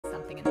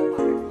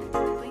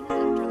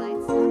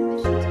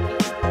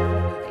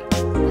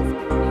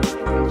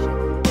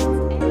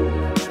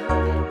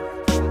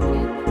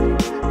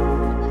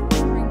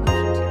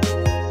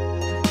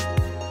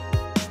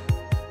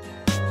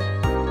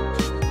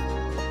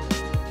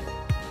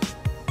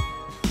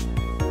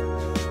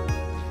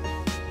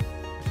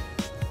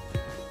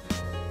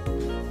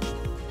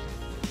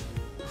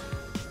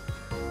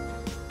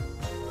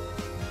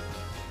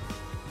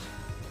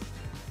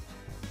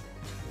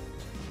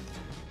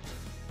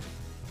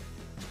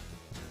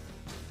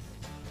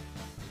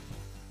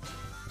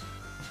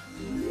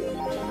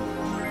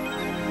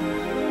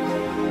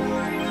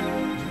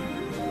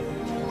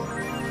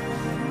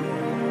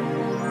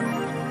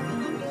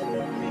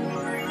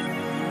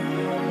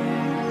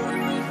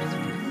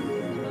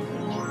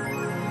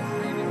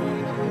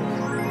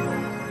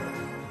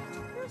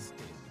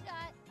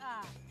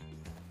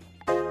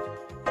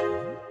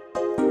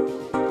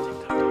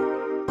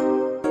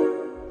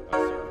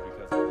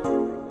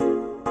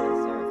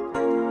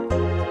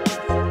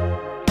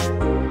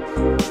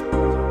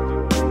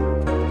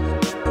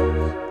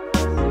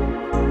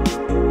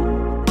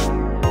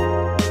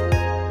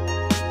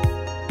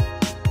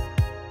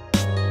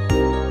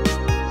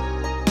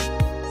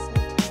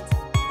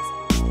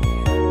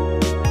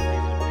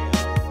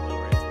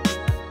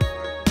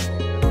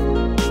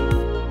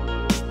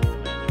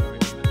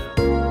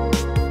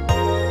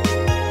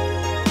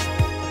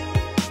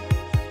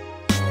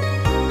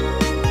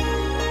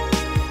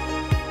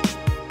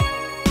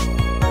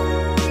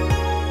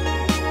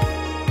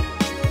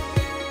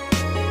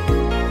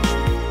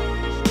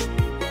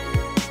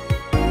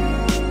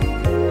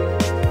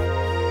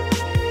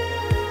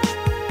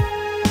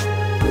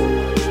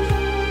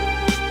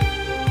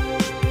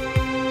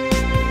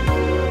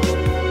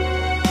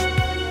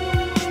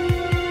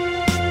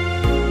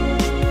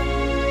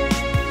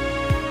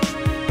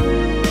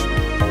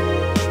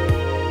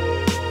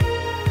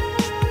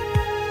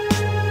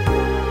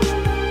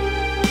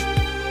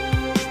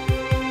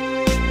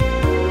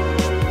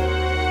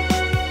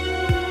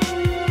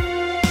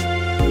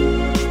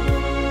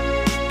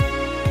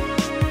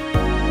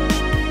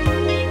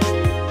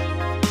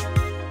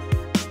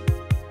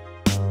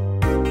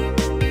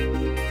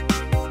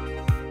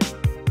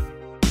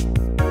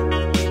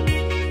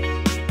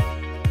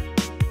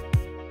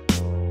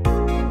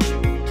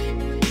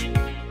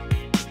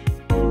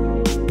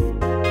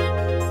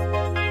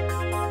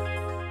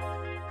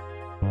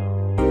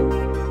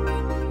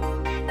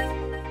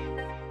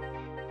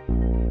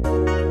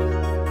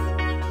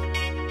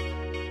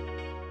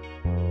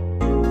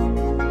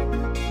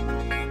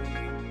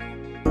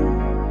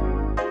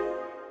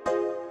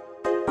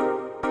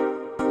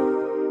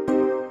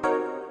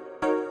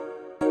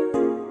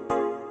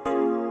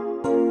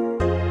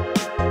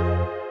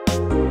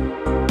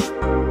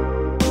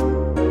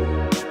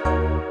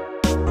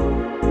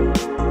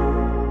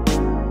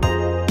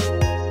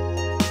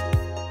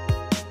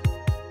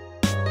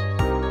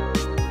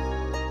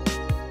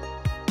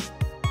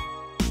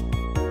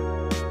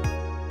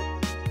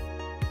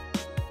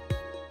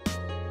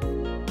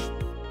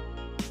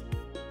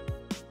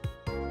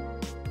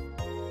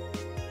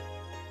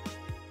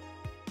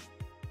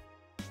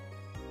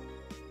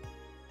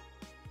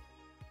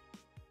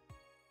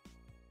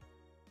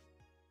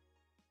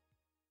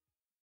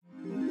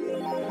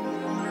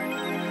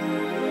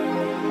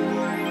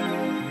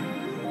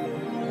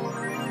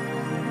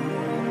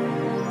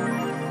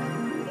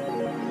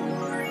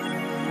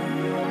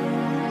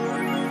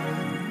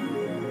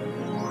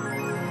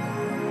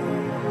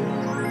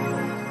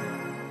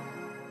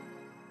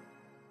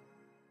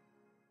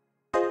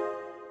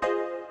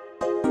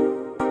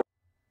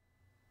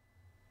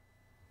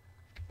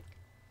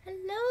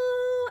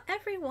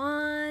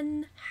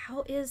everyone!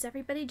 How is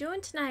everybody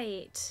doing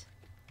tonight?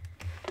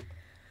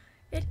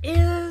 It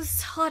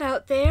is hot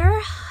out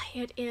there.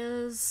 It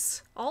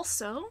is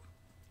also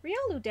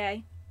Riolu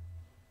Day.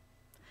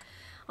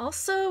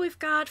 Also, we've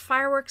got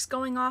fireworks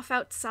going off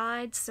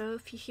outside, so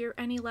if you hear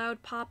any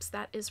loud pops,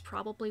 that is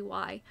probably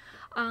why.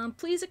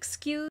 Please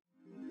excuse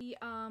the,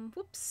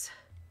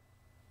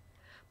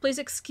 Please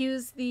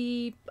excuse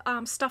the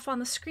stuff on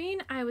the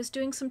screen. I was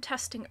doing some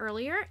testing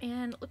earlier,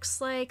 and it looks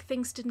like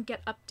things didn't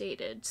get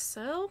updated,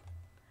 so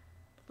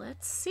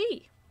let's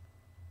see.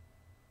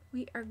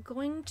 We are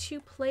going to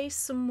play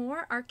some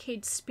more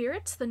Arcade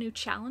Spirits, the new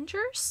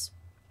challengers.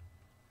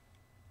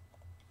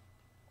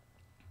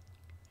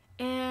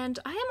 And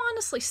I am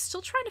honestly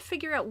still trying to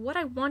figure out what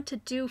I want to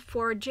do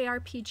for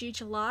JRPG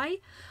July.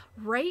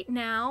 Right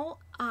now,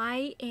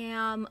 I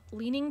am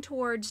leaning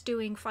towards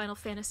doing Final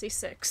Fantasy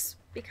VI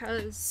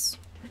because...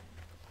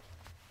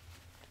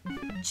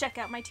 check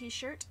out my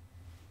t-shirt.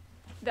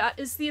 That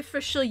is the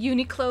official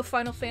Uniqlo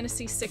Final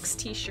Fantasy VI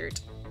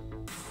t-shirt.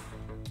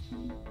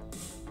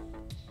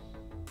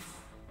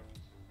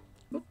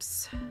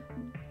 Oops.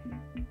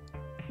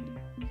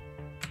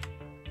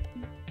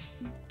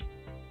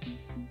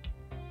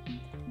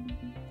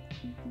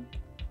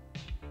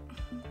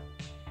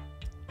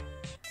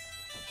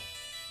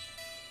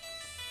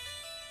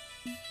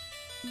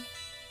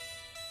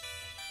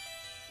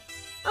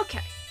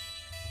 Okay,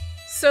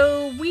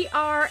 so we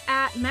are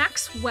at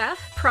Max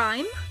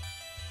Prime,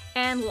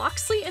 and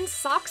Loxley and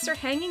Socks are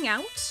hanging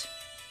out,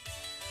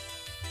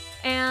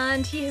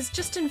 and he has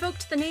just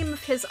invoked the name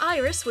of his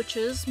Iris, which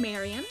is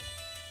Marion.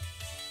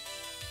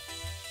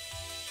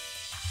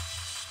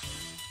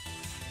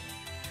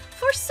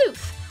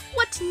 Forsooth,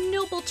 what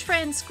noble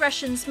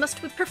transgressions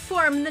must we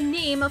perform in the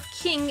name of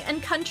king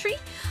and country?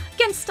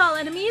 Against all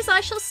enemies I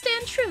shall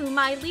stand true,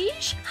 my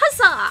liege.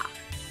 Huzzah!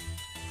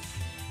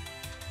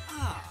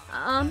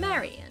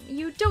 Marion,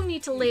 you don't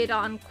need to lay it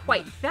on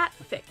quite that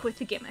thick with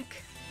the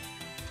gimmick.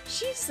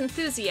 She's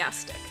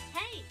enthusiastic.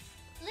 Hey,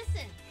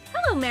 listen.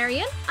 Hello,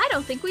 Marion. I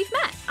don't think we've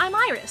met. I'm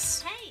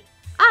Iris. Hey.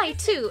 I,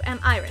 too, am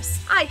Iris.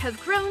 I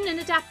have grown and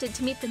adapted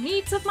to meet the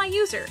needs of my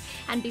user,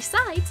 and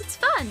besides, it's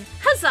fun.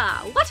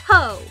 Huzzah! What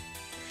ho!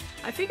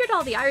 I figured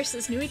all the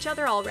Irises knew each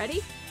other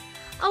already.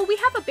 Oh, we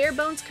have a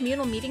bare-bones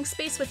communal meeting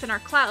space within our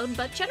cloud,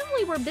 but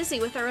generally we're busy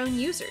with our own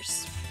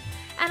users.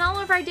 And all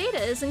of our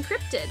data is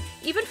encrypted,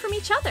 even from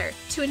each other,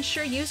 to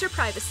ensure user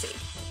privacy.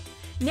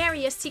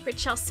 Nary a secret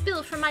shall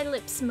spill from my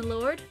lips, my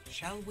lord.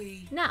 Shall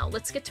we? Now,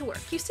 let's get to work.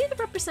 You see the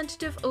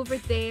representative over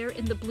there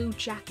in the blue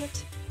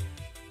jacket?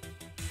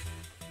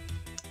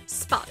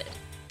 Spotted.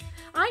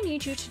 I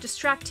need you to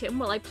distract him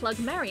while I plug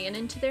Marion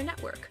into their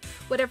network.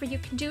 Whatever you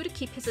can do to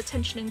keep his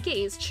attention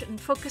engaged and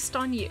focused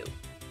on you.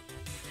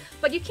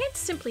 But you can't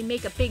simply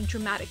make a big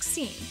dramatic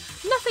scene.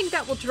 Nothing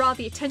that will draw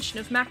the attention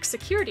of Max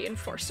security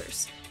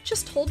enforcers.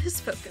 Just hold his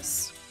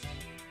focus.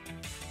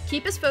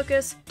 Keep his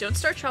focus, don't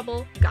start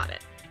trouble, got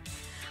it.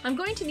 I'm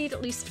going to need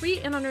at least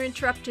 3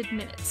 uninterrupted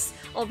minutes.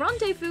 I'll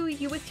rendezvous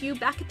with you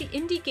back at the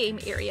indie game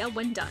area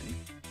when done.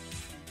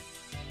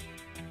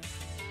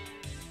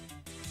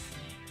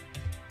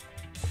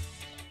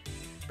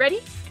 Ready?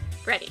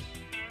 Ready.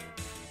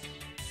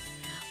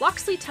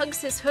 Loxley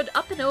tugs his hood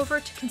up and over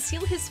to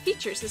conceal his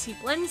features as he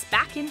blends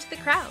back into the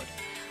crowd.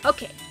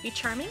 Okay, be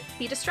charming,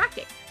 be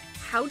distracting.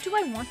 How do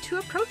I want to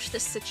approach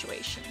this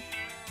situation?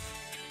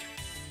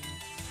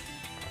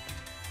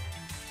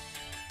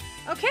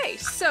 Okay,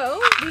 so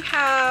we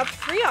have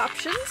 3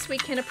 options. We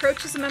can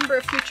approach as a member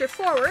of Future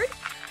Forward,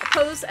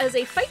 pose as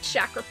a Fight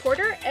Shack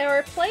reporter,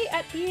 or play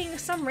at being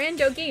some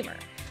rando gamer.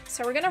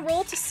 So we're gonna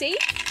roll to see.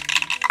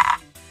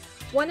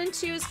 1 and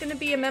 2 is gonna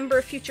be a member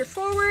of Future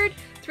Forward,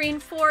 3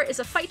 and 4 is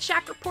a Fight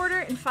Shack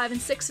reporter, and 5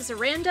 and 6 is a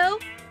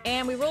rando,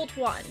 and we rolled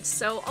 1,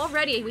 so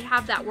already we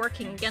have that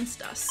working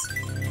against us.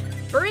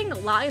 Burying a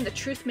lie and the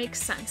truth makes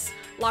sense.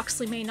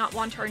 Loxley may not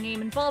want our name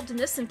involved in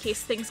this in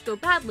case things go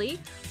badly,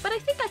 but I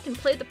think I can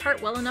play the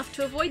part well enough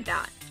to avoid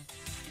that.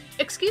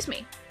 Excuse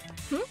me.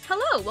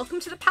 Hello, welcome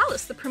to the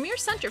Palace, the premier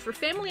center for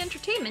family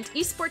entertainment,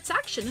 esports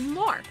action, and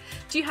more.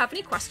 Do you have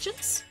any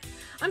questions?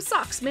 I'm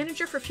Socks,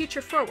 manager for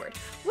Future Forward.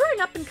 We're an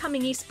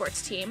up-and-coming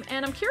esports team,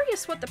 and I'm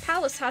curious what the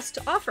Palace has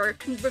to offer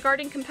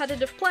regarding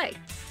competitive play.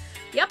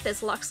 Yep,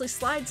 as Loxley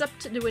slides up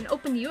to an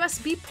open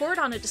USB port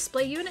on a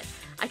display unit,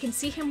 I can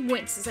see him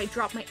wince as I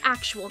drop my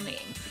actual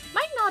name.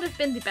 Might not have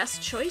been the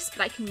best choice,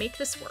 but I can make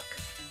this work.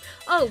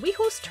 Oh, we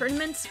host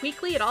tournaments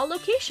weekly at all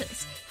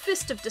locations.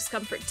 Fist of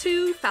Discomfort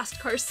 2, Fast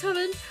Cars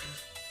 7,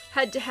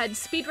 head-to-head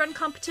speedrun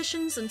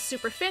competitions, and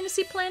Super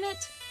Fantasy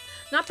Planet.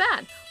 Not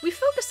bad. We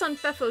focus on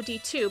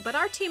FFOD too, but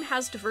our team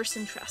has diverse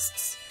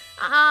interests.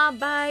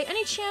 By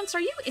any chance,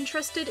 are you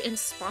interested in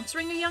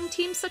sponsoring a young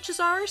team such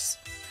as ours?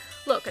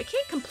 Look, I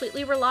can't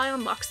completely rely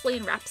on Loxley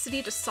and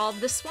Rhapsody to solve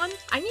this one.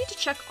 I need to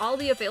check all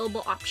the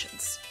available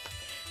options.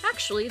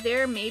 Actually,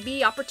 there may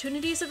be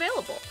opportunities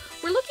available.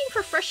 We're looking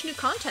for fresh new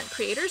content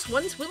creators,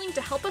 ones willing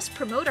to help us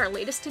promote our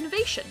latest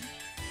innovation.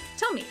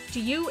 Tell me, do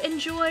you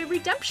enjoy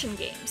redemption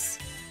games?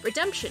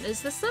 Redemption,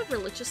 is this a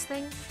religious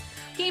thing?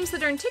 games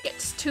that earn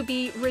tickets to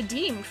be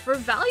redeemed for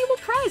valuable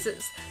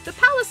prizes. The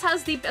Palace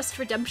has the best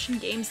redemption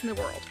games in the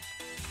world.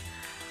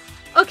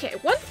 Okay,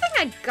 one thing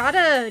I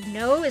gotta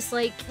know is,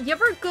 like, you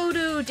ever go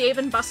to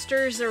Dave &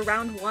 Buster's or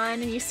Round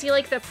 1 and you see,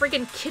 like, the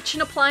friggin'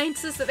 kitchen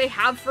appliances that they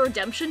have for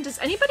redemption? Does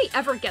anybody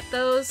ever get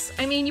those?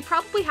 I mean, you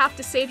probably have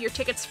to save your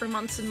tickets for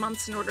months and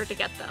months in order to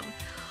get them.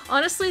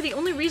 Honestly, the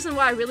only reason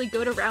why I really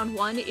go to Round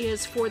 1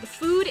 is for the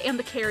food and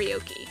the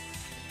karaoke.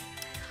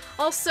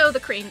 Also, the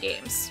crane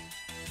games.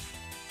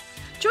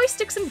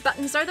 Joysticks and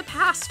buttons are the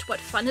past. What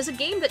fun is a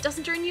game that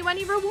doesn't earn you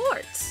any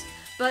rewards?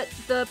 But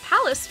the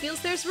Palace feels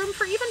there's room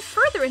for even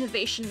further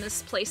innovation in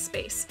this play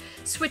space,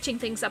 switching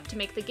things up to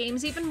make the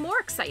games even more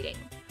exciting.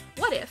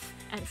 What if,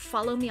 and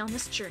follow me on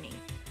this journey.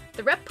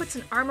 The rep puts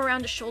an arm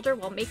around a shoulder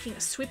while making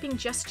a sweeping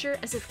gesture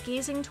as if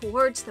gazing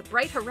towards the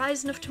bright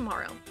horizon of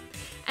tomorrow,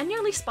 and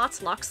nearly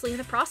spots Locksley in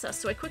the process,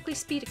 so I quickly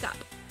speed it up.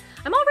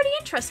 I'm already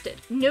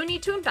interested, no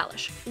need to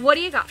embellish. What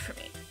do you got for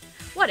me?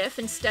 What if,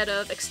 instead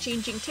of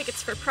exchanging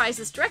tickets for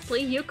prizes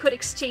directly, you could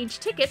exchange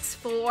tickets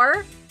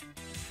for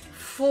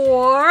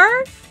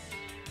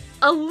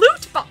a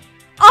loot box.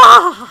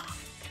 Ah!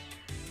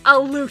 A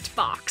loot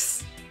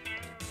box.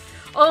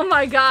 Oh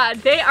my god,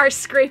 they are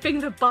scraping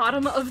the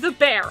bottom of the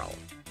barrel.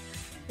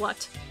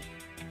 What?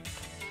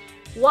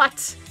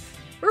 What?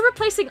 We're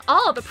replacing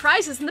all the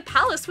prizes in the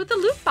Palace with the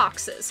loot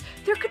boxes.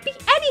 There could be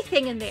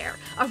anything in there.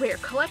 A rare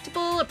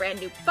collectible, a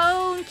brand new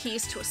phone,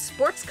 keys to a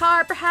sports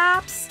car,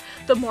 perhaps.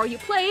 The more you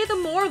play, the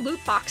more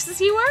loot boxes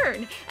you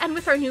earn. And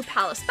with our new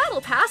Palace Battle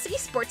Pass,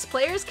 esports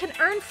players can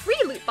earn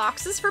free loot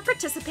boxes for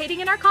participating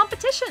in our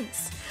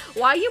competitions.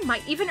 Why, you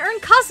might even earn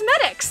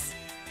cosmetics!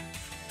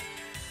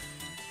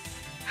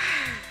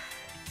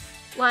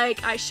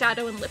 Like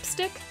eyeshadow and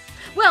lipstick?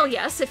 Well,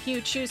 yes, if you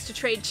choose to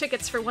trade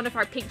tickets for one of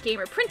our Pink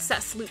Gamer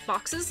Princess loot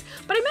boxes,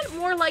 but I meant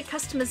more like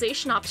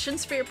customization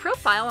options for your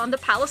profile on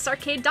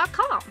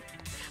thepalacearcade.com.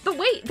 But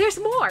wait, there's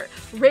more!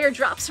 Rare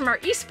drops from our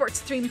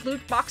esports-themed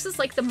loot boxes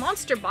like the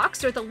Monster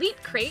Box or the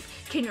Elite Crate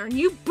can earn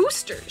you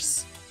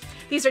boosters.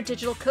 These are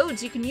digital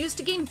codes you can use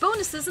to gain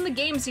bonuses in the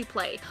games you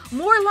play.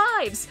 More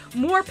lives,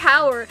 more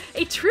power,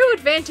 a true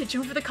advantage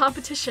over the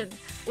competition.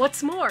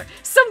 What's more,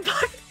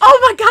 oh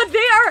my god,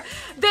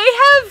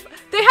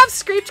 they have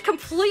scraped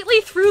completely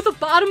through the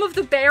bottom of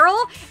the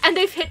barrel and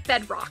they've hit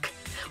bedrock.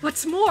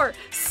 What's more,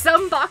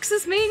 some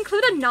boxes may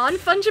include a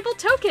non-fungible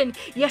token.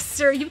 Yes,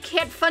 sir, you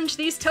can't funge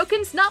these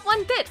tokens, not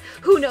one bit.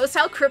 Who knows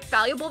how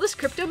valuable this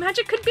crypto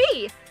magic could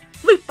be?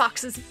 Loot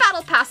boxes,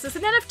 battle passes,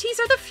 and NFTs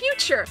are the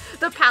future.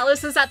 The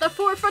Palace is at the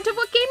forefront of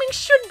what gaming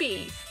should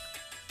be.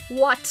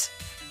 What?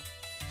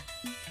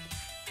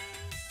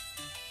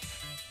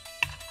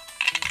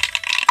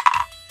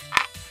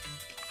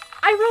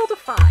 I rolled a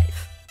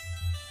 5.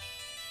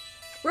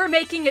 We're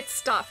making it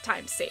stop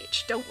time,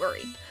 Sage. Don't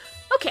worry.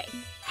 Okay,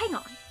 hang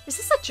on. Is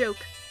this a joke?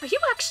 Are you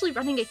actually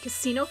running a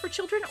casino for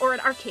children or an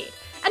arcade?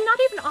 And not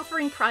even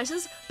offering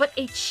prizes, but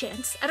a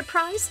chance at a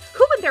prize?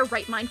 Who in their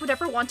right mind would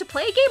ever want to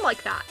play a game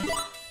like that?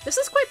 This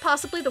is quite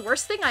possibly the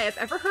worst thing I have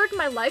ever heard in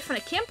my life, and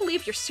I can't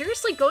believe you're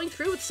seriously going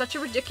through with such a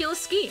ridiculous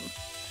scheme.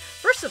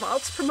 First of all,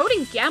 it's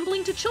promoting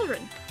gambling to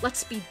children.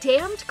 Let's be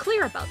damned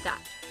clear about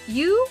that.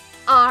 You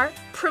are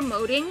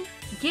promoting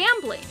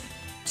gambling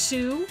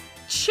to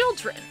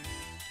children.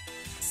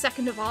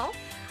 Second of all,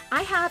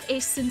 I have a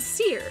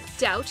sincere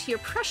doubt your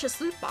precious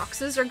loot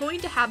boxes are going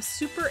to have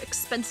super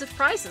expensive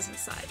prizes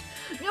inside.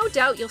 No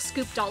doubt you'll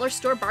scoop dollar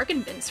store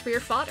bargain bins for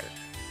your fodder.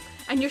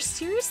 And you're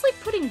seriously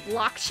putting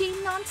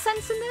blockchain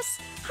nonsense in this?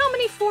 How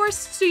many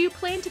forests do you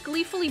plan to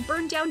gleefully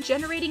burn down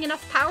generating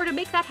enough power to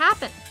make that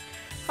happen?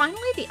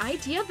 Finally, the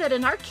idea that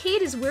an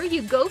arcade is where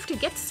you go to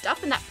get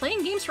stuff and that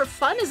playing games for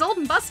fun is old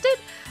and busted?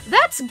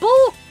 That's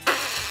bull.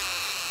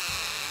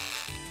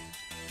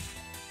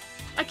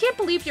 I can't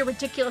believe your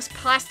ridiculous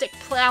plastic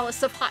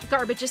palace of hot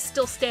garbage is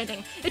still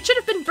standing. It should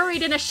have been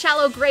buried in a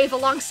shallow grave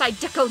alongside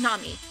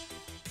Dekonami. ...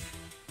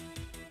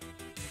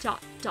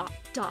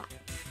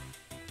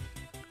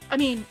 I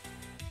mean,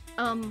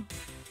 tell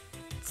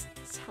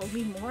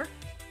me more?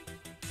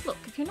 Look,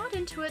 if you're not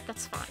into it,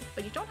 that's fine,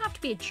 but you don't have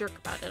to be a jerk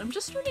about it. I'm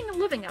just earning a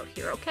living out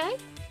here, okay?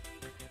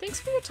 Thanks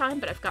for your time,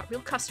 but I've got real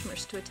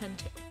customers to attend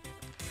to.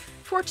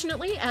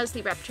 Fortunately, as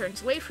the rep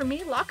turns away from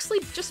me, Locksley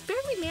just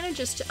barely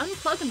manages to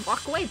unplug and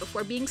walk away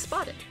before being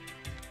spotted.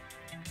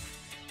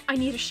 I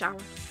need a shower.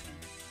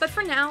 But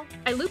for now,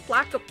 I loop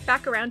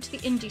back around to the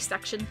indie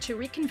section to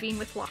reconvene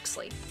with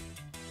Locksley.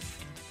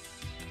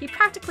 He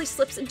practically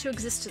slips into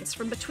existence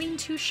from between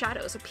two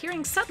shadows,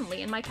 appearing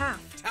suddenly in my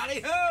path.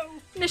 Tally-ho!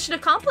 Mission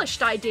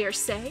accomplished, I dare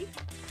say.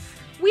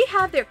 We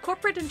have their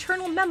corporate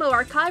internal memo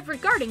archive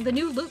regarding the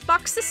new loot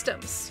box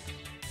systems.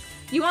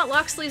 You want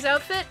Locksley's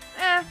outfit?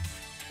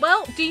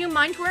 Well, do you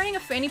mind wearing a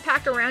fanny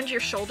pack around your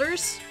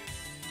shoulders?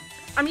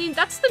 I mean,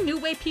 that's the new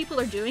way people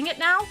are doing it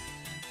now.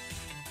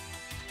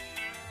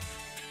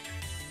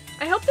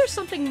 I hope there's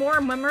something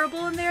more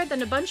memorable in there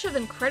than a bunch of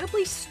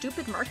incredibly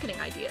stupid marketing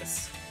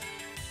ideas.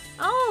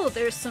 Oh,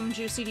 there's some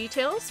juicy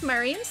details.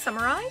 Marion,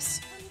 summarize.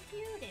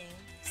 Computing.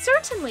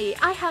 Certainly,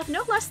 I have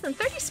no less than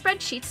 30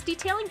 spreadsheets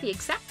detailing the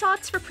exact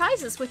odds for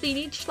prizes within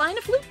each line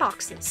of loot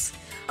boxes,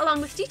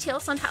 along with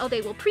details on how they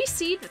will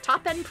precede the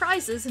top-end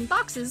prizes in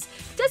boxes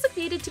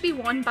designated to be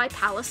won by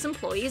Palace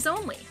employees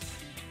only.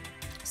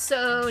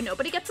 So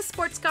nobody gets a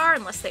sports car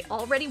unless they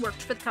already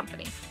worked for the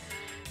company.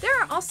 There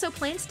are also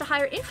plans to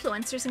hire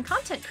influencers and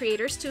content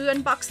creators to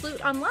unbox loot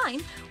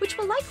online, which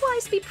will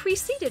likewise be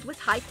preceded with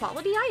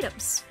high-quality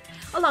items,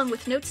 along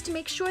with notes to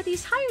make sure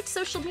these hired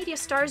social media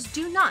stars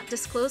do not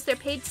disclose their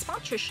paid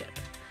sponsorship,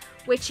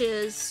 which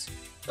is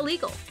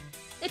illegal.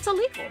 It's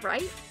illegal,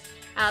 right?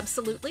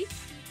 Absolutely.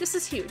 This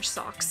is huge,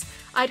 Socks.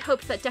 I'd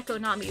hoped that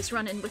Dekonami's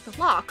run-in with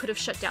the law could have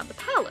shut down the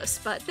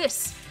palace, but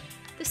this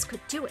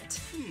could do it.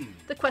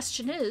 The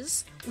question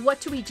is,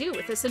 what do we do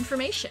with this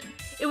information?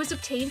 It was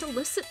obtained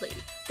illicitly.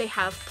 They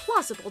have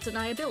plausible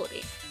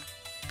deniability.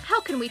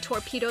 How can we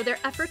torpedo their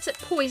efforts at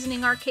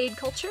poisoning arcade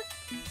culture?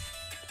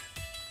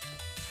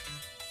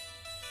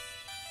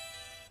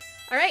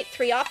 Alright,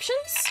 3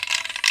 options.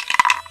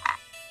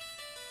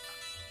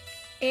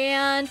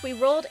 And we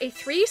rolled a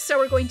 3, so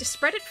we're going to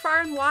spread it far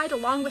and wide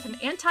along with an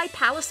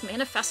anti-palace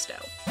manifesto.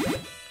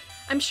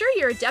 I'm sure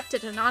you're adept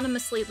at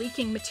anonymously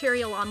leaking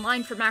material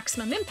online for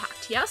maximum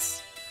impact,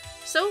 yes?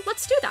 So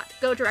let's do that.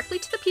 Go directly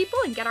to the people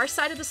and get our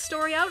side of the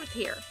story out of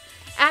here.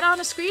 Add on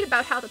a screed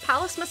about how the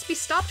palace must be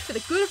stopped for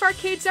the good of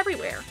arcades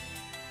everywhere.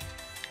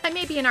 I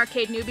may be an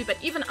arcade newbie, but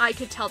even I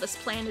could tell this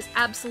plan is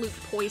absolute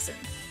poison.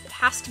 It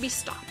has to be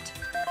stopped.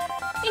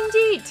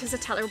 Indeed, 'tis a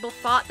terrible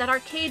thought that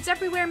arcades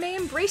everywhere may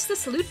embrace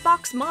this loot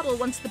box model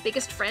once the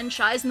biggest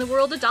franchise in the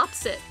world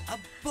adopts it.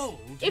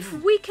 If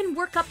we can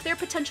work up their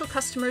potential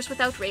customers with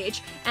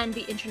outrage, and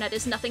the internet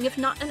is nothing if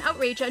not an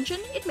outrage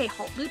engine, it may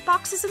halt loot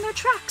boxes in their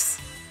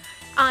tracks.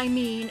 I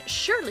mean,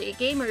 surely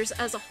gamers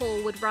as a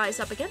whole would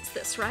rise up against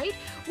this, right?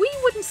 We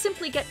wouldn't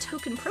simply get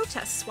token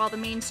protests while the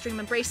mainstream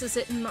embraces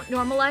it and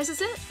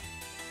normalizes it.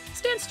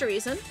 Stands to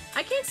reason.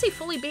 I can't see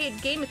fully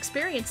baked game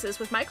experiences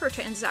with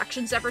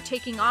microtransactions ever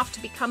taking off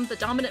to become the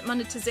dominant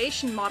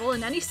monetization model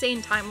in any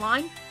sane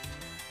timeline.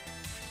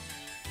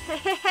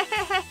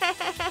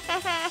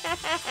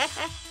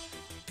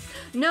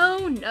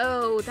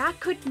 No, that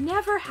could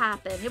never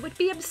happen. It would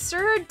be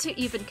absurd to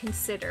even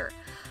consider.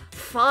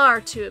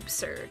 Far too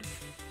absurd.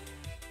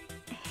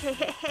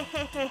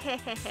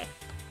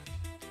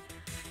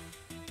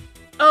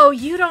 Oh,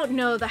 you don't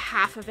know the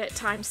half of it,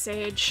 Time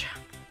Sage.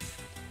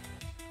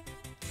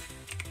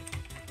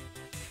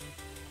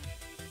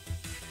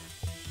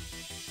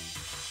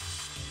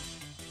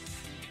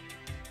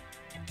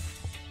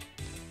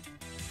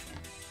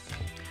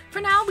 For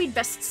now, we'd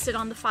best sit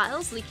on the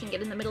files. Leaking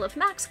it in the middle of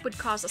Max would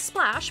cause a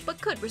splash, but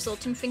could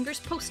result in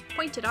fingers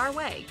pointed our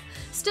way.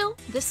 Still,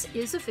 this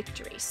is a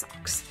victory,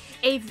 Socks.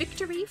 A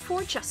victory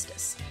for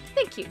justice.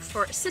 Thank you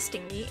for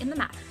assisting me in the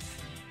matter.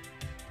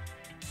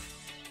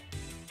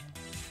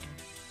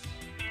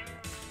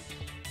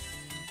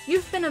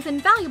 You've been of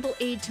invaluable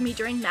aid to me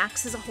during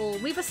Max as a whole.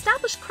 We've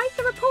established quite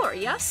the rapport,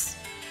 yes?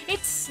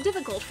 It's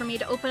difficult for me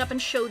to open up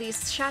and show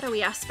these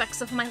shadowy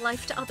aspects of my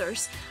life to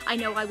others. I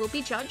know I will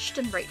be judged,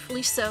 and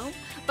rightfully so,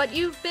 but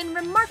you've been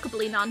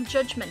remarkably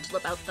non-judgmental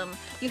about them.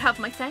 You have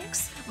my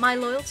thanks, my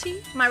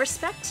loyalty, my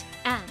respect,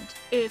 and,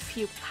 if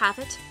you have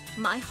it,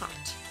 my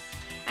heart.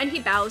 And he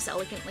bows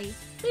elegantly,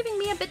 leaving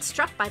me a bit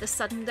struck by the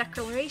sudden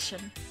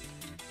declaration.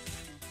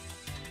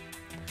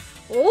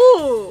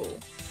 Oh!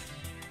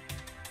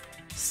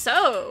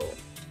 So...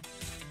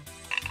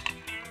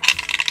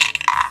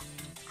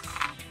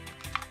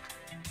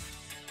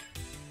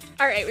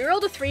 Alright, we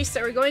rolled a 3,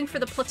 so we're going for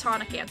the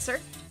platonic answer.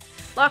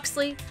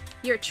 Locksley,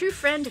 you're a true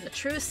friend in the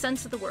truest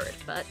sense of the word,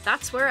 but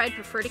that's where I'd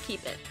prefer to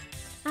keep it.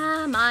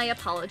 My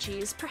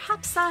apologies.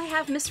 Perhaps I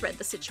have misread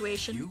the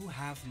situation. You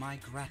have my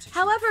gratitude.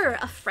 However,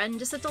 a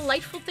friend is a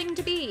delightful thing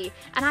to be,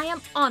 and I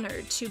am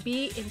honored to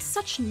be in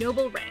such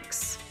noble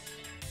ranks.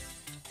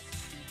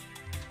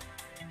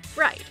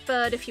 Right,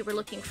 but if you were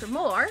looking for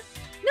more,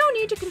 no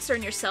need to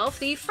concern yourself.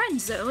 The friend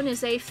zone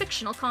is a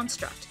fictional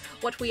construct.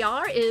 What we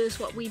are is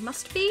what we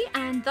must be,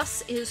 and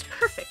thus is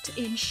perfect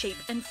in shape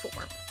and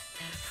form.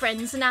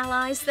 Friends and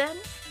allies, then?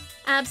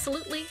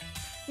 Absolutely.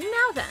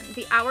 Now then,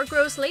 the hour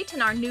grows late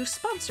and our new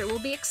sponsor will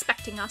be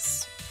expecting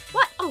us.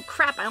 What? Oh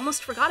crap, I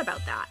almost forgot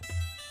about that.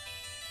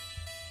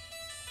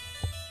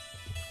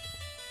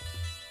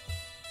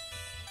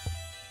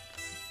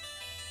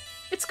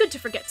 It's good to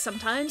forget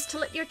sometimes, to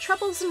let your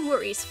troubles and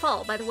worries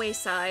fall by the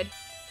wayside.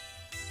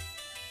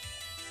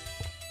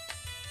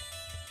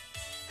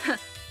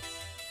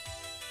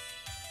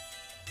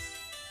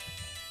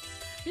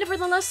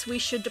 Nevertheless, we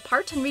should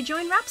depart and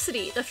rejoin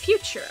Rhapsody. The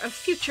future of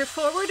Future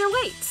Forward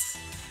awaits.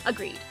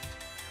 Agreed.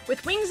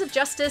 With wings of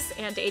justice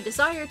and a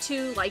desire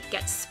to,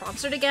 get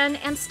sponsored again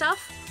and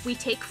stuff, we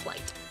take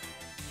flight.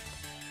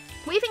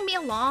 Waving me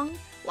along,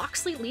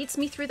 Locksley leads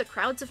me through the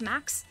crowds of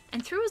Max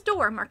and through a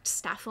door marked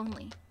staff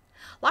only.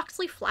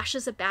 Locksley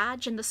flashes a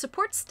badge and the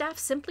support staff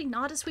simply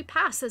nod as we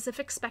pass as if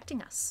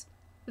expecting us.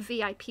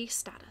 VIP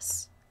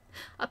status.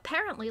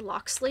 Apparently,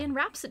 Locksley and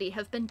Rhapsody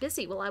have been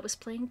busy while I was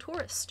playing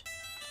tourist.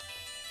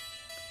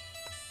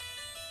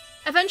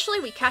 Eventually,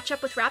 we catch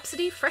up with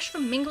Rhapsody, fresh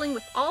from mingling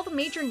with all the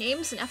major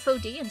names in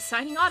FOD and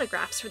signing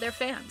autographs for their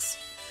fans.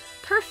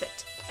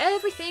 Perfect.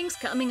 Everything's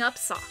coming up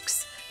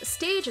socks. The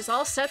stage is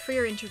all set for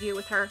your interview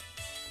with her.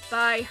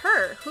 By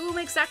her, whom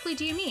exactly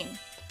do you mean?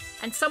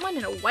 And someone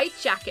in a white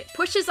jacket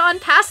pushes on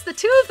past the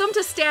two of them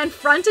to stand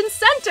front and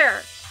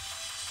center.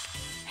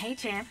 Hey,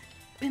 champ.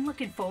 Been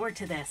looking forward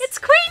to this. It's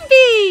Queen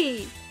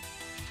Bee!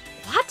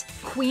 What?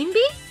 Queen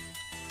Bee?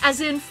 As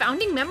in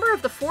founding member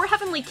of the Four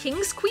Heavenly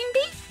Kings, Queen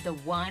Bee? The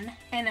one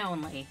and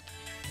only.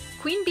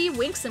 Queen Bee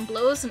winks and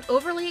blows an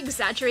overly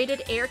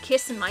exaggerated air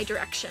kiss in my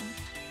direction.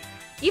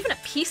 Even a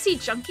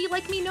PC junkie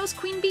like me knows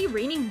Queen Bee,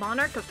 reigning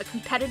monarch of the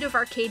competitive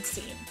arcade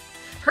scene.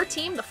 Her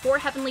team, the Four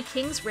Heavenly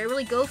Kings,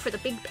 rarely go for the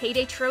big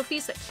payday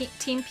trophies that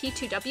Team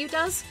P2W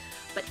does,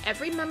 but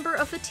every member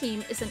of the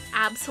team is an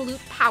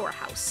absolute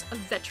powerhouse of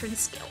veteran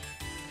skill.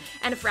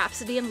 And if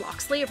Rhapsody and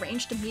Loxley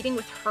arranged a meeting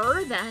with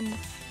her, then...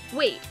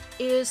 Wait,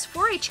 is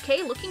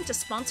 4HK looking to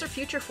sponsor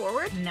Future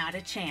Forward? Not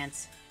a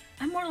chance.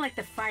 I'm more like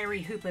the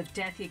fiery hoop of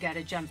death you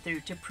gotta jump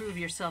through to prove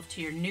yourself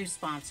to your new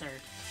sponsor.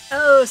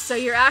 Oh, so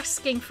you're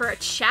asking for a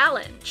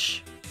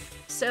challenge.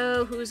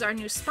 So who's our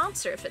new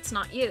sponsor if it's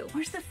not you?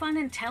 Where's the fun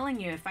in telling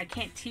you if I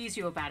can't tease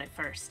you about it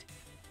first?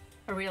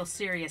 A real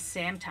serious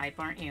Sam type,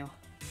 aren't you?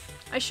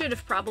 I should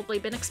have probably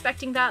been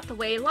expecting that the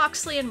way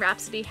Loxley and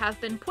Rhapsody have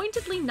been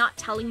pointedly not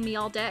telling me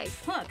all day.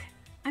 Look,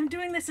 I'm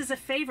doing this as a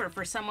favor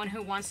for someone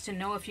who wants to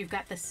know if you've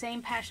got the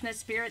same passionate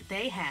spirit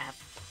they have.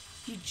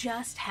 You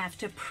just have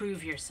to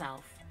prove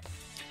yourself.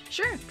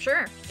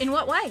 Sure. In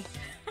what way?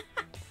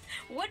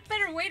 What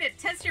better way to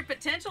test your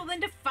potential than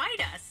to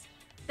fight us?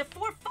 The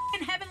Four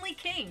f***ing Heavenly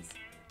Kings.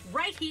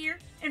 Right here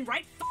and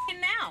right f***ing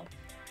now.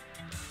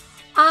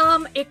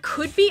 It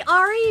could be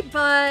Ari,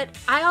 but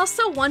I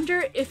also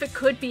wonder if it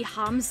could be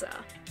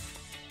Hamza.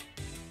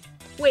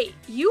 Wait,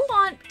 you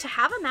want to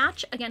have a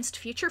match against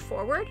Future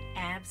Forward?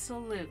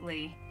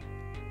 Absolutely.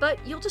 But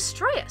you'll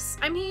destroy us.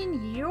 I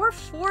mean, you're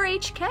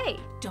 4HK.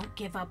 Don't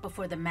give up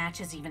before the match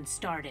has even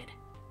started.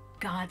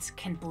 Gods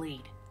can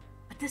bleed.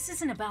 But this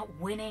isn't about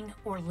winning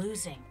or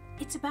losing.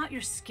 It's about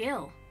your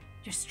skill,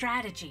 your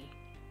strategy.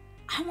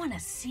 I want to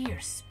see your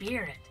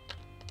spirit.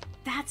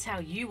 That's how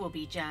you will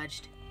be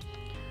judged.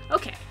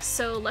 Okay,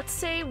 so let's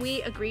say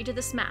we agree to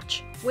this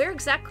match. Where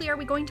exactly are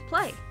we going to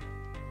play?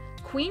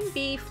 Queen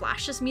Bee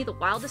flashes me the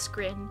wildest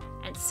grin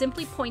and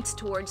simply points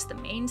towards the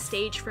main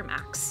stage for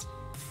Max.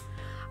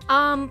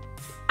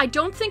 I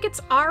don't think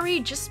it's Ari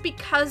just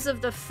because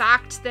of the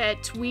fact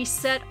that we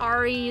set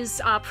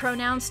Ari's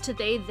pronouns to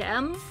they,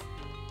 them.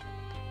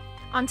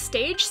 On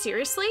stage?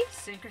 Seriously?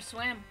 Sink or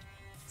swim.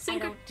 I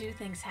don't do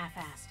things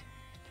half-assed.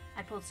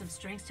 I pulled some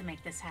strings to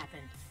make this happen.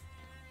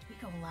 We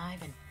go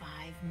live in 5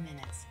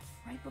 minutes,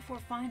 right before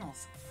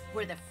finals.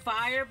 We're the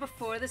fire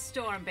before the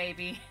storm,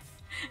 baby.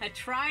 A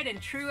tried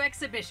and true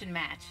exhibition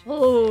match.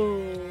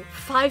 Oh,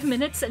 5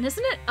 minutes, and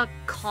isn't it a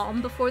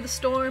calm before the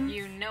storm?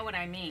 You know what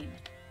I mean.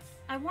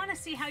 I want to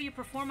see how you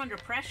perform under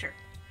pressure.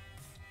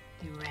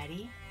 You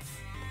ready?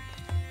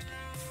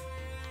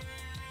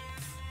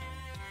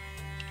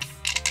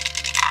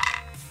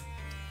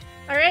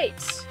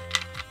 Alright.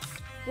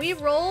 We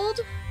rolled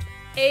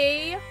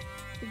a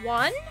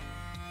 1.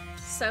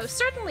 So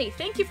certainly,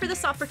 thank you for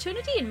this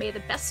opportunity and may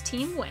the best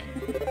team win.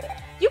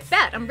 You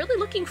bet, I'm really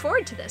looking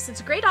forward to this.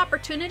 It's a great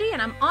opportunity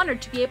and I'm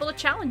honored to be able to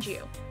challenge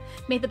you.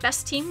 May the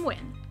best team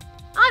win.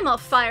 I'm all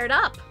fired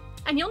up.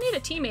 And you'll need a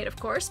teammate, of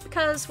course,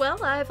 because,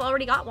 well, I've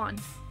already got one.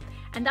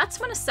 And that's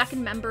when a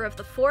second member of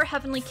the Four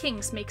Heavenly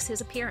Kings makes his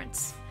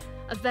appearance.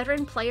 A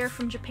veteran player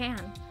from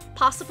Japan,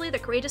 possibly the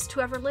greatest who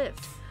ever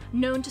lived,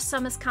 known to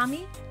some as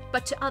Kami,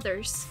 but to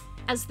others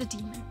as the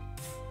Demon.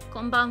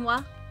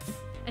 Konbanwa.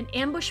 An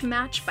ambush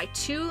match by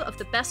 2 of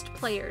the best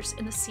players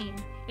in the scene,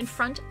 in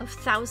front of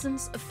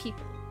thousands of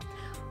people.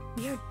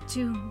 We are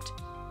doomed.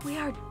 We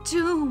are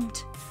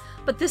doomed.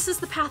 But this is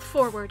the path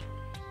forward.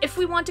 If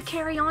we want to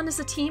carry on as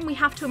a team, we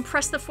have to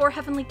impress the Four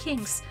Heavenly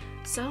Kings.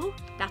 So,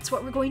 that's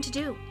what we're going to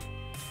do.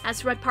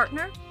 As Red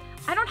Partner,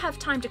 I don't have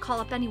time to call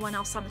up anyone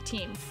else on the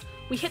team.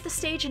 We hit the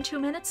stage in 2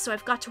 minutes, so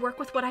I've got to work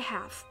with what I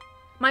have.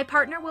 My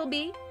partner will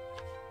be...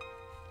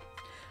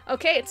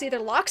 Okay, it's either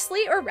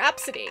Loxley or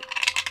Rhapsody.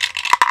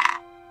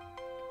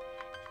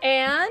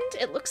 And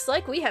it looks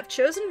like we have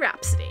chosen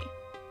Rhapsody.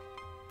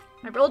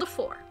 I rolled a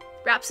 4.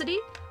 Rhapsody,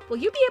 will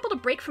you be able to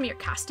break from your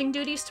casting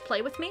duties to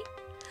play with me?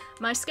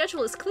 My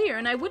schedule is clear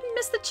and I wouldn't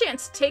miss the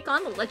chance to take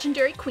on the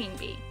legendary Queen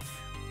Bee.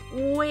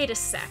 Wait a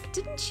sec,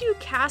 didn't you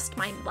cast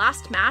my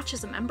last match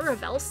as a member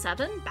of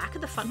L7 back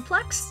at the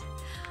Funplex?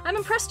 I'm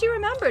impressed you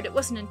remembered. It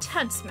was an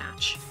intense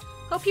match.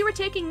 Hope you were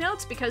taking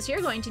notes because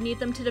you're going to need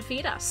them to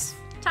defeat us.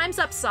 Time's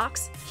up,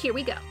 Socks. Here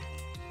we go.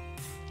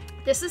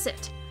 This is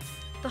it.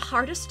 The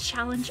hardest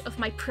challenge of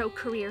my pro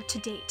career to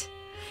date.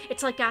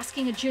 It's like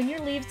asking a junior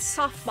league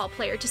softball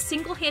player to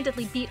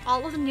single-handedly beat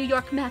all of the New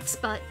York Mets,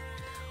 but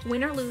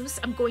win or lose,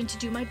 I'm going to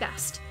do my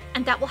best,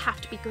 and that will have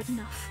to be good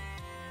enough.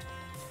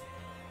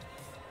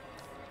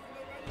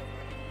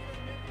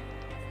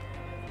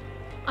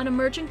 On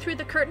emerging through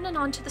the curtain and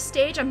onto the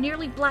stage, I'm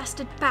nearly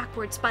blasted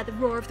backwards by the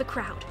roar of the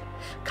crowd.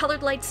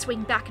 Colored lights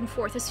swing back and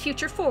forth as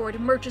Future Forward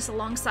emerges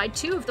alongside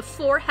 2 of the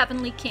 4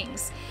 Heavenly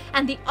Kings,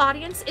 and the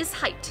audience is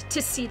hyped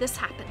to see this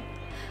happen.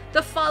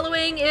 The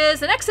following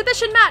is an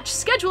exhibition match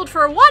scheduled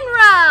for 1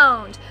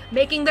 round.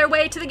 Making their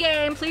way to the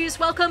game, please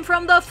welcome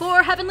from the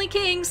 4 Heavenly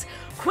Kings,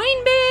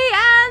 Queen Bee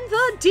and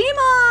the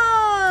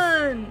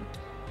Demon!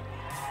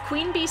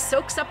 Queen Bee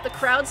soaks up the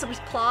crowd's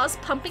applause,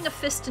 pumping a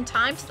fist in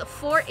time to the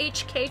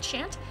 4HK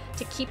chant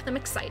to keep them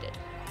excited.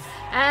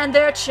 And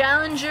their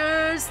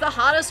challengers, the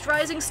hottest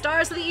rising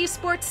stars of the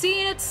esports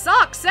scene, it's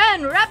Sox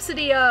and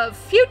Rhapsody of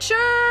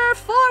Future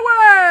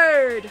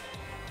Forward!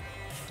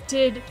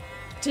 Did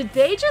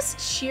they just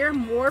cheer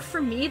more for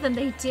me than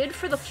they did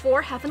for the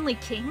 4 Heavenly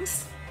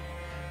Kings?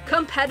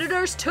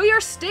 Competitors, to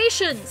your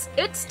stations!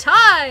 It's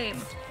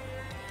time!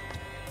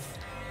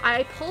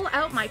 I pull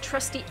out my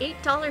trusty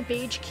 $8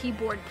 beige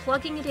keyboard,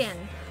 plugging it in,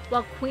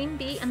 while Queen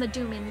Bee and the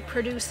Demon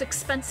produce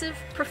expensive,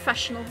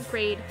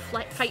 professional-grade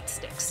fight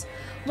sticks,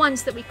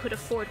 ones that we could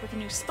afford with a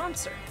new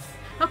sponsor.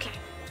 Okay.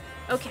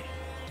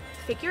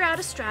 Figure out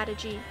a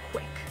strategy,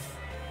 quick.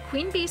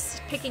 Queen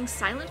Bee's picking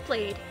Silent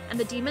Blade, and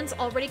the Demon's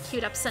already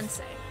queued up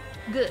Sensei.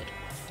 Good.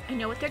 I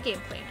know what their game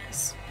plan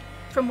is.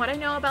 From what I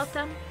know about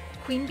them,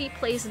 Queen Bee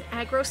plays an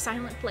aggro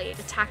Silent Blade,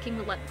 attacking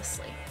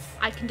relentlessly.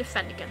 I can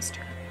defend against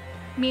her.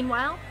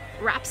 Meanwhile,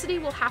 Rhapsody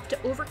will have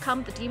to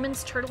overcome the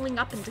Demon's turtling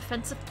up in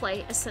defensive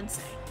play as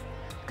Sensei.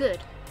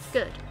 Good.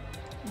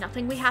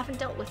 Nothing we haven't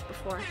dealt with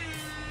before.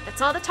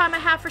 That's all the time I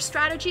have for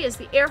strategy as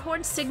the air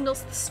horn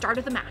signals the start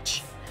of the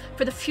match.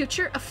 For the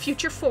future of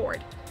Future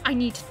Forward, I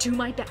need to do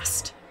my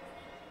best.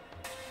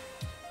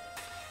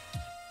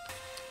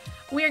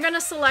 We are going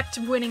to select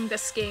winning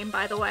this game,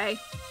 by the way.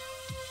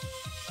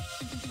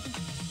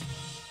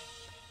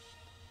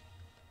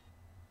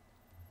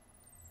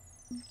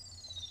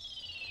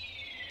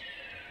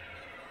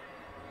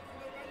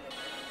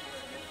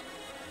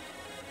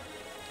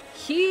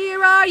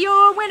 Here are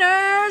your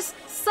winners,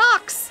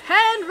 Sox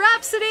and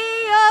Rhapsody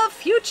of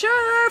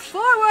Future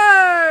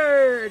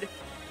Forward!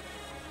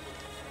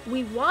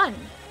 We won.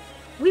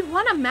 We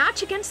won a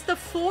match against the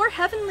 4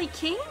 Heavenly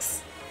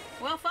Kings?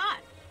 Well fought.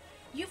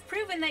 You've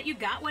proven that you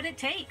got what it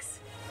takes.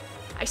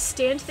 I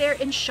stand there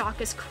in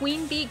shock as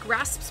Queen Bee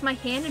grasps my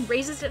hand and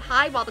raises it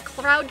high while the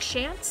crowd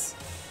chants,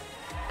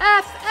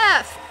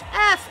 FF!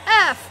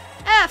 FF!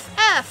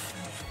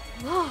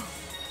 FF! Whoa.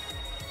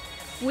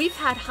 We've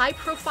had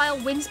high-profile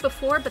wins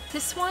before, but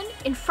this one,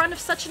 in front of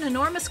such an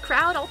enormous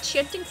crowd all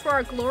chanting for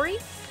our glory,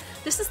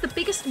 this is the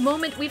biggest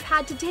moment we've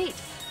had to date.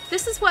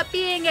 This is what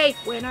being a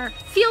winner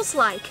feels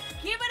like.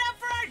 Give it up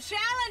for our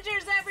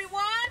challengers,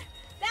 everyone!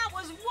 That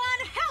was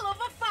one hell of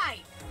a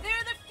fight!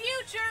 They're the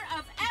future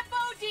of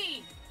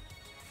FOD!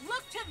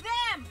 Look to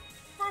them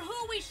for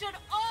who we should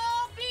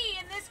all be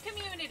in this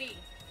community.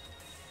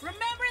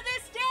 Remember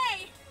this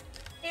day!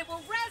 It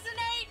will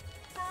resonate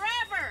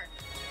forever!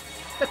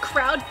 The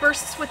crowd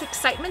bursts with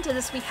excitement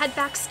as we head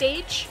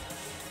backstage.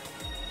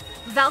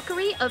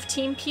 Valkyrie of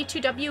Team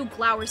P2W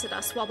glowers at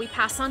us while we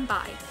pass on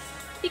by,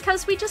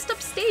 because we just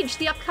upstaged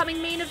the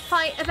upcoming main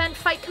event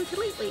fight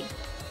completely.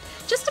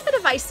 Just a bit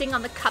of icing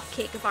on the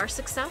cupcake of our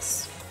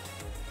success.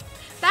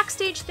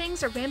 Backstage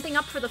things are ramping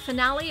up for the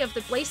finale of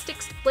the Blade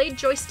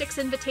Joysticks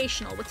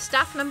Invitational, with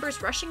staff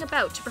members rushing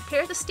about to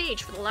prepare the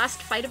stage for the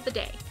last fight of the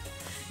day,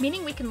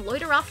 meaning we can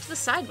loiter off to the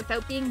side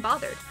without being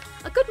bothered.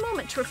 A good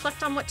moment to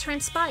reflect on what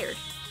transpired.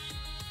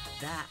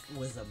 That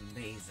was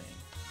amazing.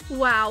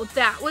 Wow,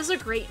 that was a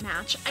great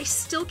match. I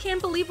still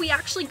can't believe we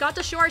actually got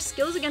to show our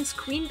skills against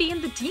Queen Bee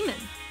and the Demon.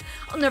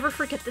 I'll never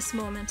forget this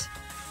moment.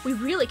 We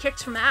really kicked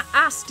some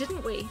ass,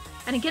 didn't we?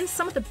 And against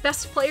some of the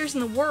best players in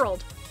the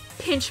world.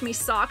 Pinch me,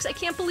 Socks. I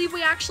can't believe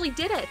we actually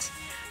did it.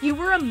 You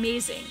were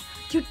amazing.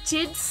 You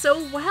did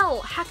so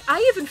well. Heck,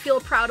 I even feel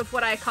proud of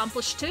what I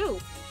accomplished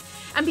too.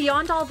 And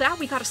beyond all that,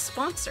 we got a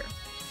sponsor.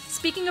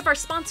 Speaking of our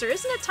sponsor,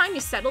 isn't it time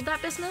you settled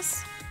that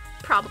business?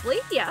 Probably,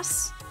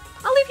 yes.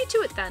 I'll leave you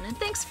to it then, and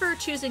thanks for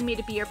choosing me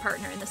to be your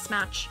partner in this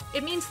match.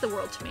 It means the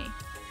world to me.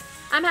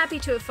 I'm happy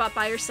to have fought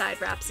by your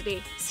side,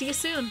 Rhapsody. See you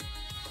soon.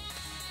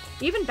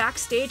 Even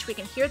backstage, we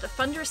can hear the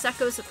thunderous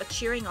echoes of the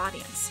cheering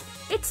audience.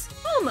 It's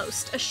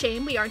almost a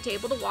shame we aren't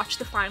able to watch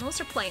the finals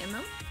or play in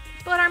them,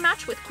 but our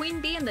match with Queen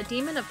Bee and the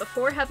Demon of the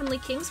 4 Heavenly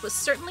Kings was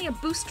certainly a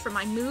boost for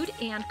my mood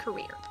and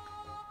career.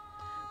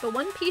 But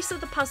one piece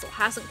of the puzzle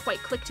hasn't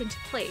quite clicked into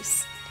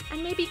place,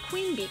 and maybe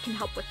Queen Bee can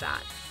help with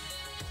that.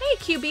 Hey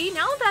QB,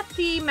 now that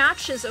the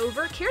match is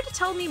over, care to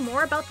tell me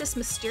more about this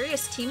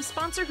mysterious team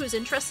sponsor who's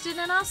interested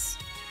in us?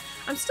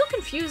 I'm still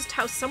confused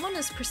how someone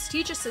as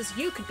prestigious as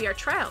you could be our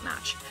tryout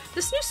match.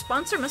 This new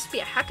sponsor must be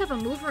a heck of a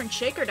mover and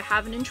shaker to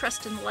have an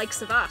interest in the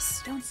likes of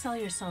us. Don't sell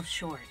yourself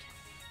short.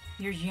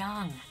 You're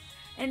young,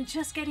 and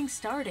just getting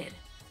started.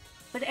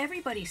 But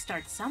everybody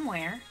starts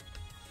somewhere.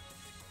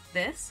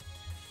 This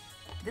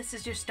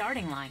is your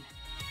starting line.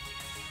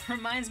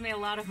 Reminds me a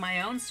lot of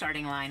my own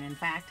starting line, in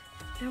fact.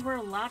 There were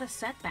a lot of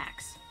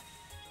setbacks.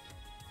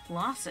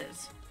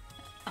 Losses.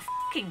 A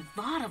fucking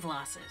lot of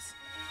losses.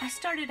 I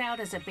started out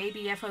as a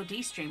baby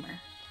FOD streamer,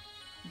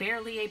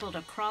 barely able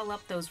to crawl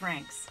up those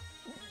ranks.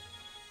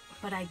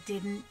 But I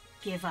didn't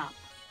give up.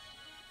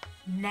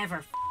 Never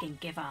f***ing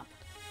give up.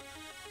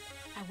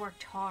 I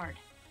worked hard,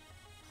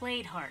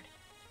 played hard,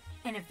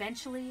 and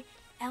eventually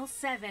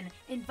L7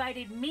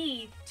 invited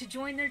me to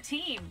join their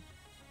team.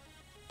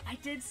 I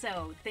did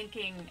so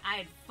thinking I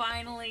had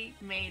finally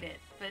made it,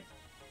 but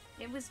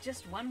it was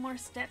just one more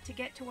step to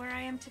get to where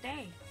I am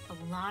today.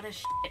 A lot of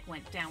shit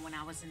went down when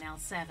I was in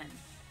L7.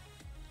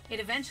 It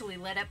eventually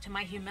led up to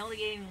my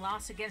humiliating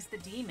loss against the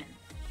demon.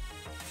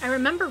 I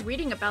remember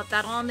reading about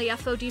that on the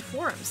FOD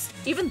forums.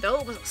 Even though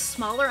it was a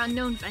smaller,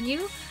 unknown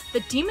venue,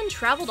 the demon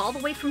traveled all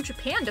the way from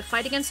Japan to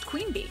fight against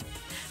Queen Bee.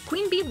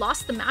 Queen Bee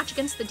lost the match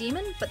against the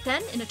demon, but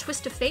then, in a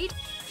twist of fate,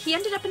 he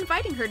ended up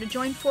inviting her to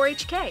join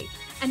 4HK,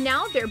 and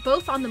now they're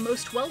both on the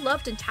most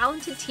well-loved and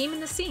talented team in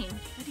the scene.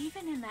 But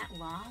even in that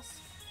loss,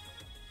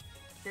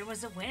 there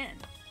was a win.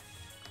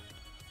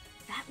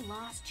 That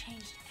loss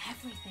changed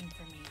everything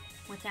for me.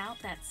 Without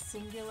that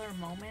singular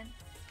moment,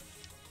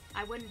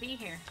 I wouldn't be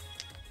here,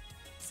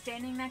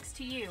 standing next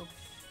to you,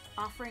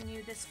 offering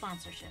you this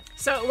sponsorship.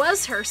 So it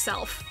was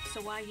herself.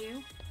 So why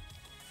you?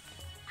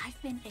 I've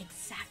been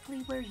exactly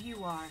where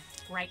you are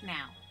right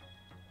now.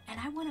 And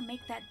I want to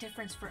make that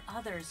difference for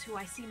others who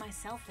I see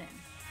myself in.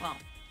 Well,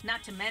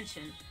 not to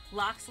mention,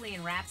 Loxley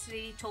and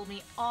Rhapsody told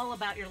me all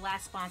about your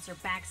last sponsor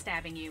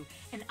backstabbing you,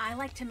 and I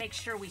like to make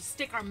sure we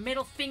stick our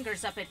middle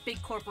fingers up at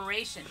big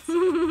corporations.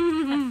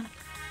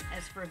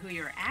 As for who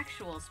your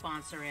actual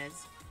sponsor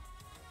is,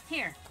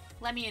 here,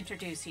 let me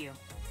introduce you.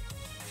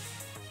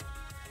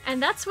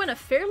 And that's when a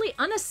fairly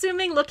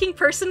unassuming looking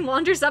person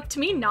wanders up to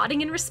me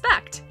nodding in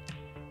respect.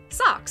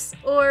 Socks,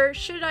 or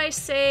should I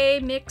say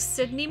Mick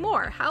Sydney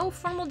Moore? How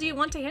formal do you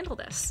want to handle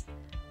this?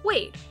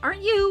 Wait,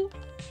 aren't you?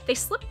 They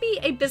slipped me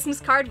a business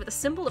card with a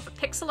symbol of a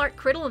pixel art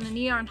criddle and a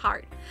neon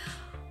heart.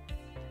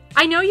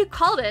 I know you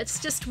called it,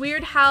 it's just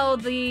weird how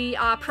the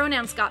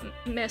pronouns got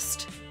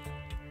missed.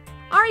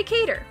 Ari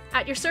Cater,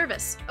 at your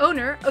service,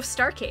 owner of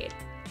Starcade.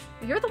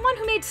 You're the one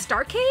who made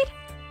Starcade?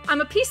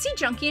 I'm a PC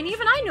junkie and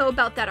even I know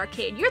about that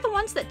arcade. You're the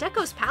ones that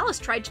Deco's Palace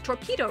tried to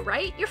torpedo,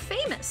 right? You're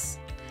famous.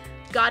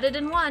 Got it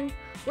in one.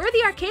 We're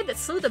the arcade that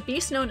slew the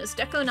beast known as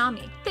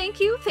Dekonami. Thank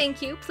you,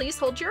 please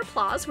hold your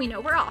applause, we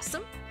know we're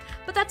awesome.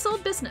 But that's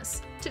old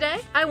business. Today,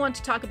 I want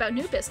to talk about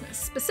new business,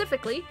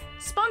 specifically,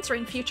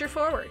 sponsoring Future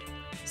Forward.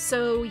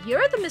 So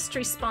you're the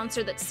mystery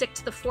sponsor that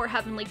sicked the 4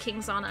 Heavenly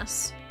Kings on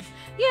us.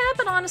 Yeah,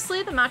 but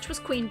honestly, the match was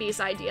Queen Bee's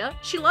idea.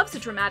 She loves a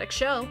dramatic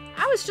show.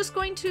 I was just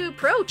going to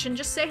approach and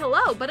just say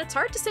hello, but it's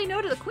hard to say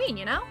no to the Queen,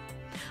 you know?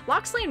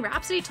 Loxley and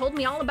Rhapsody told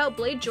me all about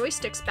Blade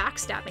Joysticks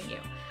backstabbing you.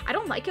 I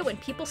don't like it when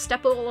people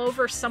step all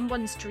over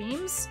someone's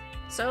dreams,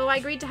 so I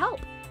agreed to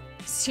help.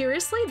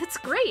 Seriously? That's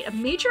great! A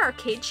major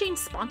arcade chain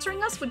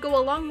sponsoring us would go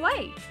a long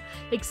way.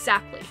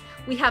 Exactly.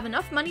 We have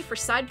enough money for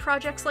side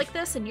projects like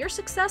this, and your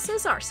success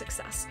is our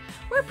success.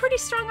 We're a pretty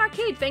strong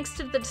arcade thanks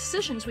to the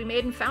decisions we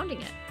made in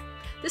founding it.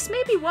 This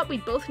may be what we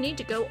both need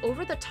to go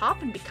over the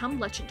top and become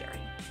legendary.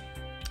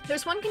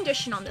 There's one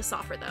condition on this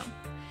offer, though.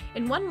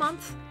 In 1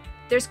 month,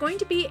 there's going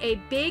to be a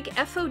big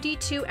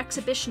FOD2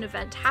 exhibition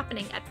event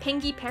happening at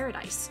Pengy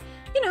Paradise.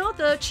 You know,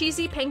 the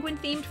cheesy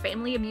penguin-themed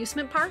family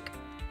amusement park?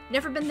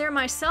 Never been there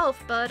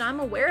myself, but I'm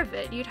aware of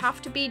it. You'd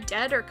have to be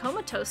dead or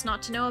comatose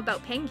not to know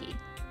about Pengy.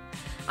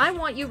 I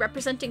want you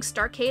representing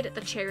Starcade at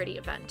the charity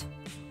event.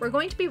 We're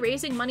going to be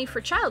raising money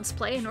for Child's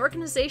Play, an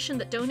organization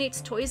that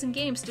donates toys and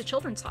games to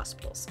children's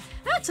hospitals.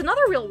 That's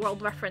another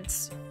real-world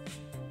reference.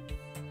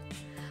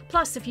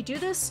 Plus, if you do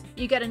this,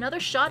 you get another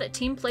shot at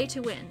team play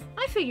to win.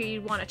 I figure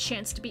you'd want a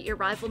chance to beat your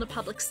rival in a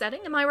public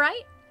setting, am I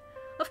right?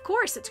 Of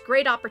course, it's a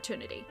great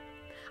opportunity.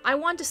 I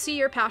want to see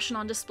your passion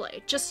on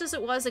display, just as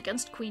it was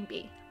against Queen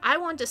Bee. I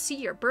want to see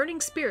your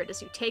burning spirit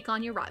as you take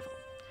on your rival.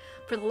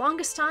 For the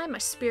longest time, my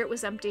spirit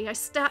was empty. I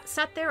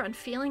sat there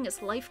unfeeling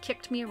as life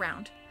kicked me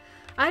around.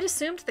 I'd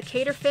assumed the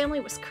Cater family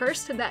was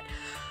cursed and that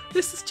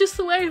this is just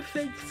the way of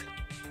things.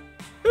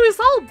 It was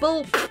all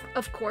bull,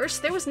 of course.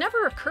 There was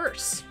never a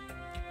curse.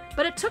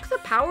 But it took the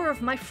power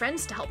of my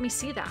friends to help me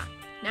see that.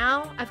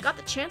 Now, I've got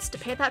the chance to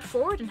pay that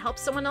forward and help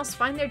someone else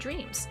find their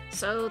dreams.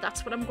 So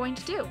that's what I'm going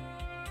to do.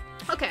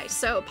 Okay,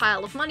 so a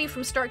pile of money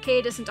from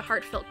Starcade isn't a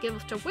heartfelt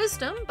gift of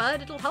wisdom,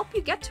 but it'll help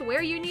you get to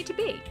where you need to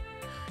be.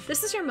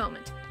 This is your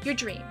moment, your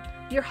dream,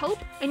 your hope,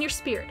 and your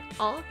spirit,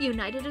 all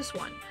united as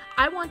one.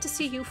 I want to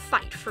see you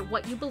fight for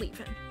what you believe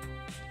in.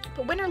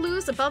 But win or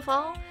lose, above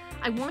all,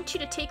 I want you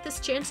to take this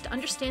chance to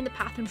understand the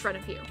path in front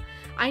of you.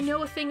 I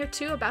know a thing or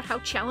two about how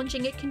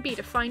challenging it can be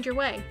to find your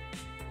way.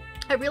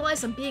 I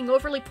realize I'm being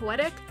overly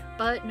poetic,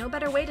 but no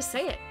better way to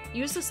say it.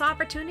 Use this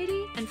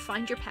opportunity and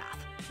find your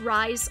path.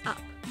 Rise up.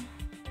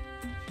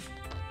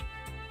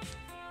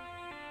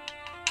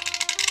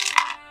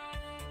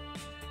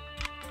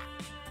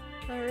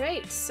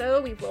 Alright,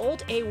 so we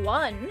rolled a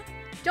 1.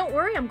 Don't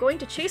worry, I'm going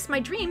to chase my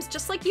dreams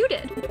just like you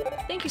did.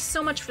 Thank you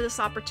so much for this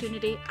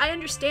opportunity. I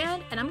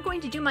understand, and I'm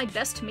going to do my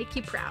best to make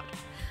you proud.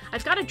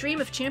 I've got a dream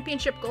of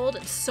championship gold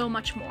and so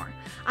much more.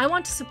 I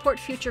want to support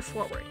Future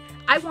Forward.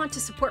 I want to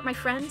support my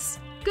friends.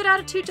 Good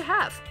attitude to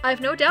have. I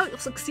have no doubt you'll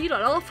succeed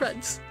on all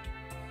fronts.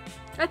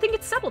 I think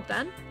it's settled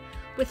then.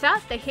 With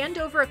that, they hand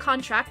over a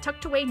contract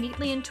tucked away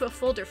neatly into a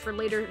folder for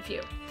later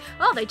review.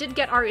 Oh, they did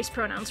get Ari's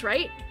pronouns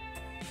right.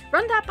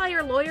 Run that by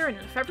your lawyer, and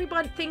if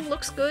everything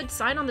looks good,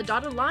 sign on the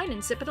dotted line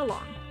and zip it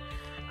along.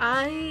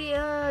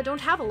 I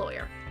don't have a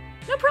lawyer.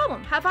 No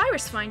problem, have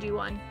Iris find you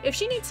one. If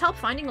she needs help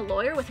finding a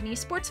lawyer with an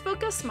esports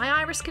focus, my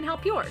Iris can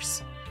help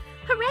yours.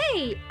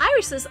 Hooray!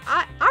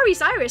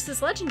 Ari's Iris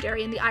is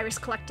legendary in the Iris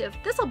Collective.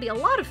 This'll be a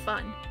lot of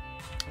fun.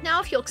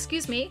 Now, if you'll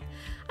excuse me,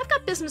 I've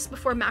got business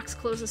before Max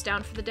closes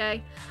down for the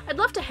day. I'd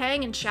love to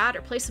hang and chat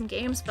or play some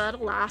games, but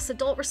alas,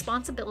 adult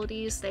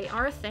responsibilities, they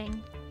are a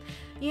thing.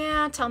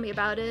 Yeah, tell me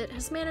about it.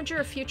 As manager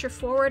of Future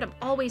Forward, I'm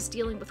always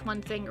dealing with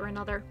one thing or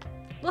another.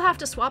 We'll have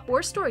to swap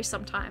war stories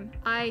sometime.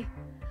 A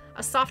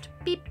soft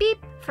beep beep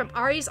from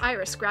Ari's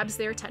Iris grabs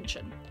their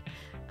attention.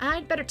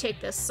 I'd better take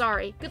this,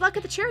 sorry. Good luck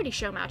at the charity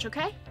show match,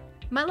 okay?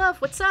 My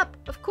love, what's up?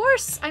 Of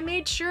course, I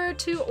made sure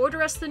to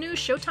order us the new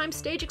Showtime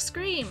Stage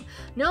Scream.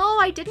 No,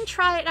 I didn't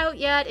try it out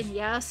yet, and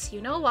yes, you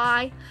know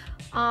why.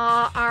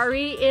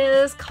 Ari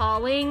is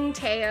calling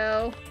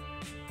Teo.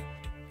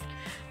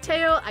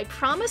 Teo, I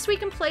promise we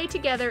can play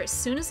together as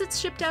soon as it's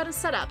shipped out and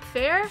set up.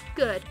 Fair?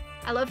 Good.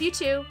 I love you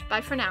too. Bye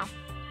for now.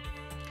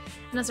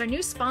 And as our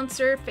new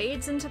sponsor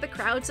fades into the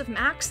crowds of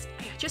Max,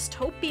 I just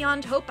hope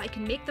beyond hope I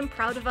can make them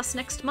proud of us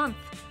next month.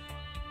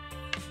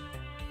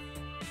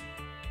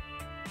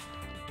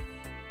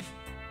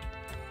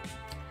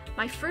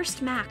 My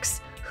first Max.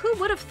 Who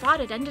would have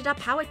thought it ended up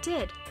how it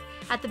did?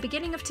 At the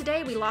beginning of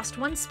today, we lost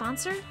one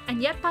sponsor,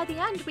 and yet by the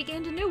end, we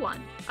gained a new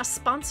one. A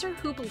sponsor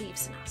who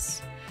believes in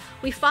us.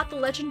 We fought the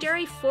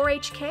legendary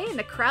 4HK, and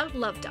the crowd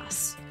loved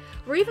us.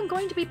 We're even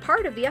going to be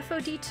part of the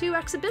FOD2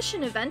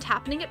 exhibition event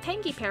happening at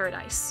Pengy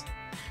Paradise.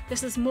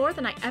 This is more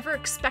than I ever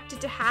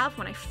expected to have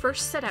when I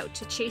first set out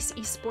to chase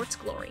esports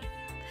glory.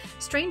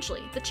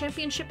 Strangely, the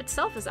championship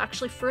itself is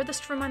actually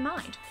furthest from my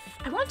mind.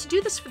 I want to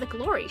do this for the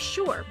glory,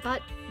 sure,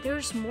 but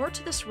there's more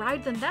to this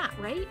ride than that,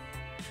 right?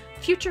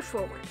 Future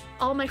Forward,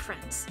 all my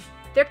friends.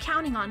 They're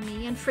counting on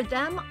me, and for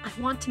them, I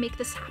want to make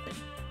this happen.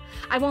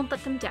 I won't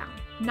let them down.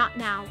 Not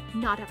now,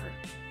 not ever.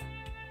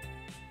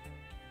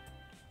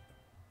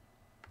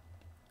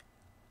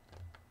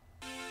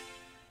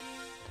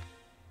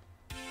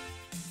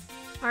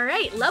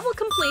 Alright, level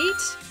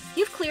complete!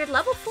 You've cleared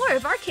level 4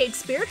 of Arcade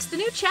Spirits, the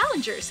new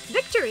challengers.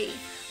 Victory!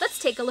 Let's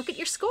take a look at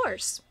your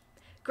scores.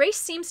 Grace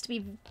seems to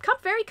be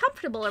very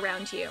comfortable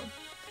around you.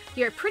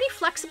 You're a pretty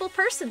flexible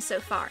person so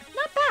far.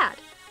 Not bad.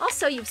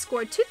 Also, you've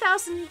scored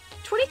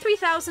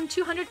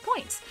 23,200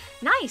 points.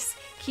 Nice!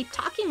 Keep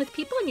talking with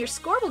people and your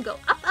score will go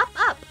up, up,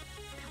 up.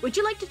 Would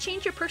you like to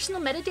change your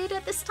personal metadata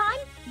at this time?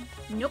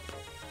 Nope.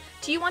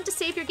 Do you want to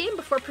save your game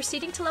before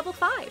proceeding to level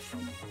 5?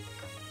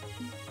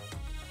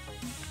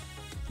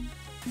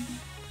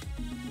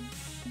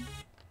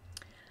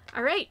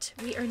 Alright,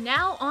 we are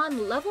now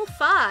on level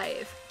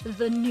 5,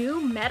 the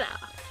new meta.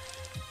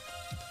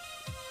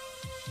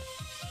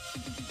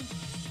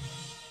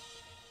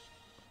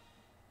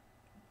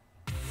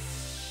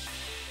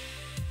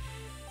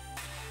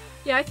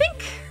 Yeah,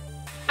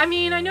 I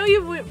know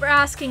you were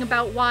asking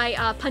about why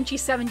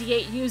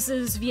Punchy78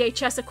 uses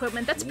VHS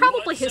equipment. That's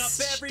probably his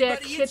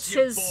shtick. It's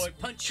his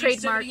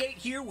trademark. Punchy78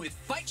 here with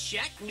Fight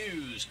Shack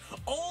news.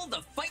 All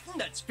the fighting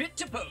that's fit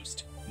to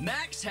post.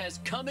 Max has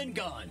come and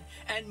gone,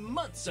 and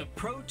months of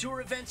Pro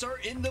Tour events are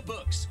in the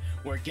books.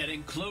 We're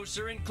getting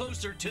closer and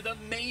closer to the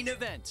main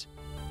event.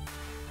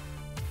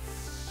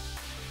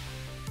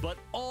 But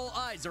all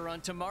eyes are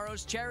on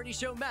tomorrow's charity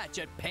show match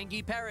at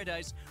Pengy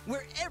Paradise,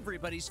 where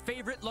everybody's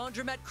favorite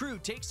laundromat crew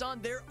takes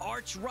on their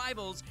arch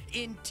rivals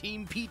in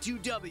Team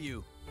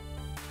P2W.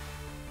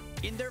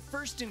 In their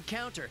first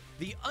encounter,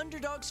 the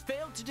underdogs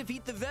failed to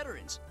defeat the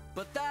veterans,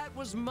 but that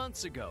was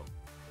months ago.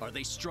 Are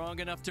they strong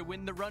enough to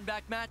win the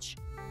run-back match?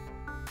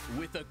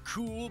 With a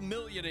cool $1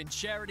 million in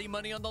charity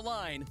money on the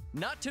line,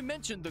 not to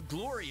mention the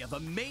glory of a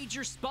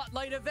major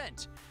spotlight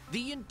event,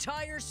 the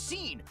entire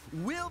scene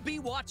will be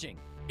watching.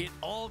 It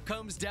all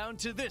comes down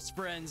to this,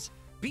 friends.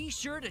 Be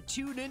sure to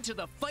tune into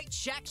the Fight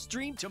Shack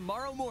stream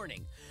tomorrow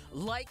morning.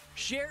 Like,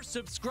 share,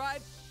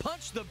 subscribe,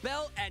 punch the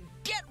bell, and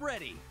get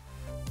ready!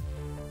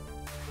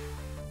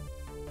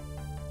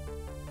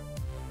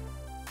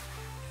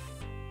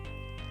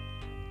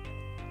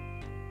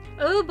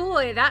 Oh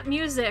boy, that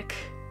music.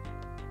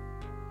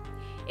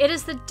 It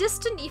is the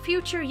distant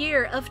future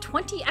year of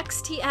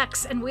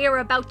 20XTX, and we are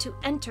about to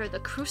enter the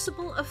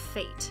crucible of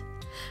fate.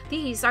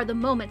 These are the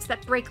moments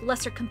that break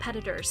lesser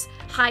competitors,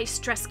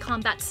 high-stress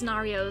combat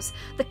scenarios,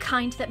 the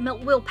kind that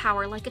melt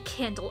willpower like a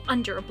candle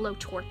under a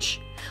blowtorch.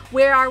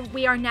 Where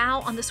we are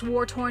now on this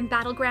war-torn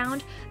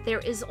battleground, there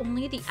is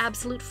only the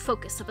absolute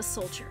focus of a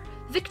soldier.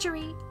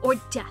 Victory or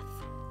death.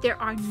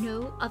 There are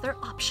no other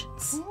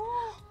options.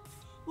 Ooh,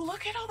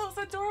 look at all those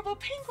adorable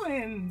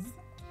penguins!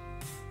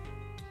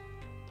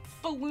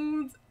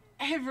 Balloons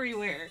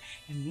everywhere,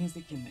 and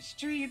music in the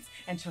streets,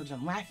 and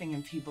children laughing,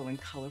 and people in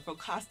colorful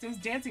costumes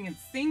dancing and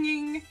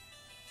singing.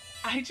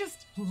 I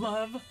just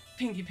love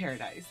Pengy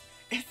Paradise.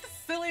 It's the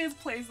silliest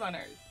place on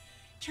earth.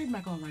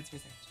 Trademark all rights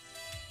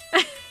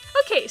reserved.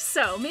 Okay,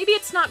 so maybe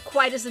it's not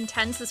quite as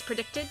intense as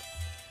predicted.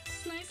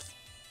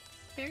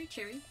 Very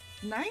cheery.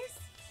 Nice?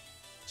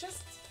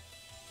 Just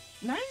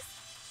nice?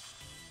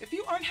 If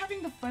you aren't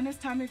having the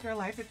funnest time of your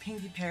life at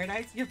Pinky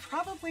Paradise, you're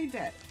probably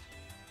dead.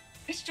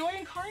 It's joy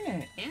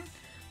incarnate. Yeah,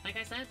 like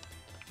I said,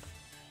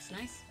 it's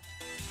nice.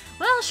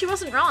 Well, she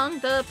wasn't wrong.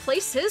 The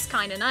place is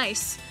kinda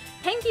nice.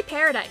 Pengy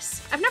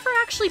Paradise. I've never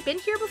actually been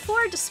here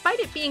before, despite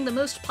it being the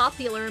most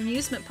popular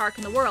amusement park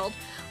in the world.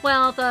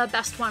 Well, the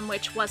best one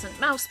which wasn't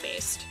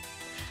mouse-based.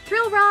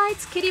 Thrill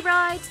rides, kiddie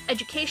rides,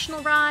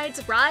 educational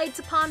rides, rides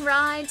upon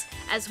rides,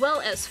 as well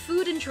as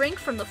food and drink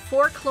from the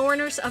 4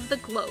 corners of the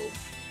globe.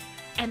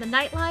 And the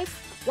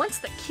nightlife? Once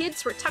the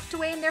kids were tucked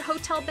away in their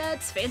hotel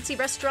beds, fancy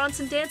restaurants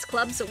and dance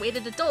clubs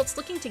awaited adults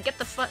looking to get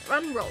the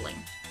fun rolling.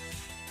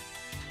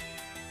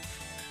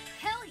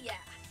 Hell yeah!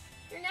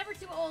 You're never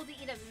too old to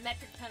eat a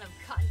metric ton of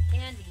cotton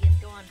candy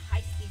and go on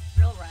high-speed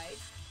thrill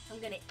rides. I'm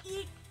gonna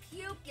eat,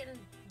 puke, and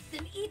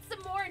then eat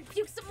some more and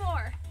puke some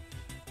more.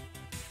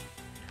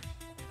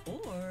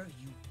 Or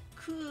you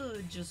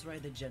could just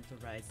ride the gentle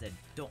rides that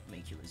don't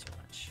make you lose your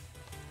lunch.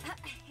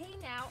 Hey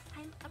now,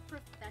 I'm a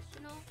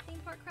professional theme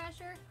park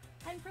crasher,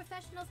 and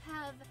professionals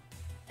have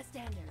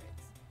standards.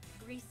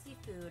 Greasy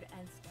food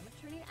and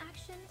stomach-turning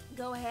action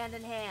go hand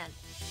in hand.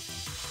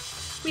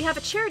 We have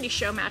a charity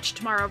show match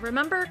tomorrow,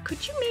 remember?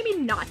 Could you maybe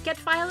not get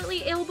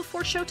violently ill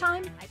before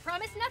showtime? I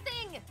promise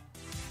nothing!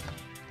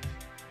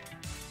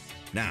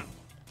 Now,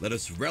 let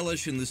us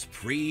relish in this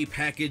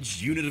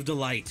pre-packaged unit of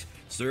delight,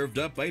 served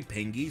up by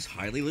Pengy's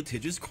highly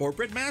litigious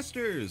corporate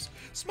masters.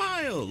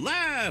 Smile,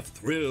 laugh,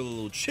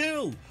 thrill,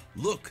 chill,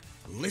 look,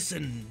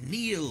 listen,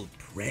 kneel,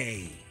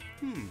 pray.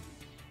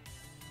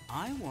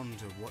 I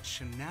wonder what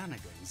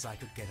shenanigans I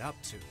could get up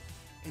to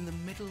in the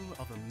middle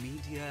of a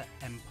media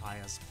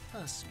empire's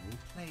personal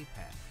playpen.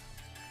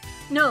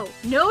 No,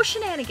 no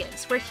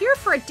shenanigans. We're here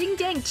for a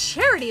ding-dang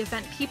charity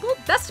event, people.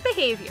 Best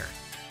behavior.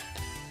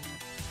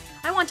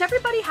 I want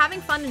everybody having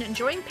fun and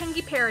enjoying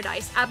Pengy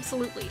Paradise,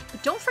 absolutely.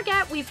 But don't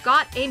forget, we've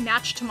got a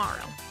match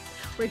tomorrow.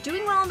 We're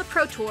doing well on the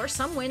Pro Tour,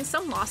 some wins,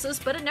 some losses,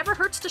 but it never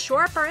hurts to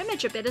shore up our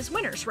image a bit as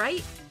winners,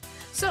 right?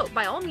 So,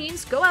 by all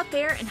means, go out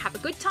there and have a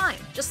good time.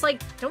 Just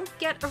like, don't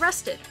get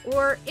arrested,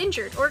 or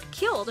injured, or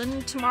killed,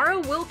 and tomorrow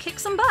we'll kick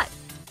some butt.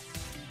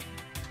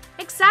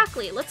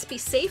 Exactly, let's be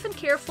safe and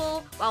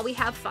careful while we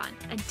have fun.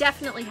 And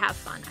definitely have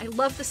fun. I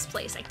love this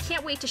place. I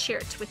can't wait to share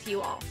it with you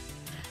all.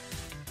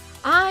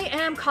 I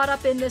am caught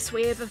up in this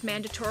wave of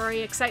mandatory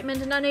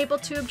excitement and unable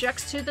to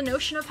object to the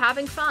notion of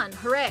having fun.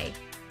 Hooray!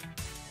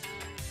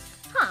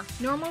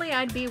 Normally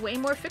I'd be way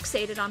more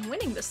fixated on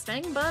winning this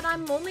thing, but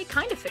I'm only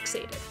kind of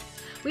fixated.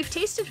 We've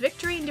tasted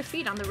victory and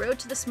defeat on the road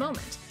to this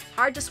moment.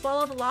 Hard to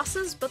swallow the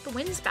losses, but the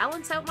wins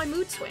balance out my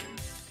mood swing.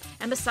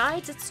 And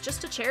besides, it's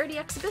just a charity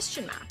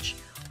exhibition match.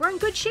 We're in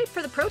good shape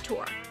for the Pro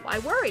Tour. Why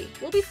worry?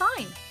 We'll be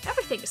fine.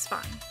 Everything is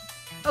fine.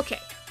 Okay,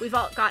 we've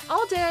got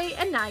all day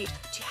and night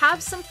to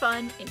have some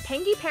fun in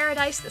Pengy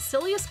Paradise, the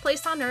silliest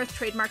place on earth,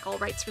 trademark all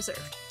rights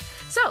reserved.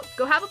 So,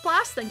 go have a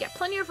blast, then get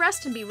plenty of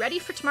rest and be ready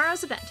for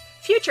tomorrow's event.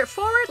 Future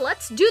forward,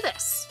 let's do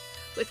this!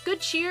 With good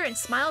cheer and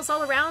smiles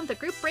all around, the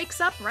group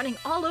breaks up, running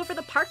all over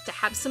the park to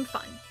have some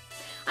fun.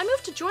 I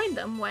move to join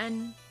them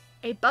when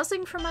a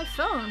buzzing from my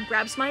phone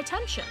grabs my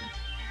attention.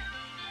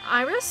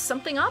 Iris,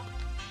 something up?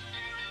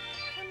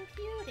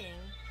 Computing.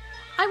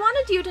 I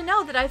wanted you to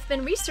know that I've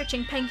been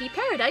researching Pengy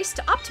Paradise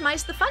to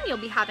optimize the fun you'll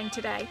be having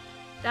today.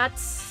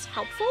 That's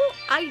helpful?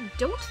 I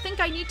don't think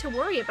I need to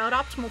worry about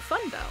optimal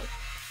fun, though.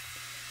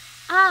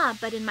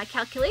 But in my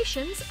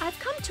calculations, I've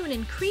come to an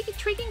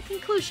intriguing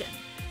conclusion.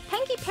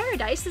 Pengy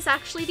Paradise is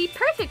actually the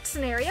perfect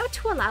scenario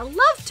to allow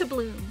love to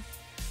bloom.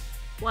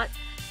 What?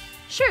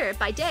 Sure,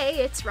 by day,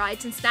 it's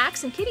rides and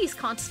snacks and kitties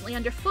constantly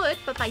underfoot,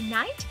 but by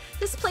night,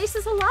 this place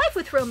is alive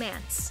with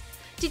romance.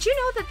 Did you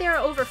know that there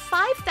are over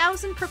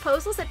 5,000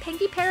 proposals at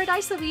Pengy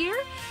Paradise a year?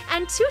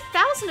 And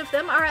 2,000 of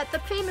them are at the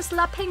famous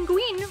La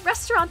Penguine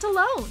restaurant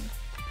alone.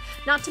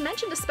 Not to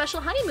mention the special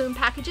honeymoon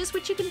packages,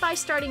 which you can buy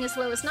starting as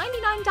low as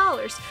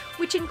 $99,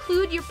 which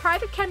include your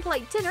private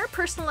candlelight dinner,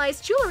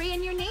 personalized jewelry,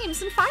 and your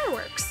names and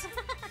fireworks.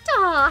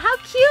 Aw, how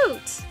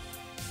cute!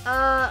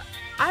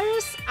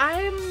 Iris,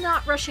 I'm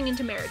not rushing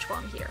into marriage while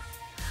I'm here.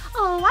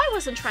 Oh, I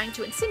wasn't trying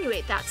to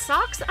insinuate that,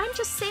 Socks. I'm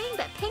just saying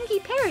that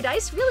Pengy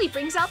Paradise really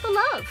brings out the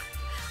love.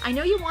 I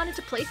know you wanted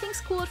to play things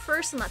cool at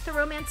first and let the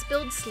romance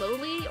build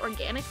slowly,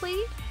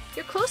 organically.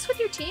 You're close with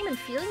your team and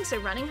feelings are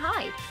running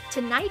high.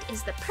 Tonight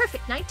is the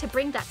perfect night to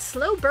bring that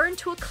slow burn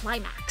to a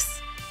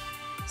climax.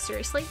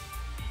 Seriously?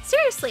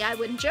 Seriously, I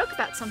wouldn't joke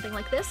about something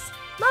like this.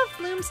 Love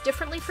blooms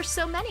differently for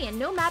so many, and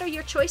no matter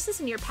your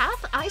choices and your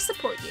path, I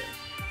support you.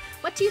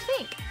 What do you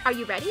think? Are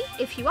you ready?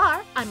 If you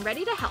are, I'm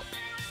ready to help.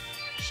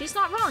 She's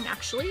not wrong,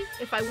 actually.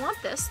 If I want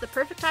this, the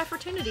perfect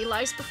opportunity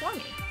lies before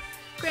me.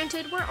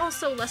 Granted, we're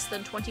also less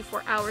than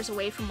 24 hours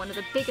away from one of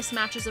the biggest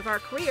matches of our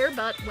career,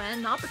 but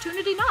when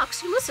opportunity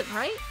knocks, you listen,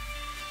 right?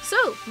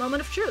 So,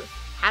 moment of truth.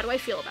 How do I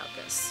feel about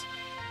this?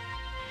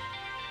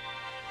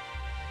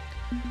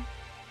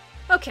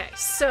 Okay,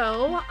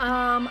 so,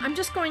 I'm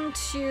just going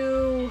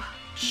to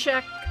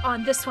check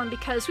on this one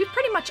because we've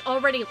pretty much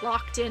already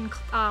locked in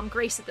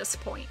Grace at this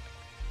point.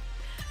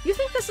 You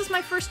think this is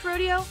my first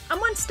rodeo? I'm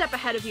one step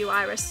ahead of you,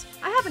 Iris.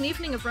 I have an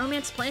evening of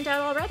romance planned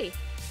out already.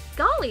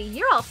 Golly,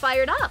 you're all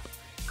fired up.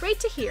 Great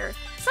to hear.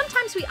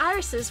 Sometimes we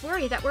Irises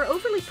worry that we're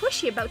overly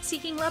pushy about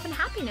seeking love and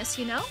happiness,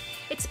 you know?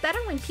 It's better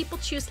when people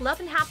choose love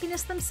and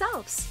happiness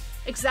themselves.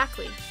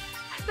 Exactly.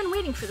 I've been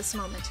waiting for this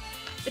moment.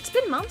 It's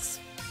been months,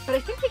 but I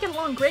think we get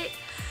along great.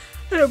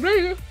 And I'm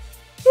ready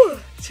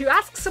to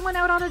ask someone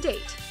out on a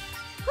date.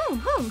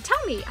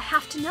 Tell me, I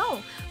have to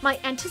know. My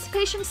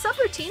anticipation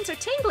subroutines are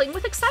tingling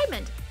with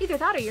excitement. Either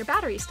that or your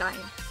battery's dying.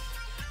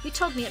 You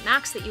told me at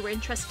Max that you were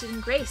interested in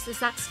Grace. Is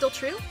that still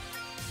true?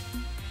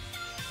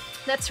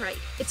 That's right,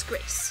 it's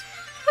Grace.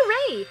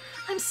 Hooray!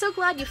 I'm so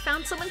glad you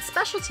found someone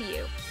special to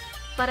you.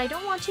 But I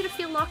don't want you to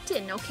feel locked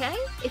in, okay?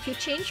 If you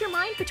change your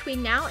mind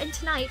between now and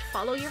tonight,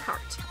 follow your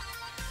heart.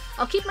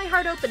 I'll keep my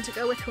heart open to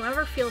go with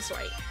whoever feels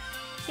right.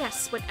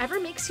 Yes, whatever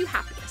makes you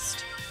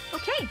happiest.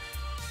 Okay.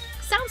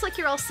 Sounds like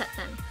you're all set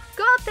then.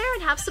 Go out there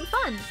and have some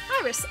fun.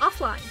 Iris,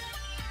 offline.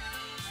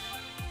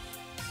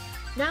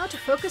 Now to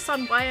focus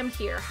on why I'm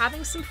here,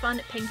 having some fun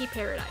at Pengy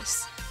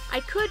Paradise.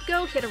 I could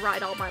go hit a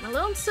ride all by my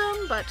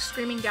lonesome, but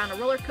screaming down a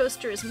roller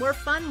coaster is more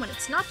fun when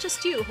it's not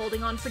just you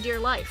holding on for dear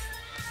life.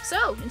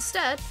 So,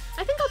 instead,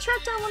 I think I'll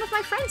track down one of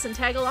my friends and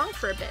tag along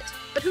for a bit.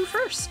 But who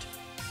first?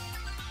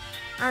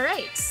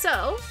 Alright,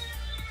 so...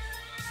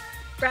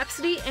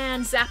 Rhapsody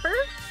and Zapper,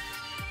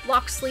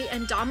 Loxley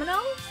and Domino,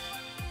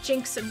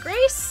 Jinx and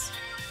Grace,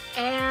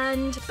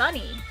 and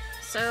Bunny.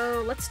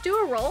 So let's do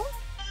a roll.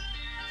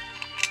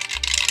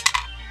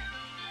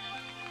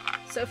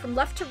 So from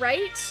left to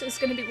right is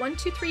going to be 1,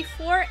 2, 3,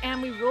 4,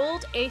 and we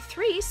rolled a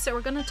 3, so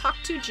we're going to talk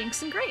to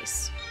Jinx and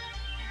Grace.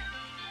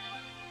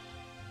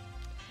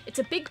 It's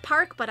a big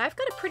park, but I've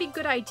got a pretty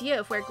good idea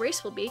of where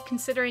Grace will be,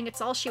 considering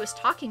it's all she was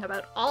talking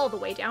about all the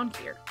way down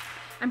here.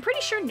 I'm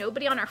pretty sure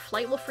nobody on our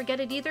flight will forget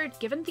it either,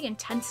 given the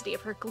intensity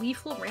of her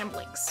gleeful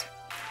ramblings.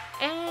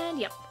 And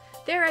yep,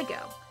 there I go.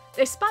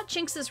 They spot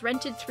Jinx's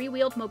rented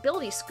 3-wheeled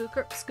mobility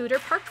scooter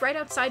parked right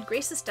outside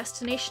Grace's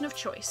destination of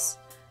choice,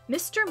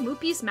 Mr.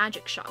 Moopy's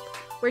Magic Shop,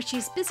 where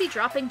she's busy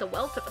dropping the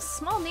wealth of a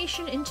small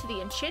nation into the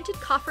enchanted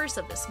coffers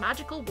of this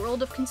magical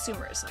world of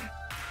consumerism.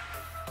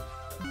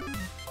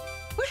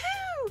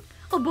 Woohoo!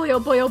 Oh boy,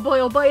 oh boy, oh boy,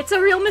 oh boy, it's a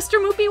real Mr.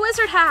 Moopy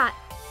wizard hat!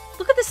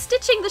 Look at the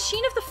stitching, the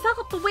sheen of the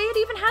felt, the way it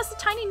even has the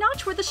tiny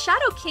notch where the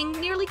Shadow King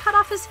nearly cut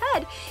off his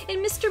head in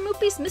Mr.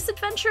 Moopy's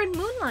Misadventure in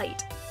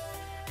Moonlight.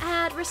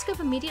 At risk of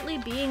immediately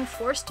being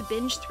forced to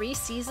binge 3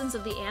 seasons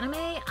of the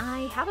anime,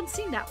 I haven't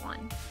seen that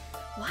one.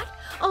 What?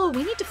 Oh,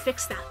 we need to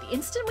fix that. The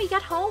instant we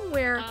get home,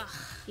 where...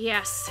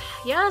 Yes,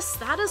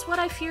 that is what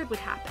I feared would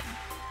happen.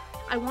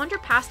 I wander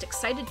past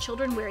excited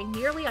children wearing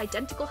nearly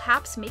identical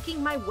hats,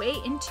 making my way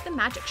into the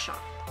magic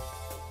shop.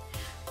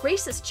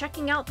 Grace is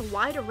checking out the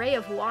wide array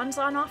of wands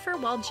on offer,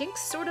 while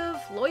Jinx sort of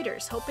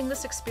loiters, hoping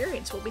this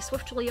experience will be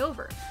swiftly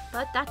over,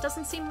 but that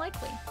doesn't seem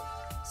likely.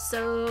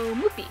 So,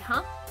 Moopy,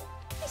 huh?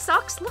 Hey,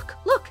 Socks,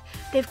 look!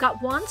 They've got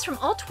wands from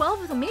all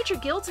 12 of the major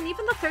guilds and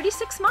even the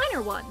 36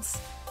 minor ones.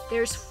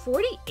 There's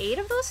 48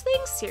 of those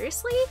things?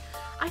 Seriously?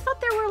 I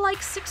thought there were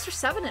like 6 or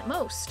 7 at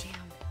most.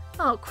 Damn.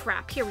 Oh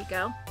crap, here we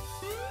go.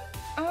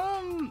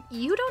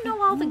 You don't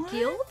know all the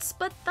guilds,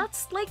 but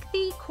that's like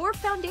the core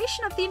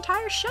foundation of the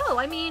entire show.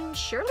 I mean,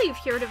 surely you've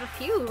heard of a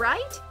few,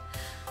 right?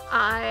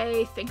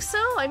 I think so.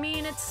 I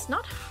mean, it's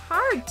not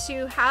hard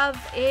to have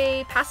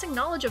a passing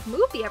knowledge of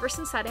Moopy ever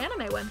since that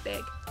anime went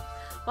big.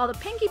 While the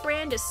Pengy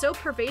brand is so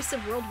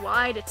pervasive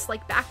worldwide it's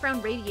like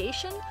background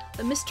radiation,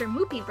 the Mr.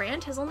 Moopy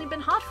brand has only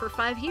been hot for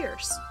 5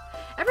 years.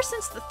 Ever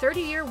since the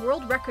 30-year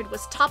world record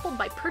was toppled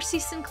by Percy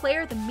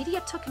Sinclair, the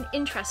media took an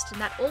interest in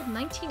that old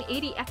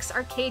 1980X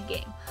arcade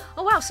game.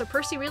 Oh wow, so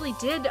Percy really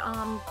did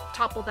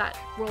topple that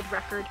world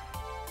record.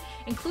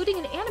 Including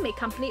an anime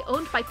company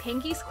owned by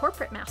Pengy's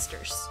corporate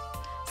masters.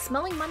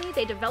 Smelling money,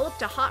 they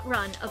developed a hot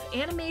run of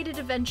animated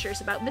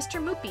adventures about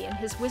Mr. Moopy and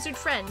his wizard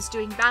friends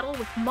doing battle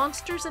with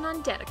monsters and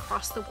undead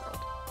across the world.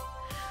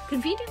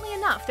 Conveniently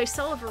enough, they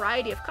sell a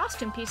variety of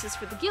costume pieces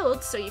for the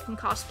guilds, so you can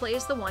cosplay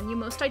as the one you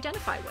most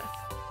identify with.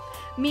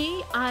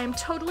 Me, I'm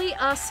totally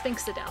a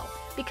Sphinxidel,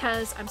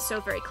 because I'm so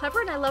very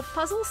clever and I love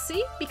puzzles,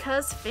 see?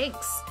 Because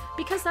Sphinx.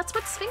 Because that's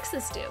what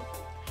Sphinxes do. Yeah,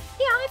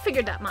 I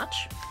figured that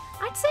much.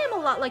 I'd say I'm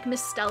a lot like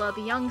Miss Stella,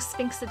 the young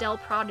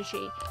Sphinxidel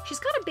prodigy. She's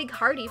got a big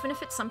heart even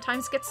if it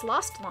sometimes gets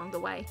lost along the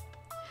way.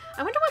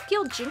 I wonder what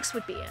guild Jinx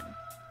would be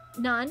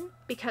in. None,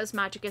 because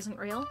magic isn't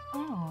real.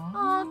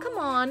 Aw, come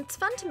on, it's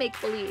fun to make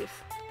believe.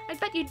 I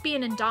bet you'd be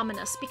an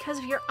Indominus because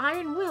of your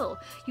iron will.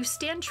 You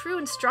stand true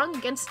and strong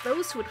against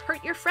those who would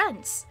hurt your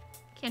friends.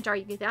 Can't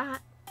argue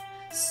that.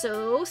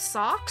 So,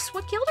 Socks,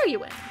 what guild are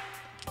you in?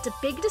 It's a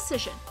big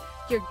decision.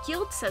 Your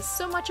guild says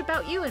so much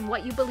about you and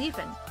what you believe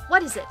in.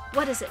 What is it?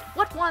 What is it?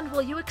 What wand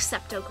will you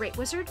accept, oh great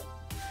wizard?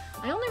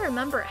 I only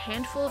remember a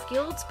handful of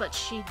guilds, but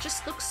she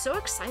just looks so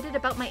excited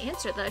about my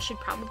answer that I should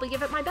probably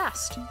give it my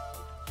best.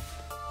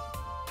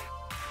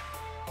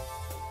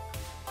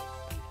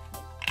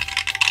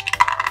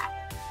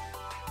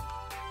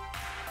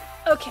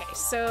 Okay,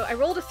 so I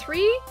rolled a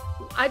 3.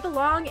 I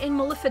belong in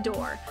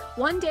Malifidor.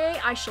 One day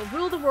I shall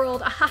rule the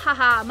world,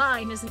 ahahaha,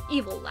 mine is an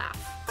evil laugh.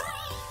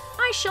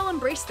 I shall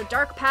embrace the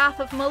dark path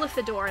of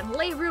Malefidor and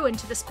lay ruin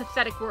to this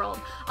pathetic world.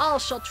 All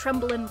shall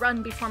tremble and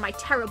run before my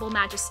terrible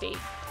majesty.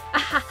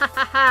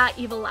 Ahahaha,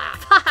 evil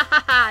laugh,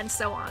 ha, and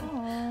so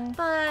on.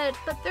 But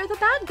they're the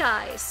bad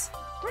guys.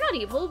 We're not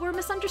evil, we're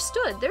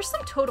misunderstood. There's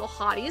some total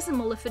hotties in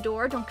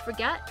Malefidor, don't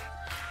forget.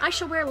 I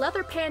shall wear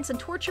leather pants and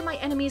torture my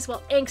enemies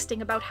while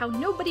angsting about how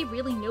nobody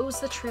really knows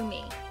the true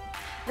me.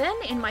 Then,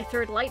 in my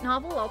third light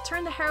novel, I'll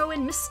turn the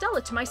heroine Miss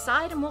Stella to my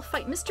side and we'll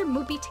fight Mr.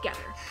 Moopy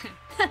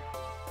together.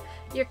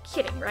 You're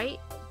kidding, right?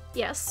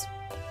 Yes.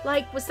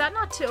 Like, was that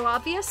not too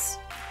obvious?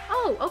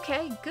 Oh,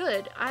 okay,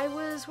 good. I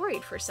was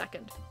worried for a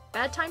second.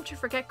 Bad time to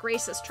forget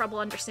Grace has trouble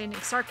understanding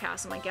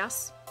sarcasm, I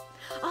guess.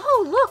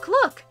 Oh,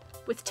 look!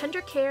 With tender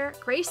care,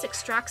 Grace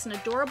extracts an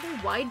adorable,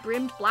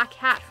 wide-brimmed black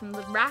hat from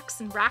the racks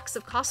and racks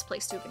of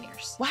cosplay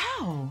souvenirs.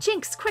 Wow!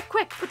 Jinx,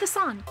 quick, put this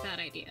on. Bad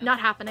idea. Not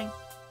happening.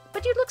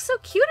 But you'd look so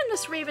cute in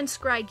this Raven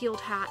Scry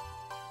Guild hat.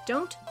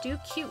 Don't do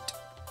cute.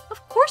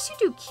 Of course you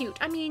do cute.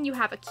 I mean, you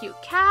have a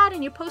cute cat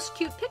and you post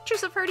cute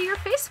pictures of her to your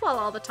face wall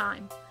all the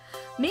time.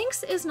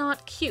 Minx is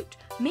not cute.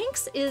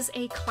 Minx is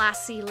a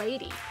classy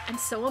lady, and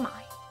so am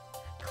I.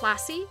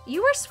 Classy?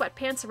 You wear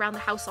sweatpants around the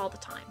house all the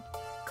time.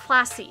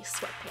 Classy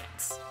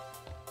sweatpants.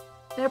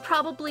 They're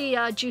probably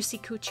Juicy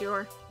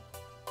Couture.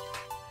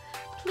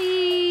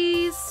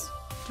 Please,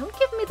 don't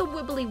give me the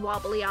wibbly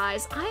wobbly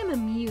eyes. I am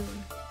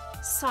immune.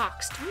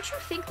 Socks, don't you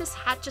think this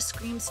hat just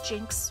screams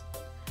Jinx?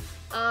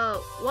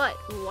 What?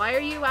 Why are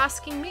you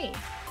asking me?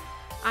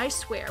 I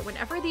swear,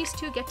 whenever these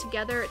two get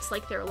together, it's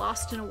like they're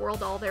lost in a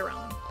world all their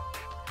own.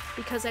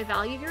 Because I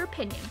value your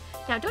opinion.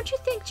 Now, don't you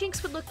think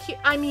Jinx would look cute,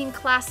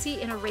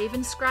 classy in a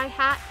Raven Scry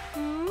hat?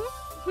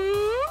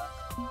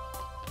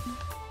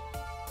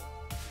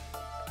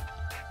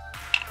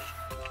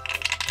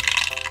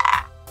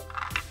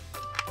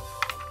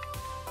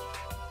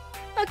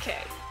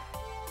 Okay.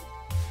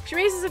 She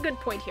raises a good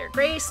point here.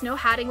 Grace, no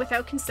hatting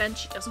without consent.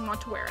 She doesn't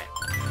want to wear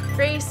it.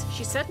 Grace,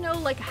 she said no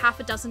like a half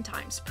a dozen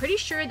times. Pretty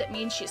sure that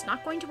means she's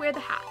not going to wear the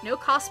hat. No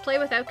cosplay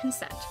without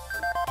consent.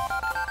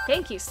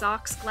 Thank you,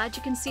 Socks. Glad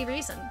you can see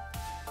reason.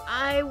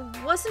 I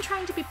wasn't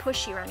trying to be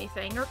pushy or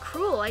anything, or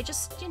cruel. I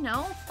just,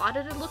 thought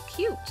it'd look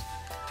cute.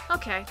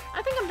 Okay,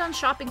 I think I'm done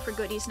shopping for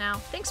goodies now.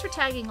 Thanks for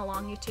tagging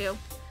along, you two.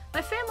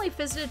 My family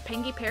visited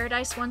Pengy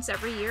Paradise once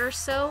every year or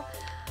so,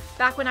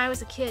 back when I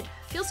was a kid.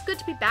 Feels good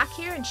to be back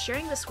here and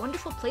sharing this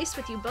wonderful place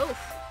with you both.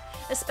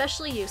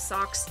 Especially you,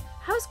 Socks.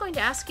 I was going to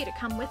ask you to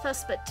come with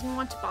us, but didn't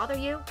want to bother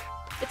you.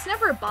 It's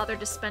never a bother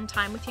to spend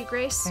time with you,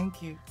 Grace.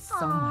 Thank you so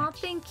Aw, much.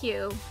 thank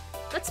you.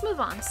 Let's move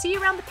on. See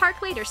you around the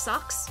park later,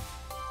 Socks.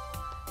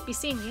 Be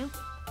seeing you.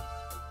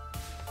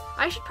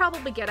 I should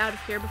probably get out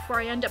of here before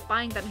I end up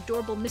buying that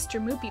adorable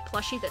Mr. Moopy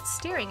plushie that's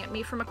staring at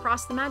me from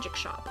across the magic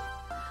shop.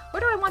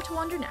 Where do I want to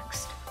wander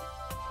next?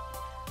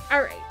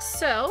 Alright,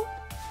 so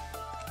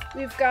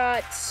we've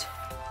got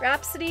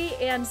Rhapsody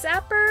and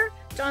Zapper,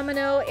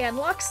 Domino and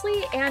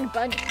Loxley, and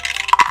Bunny.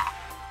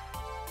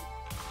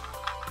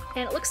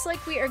 And it looks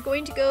like we are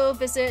going to go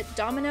visit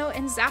Domino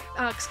and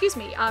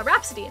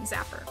Rhapsody and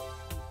Zapper.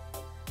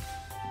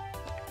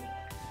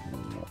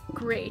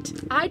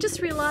 Great. I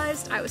just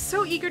realized I was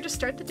so eager to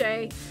start the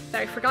day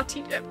that I forgot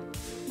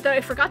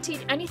to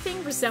eat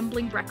anything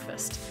resembling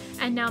breakfast,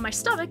 and now my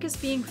stomach is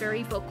being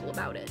very vocal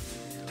about it.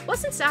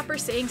 Wasn't Zapper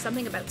saying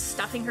something about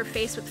stuffing her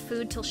face with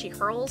food till she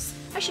hurls?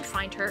 I should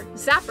find her.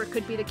 Zapper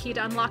could be the key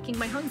to unlocking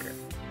my hunger.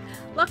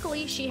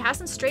 Luckily, she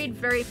hasn't strayed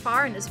very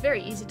far and is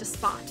very easy to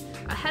spot.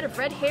 A head of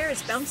red hair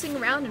is bouncing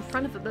around in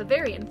front of a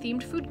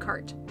Bavarian-themed food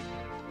cart.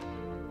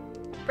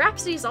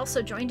 Rhapsody's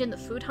also joined in the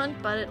food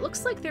hunt, but it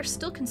looks like they're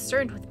still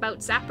concerned about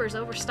Zapper's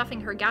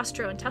overstuffing her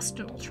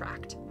gastrointestinal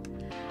tract.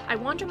 I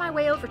wander my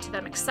way over to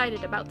them,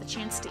 excited about the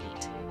chance to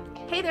eat.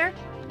 Hey there!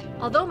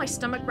 Although my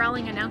stomach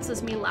growling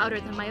announces me louder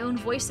than my own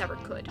voice ever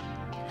could.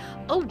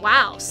 Oh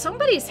wow,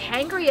 somebody's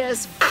hangry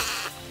as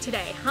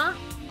today, huh?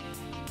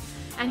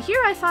 And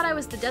here I thought I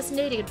was the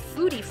designated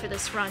foodie for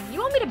this run. You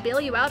want me to bail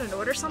you out and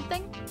order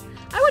something?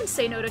 I wouldn't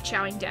say no to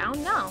chowing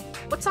down, no.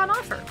 What's on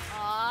offer?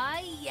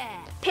 Aw,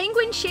 yeah.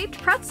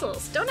 Penguin-shaped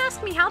pretzels. Don't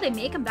ask me how they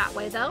make them that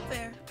way, though.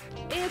 Fair.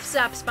 If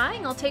Zap's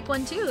buying, I'll take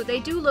one too. They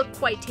do look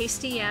quite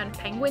tasty and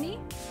penguin-y.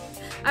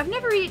 I've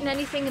never eaten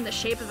anything in the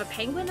shape of a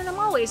penguin, and I'm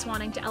always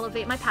wanting to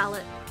elevate my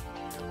palate.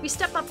 We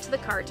step up to the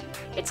cart.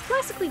 It's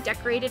classically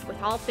decorated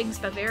with all things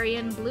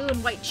Bavarian, blue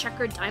and white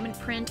checkered diamond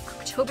print,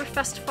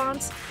 Oktoberfest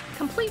fonts,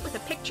 complete with a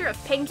picture of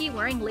Pengy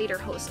wearing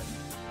lederhosen.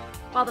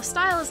 While the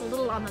style is a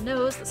little on the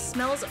nose, the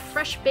smells of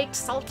fresh-baked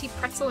salty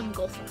pretzel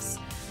engulf us.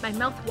 My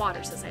mouth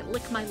waters as I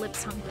lick my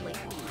lips hungrily.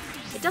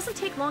 It doesn't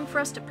take long for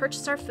us to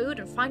purchase our food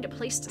and find a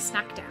place to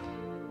snack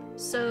down.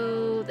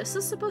 So, this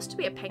is supposed to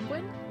be a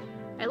penguin?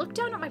 I look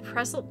down at my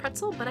pretzel,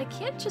 but I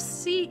can't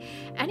just see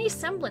any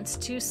semblance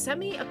to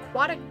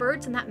semi-aquatic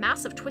birds in that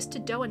mass of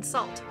twisted dough and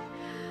salt.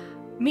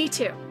 Me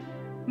too.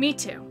 Me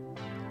too.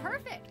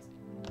 Perfect.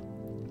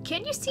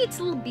 Can't you see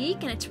its little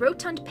beak and its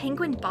rotund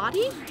penguin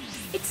body?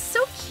 It's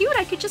so cute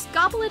I could just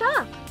gobble it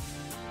up.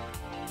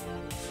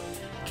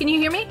 Can you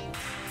hear me?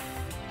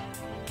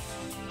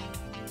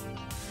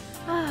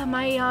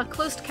 My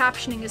closed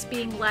captioning is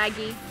being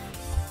laggy.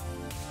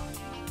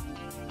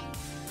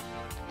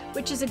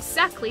 Which is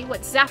exactly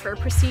what Zapper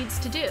proceeds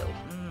to do.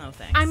 No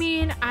thanks. I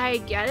mean, I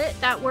get it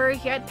that we're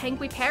here at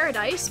Penguin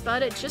Paradise,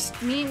 but it just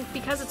means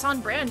because it's on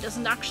brand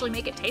doesn't actually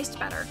make it taste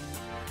better.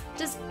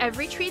 Does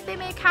every treat they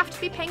make have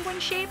to be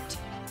penguin-shaped?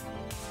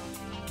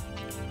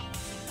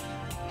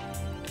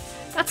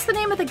 That's the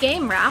name of the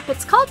game, Rap.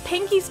 It's called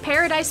Pengy's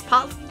Paradise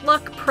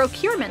Potluck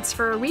Procurements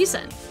for a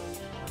reason.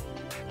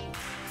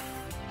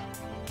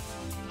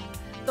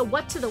 The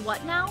what to the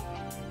what now?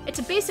 It's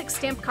a basic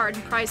stamp card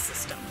and prize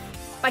system.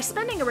 By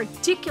spending a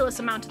ridiculous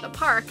amount at the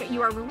park,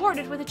 you are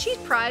rewarded with a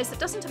cheap prize that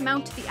doesn't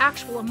amount to the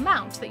actual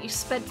amount that you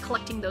spent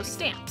collecting those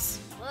stamps.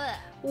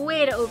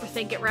 Way to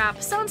overthink it,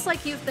 Rap. Sounds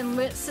like you've been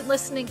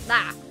listening.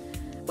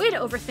 Way to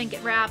overthink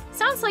it, Rap.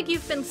 Sounds like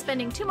you've been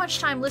spending too much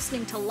time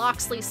listening to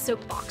Loxley's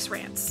soapbox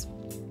rants.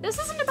 This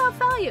isn't about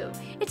value.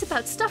 It's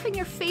about stuffing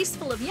your face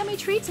full of yummy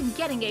treats and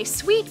getting a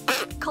sweet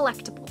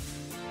collectible.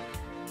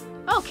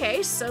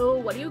 Okay, so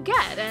what do you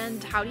get,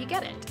 and how do you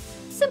get it?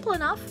 Simple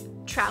enough.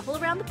 Travel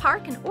around the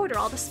park and order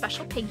all the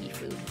special Pengy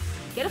food.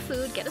 Get a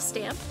food, get a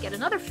stamp, get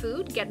another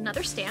food, get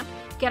another stamp,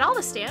 get all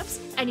the stamps,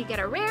 and you get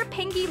a rare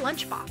Pengy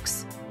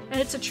lunchbox. And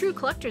it's a true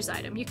collector's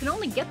item. You can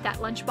only get that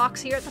lunchbox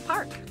here at the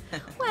park.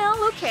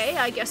 Well, okay,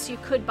 I guess you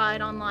could buy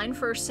it online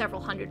for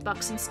several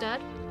 $100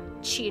 instead.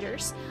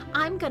 Cheaters.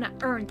 I'm gonna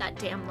earn that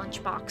damn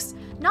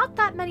lunchbox. Not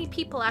that many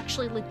people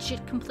actually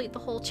legit complete the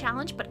whole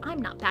challenge, but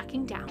I'm not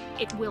backing down.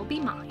 It will be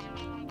mine.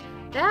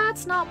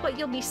 That's not what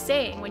you'll be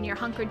saying when you're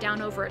hunkered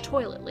down over a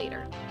toilet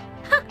later.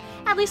 Ha!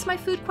 At least my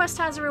food quest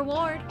has a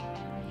reward.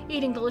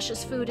 Eating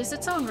delicious food is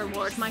its own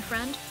reward, my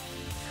friend.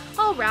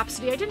 Oh,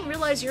 Rhapsody, I didn't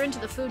realize you're into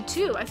the food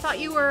too. I thought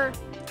you were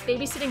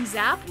babysitting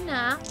Zap?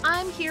 Nah,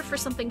 I'm here for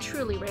something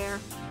truly rare.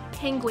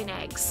 Penguin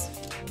eggs.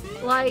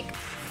 Like,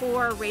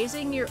 for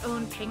raising your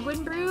own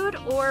penguin brood,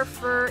 or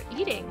for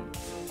eating?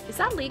 Is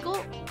that legal?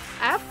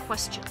 I have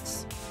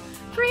questions.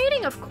 For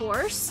eating, of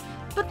course.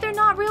 But they're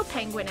not real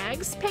penguin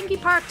eggs. Pengy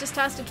Park just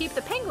has to keep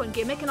the penguin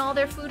gimmick in all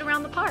their food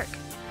around the park.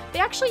 They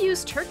actually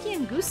use turkey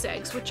and goose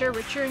eggs, which are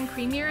richer and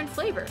creamier in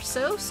flavor,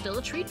 so still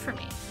a treat for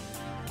me.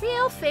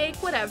 Real, fake,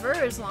 whatever,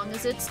 as long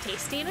as it's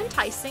tasty and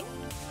enticing.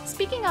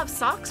 Speaking of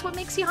socks, what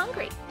makes you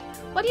hungry?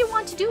 What do you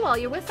want to do while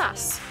you're with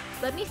us?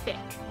 Let me think.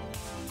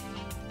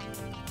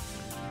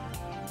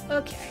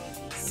 Okay,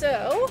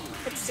 so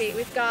let's see,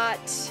 we've got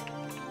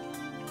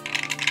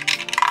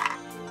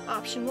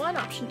option 1,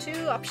 option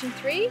 2, option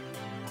 3.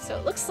 So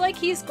it looks like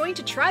he's going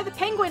to try the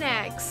penguin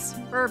eggs.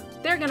 Or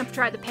they're gonna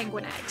try the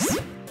penguin eggs.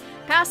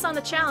 Pass on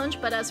the challenge,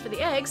 but as for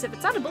the eggs, if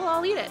it's edible,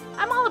 I'll eat it.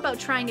 I'm all about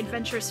trying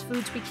adventurous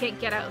foods we can't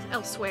get out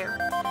elsewhere.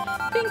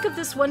 Think of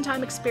this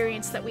one-time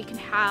experience that we can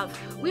have.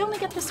 We only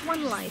get this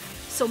one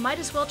life, so might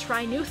as well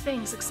try new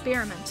things,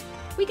 experiment.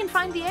 We can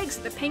find the eggs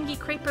at the Pengy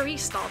Creperie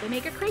stall. They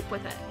make a crepe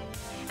with it.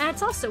 And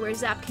it's also where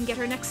Zap can get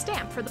her next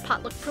stamp for the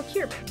potluck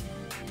procurement.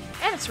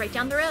 And it's right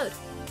down the road.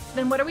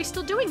 Then what are we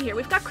still doing here?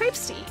 We've got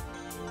crepes to eat.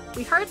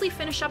 We hurriedly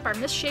finish up our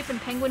misshapen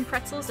penguin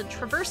pretzels and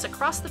traverse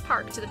across the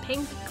park to the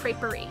Pengy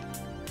Creperie.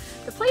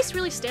 The place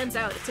really stands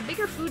out. It's a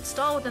bigger food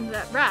stall than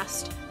the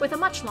rest, with a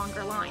much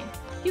longer line.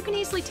 You can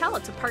easily tell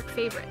it's a park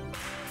favorite.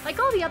 Like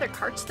all the other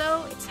carts,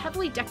 though, it's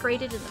heavily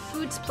decorated in the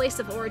food's place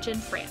of origin,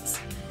 France.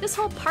 This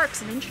whole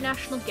park's an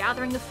international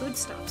gathering of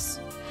foodstuffs.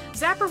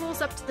 Zapper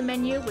rolls up to the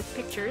menu with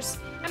pictures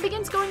and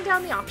begins going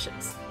down the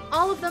options.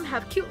 All of them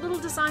have cute little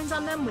designs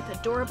on them with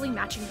adorably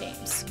matching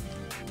names.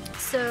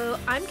 So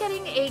I'm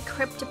getting a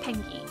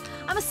Cryptopengy.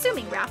 I'm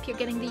assuming, Rap, you're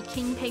getting the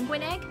King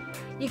Penguin egg?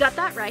 You got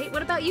that right.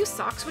 What about you,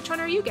 Socks? Which one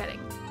are you getting?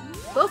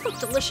 Both look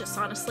delicious,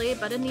 honestly,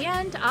 but in the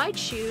end, I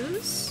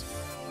choose...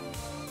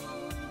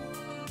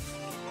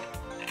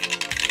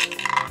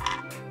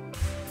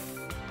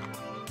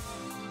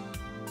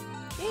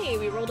 Okay,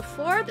 we rolled a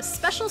 4, the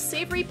special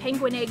savory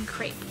penguin egg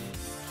crepe.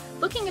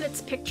 Looking at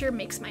its picture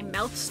makes my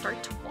mouth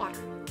start to water.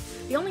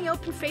 The only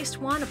open-faced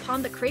one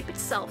upon the crepe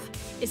itself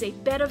is a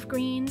bed of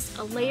greens,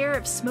 a layer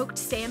of smoked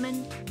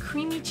salmon,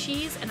 creamy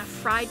cheese, and a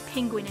fried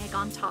penguin egg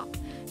on top,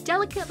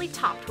 delicately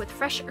topped with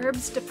fresh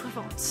herbes de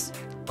Provence.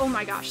 Oh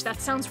my gosh,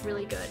 that sounds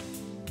really good.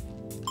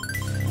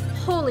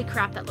 Holy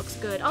crap, that looks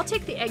good. I'll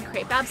take the egg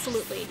crepe,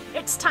 absolutely.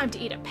 It's time to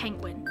eat a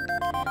penguin.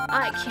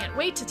 I can't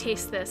wait to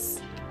taste this.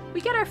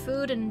 We get our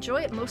food and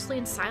enjoy it mostly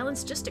in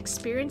silence, just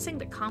experiencing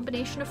the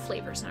combination of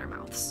flavors in our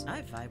mouths.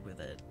 I vibe with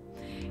it.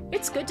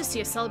 It's good to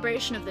see a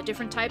celebration of the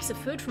different types of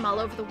food from all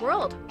over the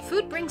world.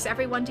 Food brings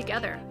everyone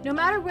together. No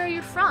matter where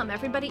you're from,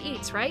 everybody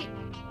eats, right?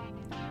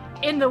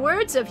 In the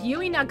words of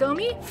Yui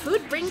Nagomi,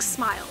 food brings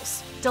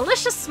smiles.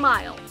 Delicious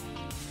smile.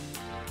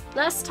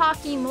 Less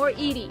talky, more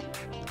eaty.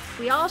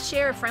 We all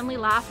share a friendly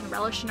laugh and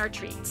relish in our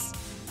treats.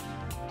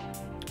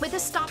 With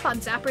this stop on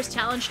Zapper's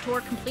challenge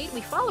tour complete,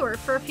 we follow her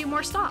for a few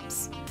more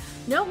stops.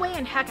 No way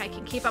in heck I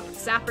can keep up with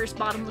Zapper's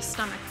bottomless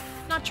stomach.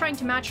 Not trying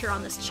to match her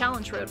on this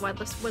challenge road while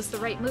this was the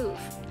right move.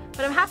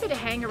 But I'm happy to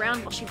hang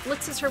around while she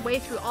blitzes her way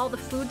through all the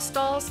food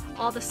stalls,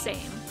 all the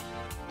same.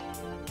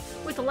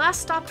 With the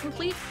last stop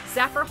complete,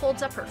 Zapper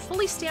holds up her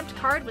fully stamped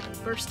card with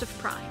a burst of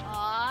pride.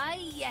 Aw,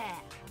 yeah.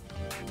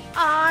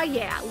 Ah,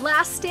 yeah,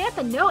 last stamp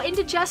and no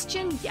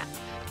indigestion yet.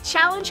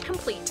 Challenge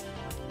complete.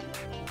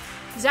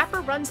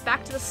 Zapper runs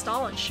back to the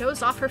stall and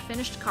shows off her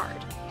finished card.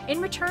 In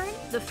return,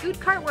 the food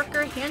cart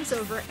worker hands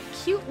over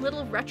a cute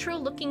little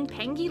retro-looking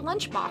Pengy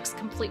lunchbox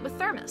complete with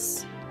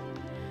thermos.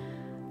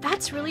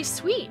 That's really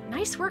sweet.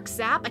 Nice work,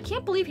 Zap. I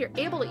can't believe you're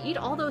able to eat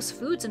all those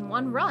foods in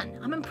one run.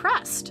 I'm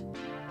impressed.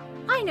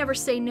 I never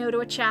say no to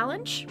a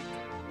challenge.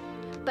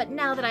 But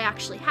now that I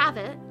actually have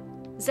it,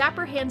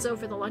 Zapper hands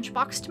over the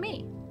lunchbox to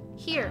me.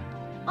 Here,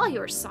 all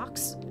yours,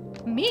 Socks.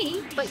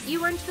 Me? But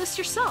you earned this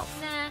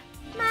yourself.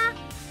 Nah,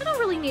 I don't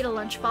really need a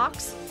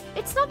lunchbox.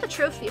 It's not the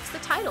trophy, it's the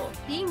title.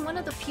 Being one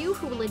of the few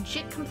who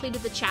legit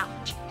completed the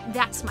challenge.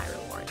 That's my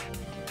reward.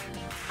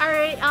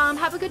 Alright,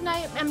 have a good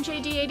night,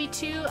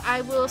 MJD82.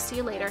 I will see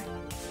you later.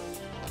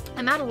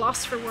 I'm at a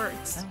loss for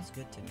words. Sounds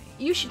good to me.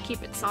 You should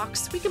keep it,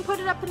 Socks. We can put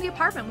it up in the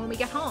apartment when we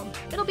get home.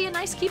 It'll be a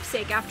nice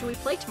keepsake after we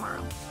play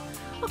tomorrow.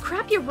 Oh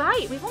crap, you're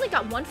right. We've only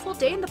got one full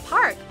day in the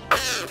park.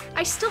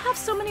 I still have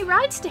so many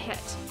rides to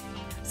hit.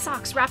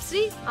 Socks,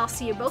 Rhapsody, I'll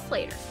see you both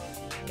later.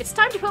 It's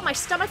time to put my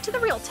stomach to the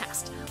real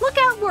test. Look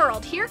out,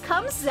 world, here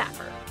comes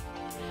Zapper.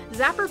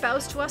 Zapper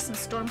bows to us and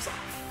storms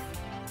off.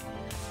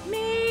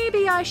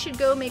 Maybe I should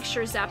go make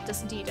sure Zap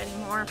doesn't eat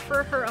anymore,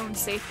 for her own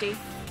safety.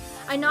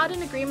 I nod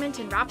in agreement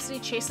and Rhapsody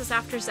chases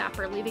after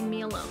Zapper, leaving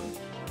me alone.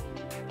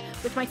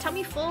 With my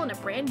tummy full and a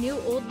brand new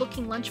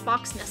old-looking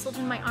lunchbox nestled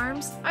in my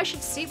arms, I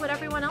should see what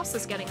everyone else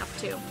is getting up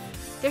to.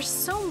 There's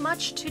so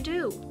much to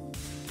do.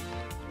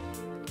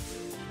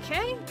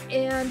 Okay,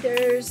 and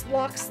there's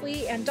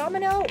Loxley and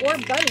Domino or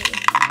Bunny.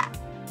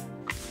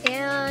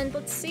 And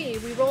let's see,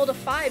 we rolled a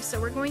 5, so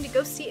we're going to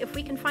go see if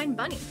we can find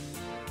Bunny.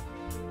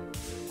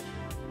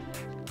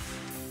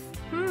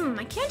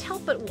 I can't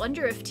help but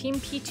wonder if Team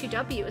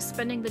P2W is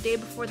spending the day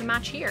before the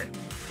match here.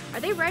 Are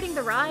they riding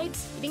the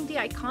rides, eating the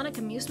iconic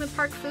amusement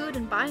park food,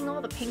 and buying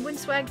all the penguin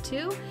swag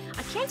too?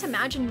 I can't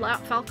imagine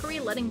Valkyrie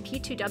letting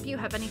P2W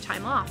have any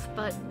time off,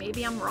 but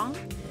maybe I'm wrong?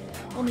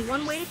 Only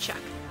one way to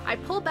check. I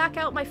pull back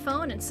out my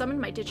phone and summon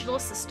my digital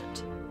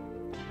assistant.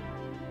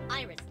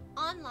 Iris,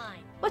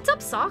 online. What's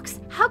up, Socks?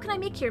 How can I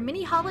make your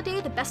mini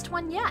holiday the best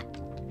one yet?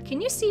 Can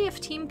you see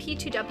if Team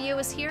P2W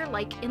is here,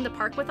 like in the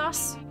park with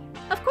us?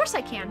 Of course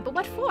I can, but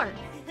what for?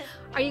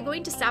 Are you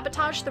going to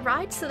sabotage the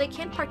ride so they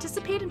can't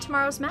participate in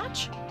tomorrow's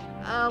match?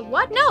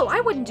 What? No, I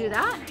wouldn't do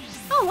that.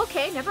 Oh,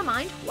 okay, never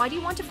mind. Why do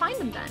you want to find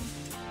them then?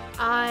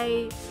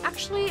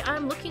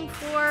 I'm looking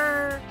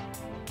for...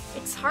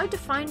 It's hard to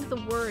find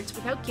the words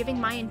without giving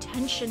my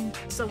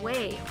intentions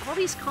away. All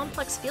these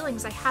complex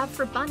feelings I have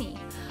for Bunny.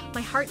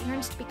 My heart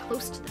yearns to be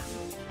close to them.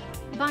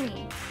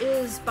 Bunny.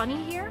 Is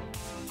Bunny here?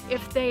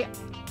 If they...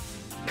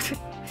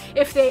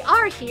 If they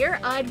are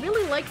here, I'd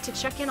really like to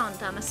check in on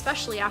them,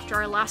 especially after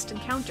our last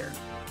encounter.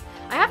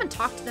 I haven't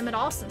talked to them at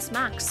all since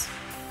Max.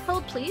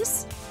 Hold,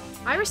 please.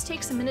 Iris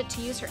takes a minute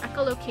to use her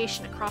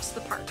echolocation across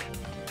the park.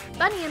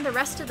 Bunny and the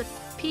rest of the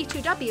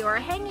P2W are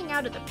hanging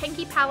out at the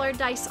Pengy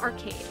Paradise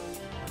Arcade.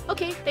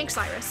 Okay, thanks,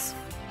 Iris.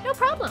 No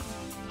problem.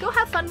 Go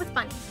have fun with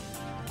Bunny.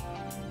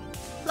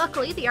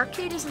 Luckily, the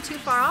arcade isn't too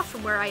far off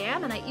from where I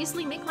am, and I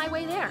easily make my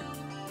way there.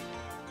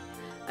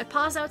 I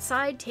pause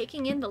outside,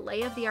 taking in the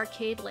lay of the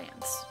arcade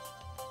lands.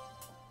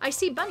 I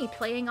see Bunny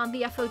playing on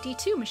the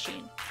FOD2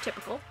 machine.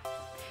 Typical.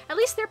 At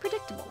least they're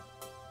predictable.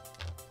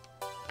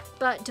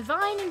 But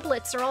Divine and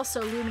Blitz are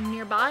also looming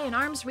nearby, and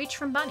arms reach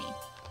from Bunny.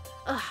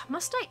 Ugh,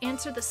 must I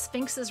answer the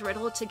Sphinx's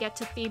riddle to get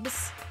to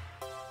Thebes?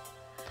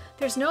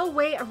 There's no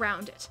way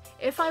around it.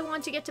 If I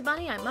want to get to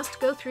Bunny, I must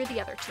go through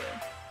the other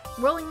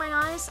two. Rolling my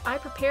eyes, I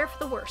prepare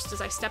for the worst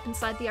as I step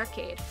inside the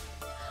arcade.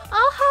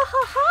 Oh ho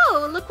ho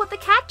ho! Look what the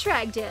cat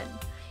dragged in!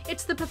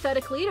 It's the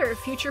pathetic leader of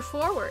Future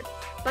Forward.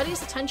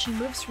 Bunny's attention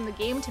moves from the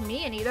game to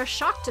me, and they're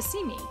shocked to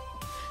see me.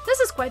 This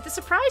is quite the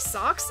surprise,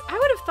 Socks. I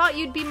would have thought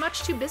you'd be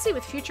much too busy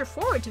with Future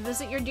Forward to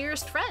visit your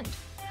dearest friend.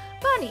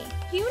 Bunny,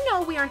 you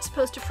know we aren't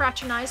supposed to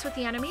fraternize with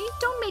the enemy.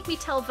 Don't make me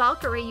tell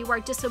Valkyrie you are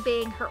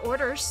disobeying her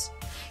orders.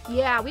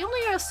 Yeah, we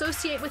only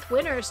associate with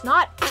winners,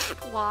 not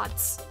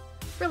wads.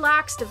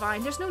 Relax,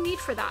 Divine, there's no need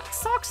for that.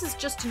 Socks is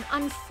just an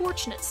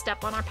unfortunate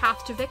step on our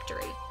path to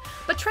victory.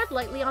 But tread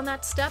lightly on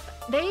that step.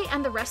 They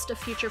and the rest of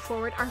Future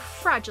Forward are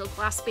fragile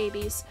glass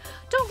babies.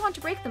 Don't want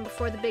to break them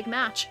before the big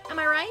match, am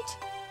I right?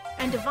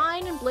 And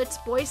Divine and Blitz's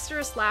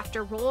boisterous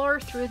laughter roar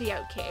through the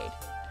arcade.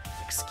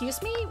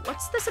 Excuse me?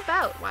 What's this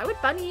about? Why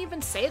would Bunny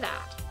even say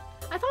that?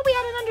 I thought we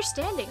had an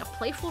understanding, a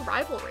playful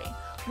rivalry.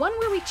 One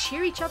where we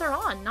cheer each other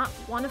on, not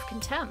one of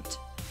contempt.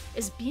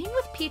 Is being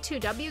with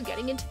P2W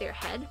getting into their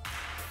head?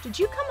 Did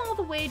you come all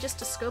the way just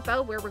to scope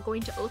out where we're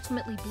going to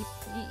ultimately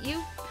beat you?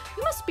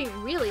 You must be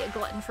really a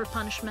glutton for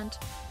punishment.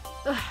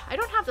 Ugh, I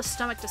don't have the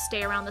stomach to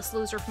stay around this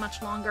loser for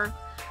much longer.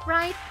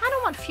 Right? I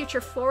don't want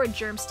Future Forward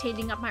germs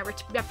tainting up my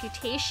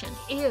reputation.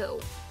 Ew.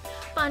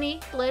 Bunny,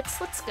 Blitz,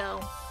 let's go.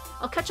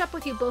 I'll catch up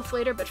with you both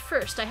later, but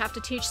first I have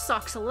to teach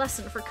Socks a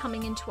lesson for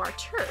coming into our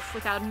turf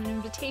without an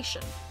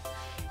invitation.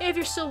 If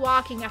you're still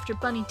walking after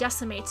Bunny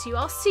decimates you,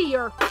 I'll see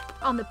you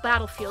on the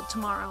battlefield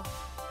tomorrow.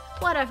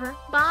 Whatever.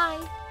 Bye.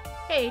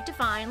 Hey,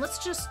 Divine,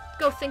 let's just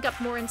go think up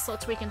more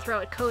insults we can throw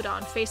at Coda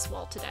on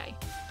Facewall today.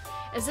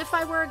 As if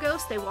I were a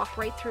ghost, they walk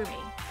right through me,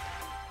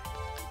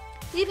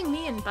 leaving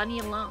me and Bunny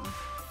alone.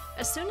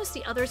 As soon as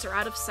the others are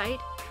out of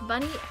sight,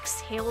 Bunny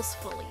exhales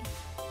fully.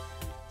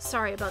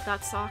 Sorry about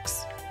that,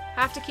 Socks.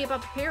 Have to keep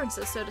up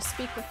appearances, so to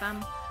speak, with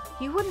them.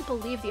 You wouldn't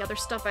believe the other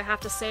stuff I have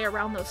to say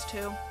around those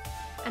two.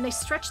 And they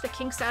stretch the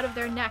kinks out of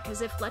their neck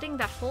as if letting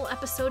that whole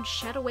episode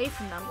shed away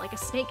from them like a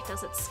snake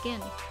does its skin.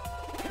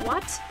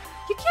 What?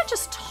 You can't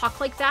just talk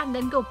like that and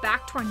then go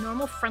back to our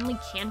normal friendly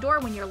candor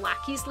when your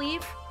lackeys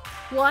leave.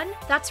 1,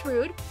 that's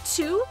rude.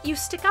 2, you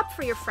stick up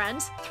for your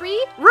friends.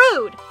 3,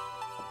 rude!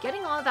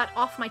 Getting all of that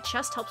off my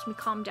chest helps me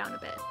calm down a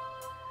bit.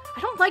 I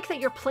don't like that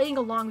you're playing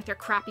along with your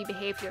crappy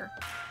behavior.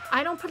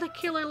 I don't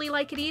particularly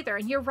like it either,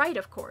 and you're right,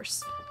 of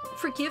course.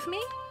 Forgive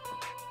me?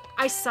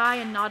 I sigh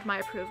and nod my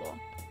approval.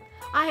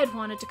 I had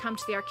wanted to come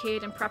to the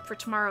arcade and prep for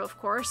tomorrow, of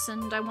course,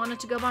 and I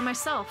wanted to go by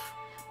myself.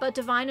 But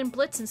Divine and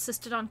Blitz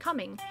insisted on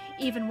coming,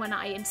 even when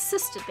I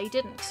insisted they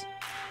didn't.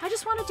 I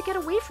just wanted to get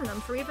away from them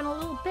for even a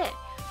little bit.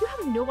 You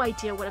have no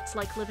idea what it's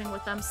like living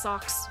with them,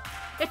 Socks.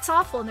 It's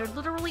awful, and they're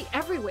literally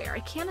everywhere. I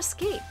can't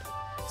escape.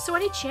 So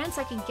any chance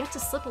I can get to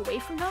slip away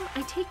from them,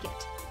 I take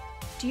it.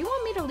 Do you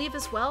want me to leave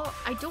as well?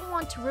 I don't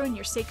want to ruin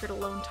your sacred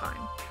alone time.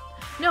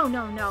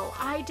 No,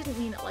 I didn't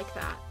mean it like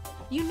that.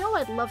 You know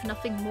I'd love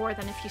nothing more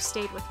than if you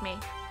stayed with me.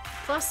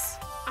 Plus,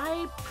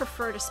 I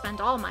prefer to spend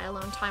all my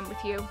alone time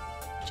with you.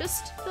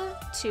 Just the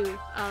two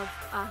of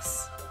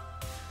us.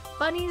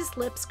 Bunny's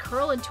lips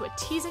curl into a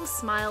teasing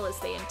smile as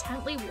they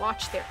intently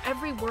watch their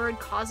every word,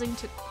 causing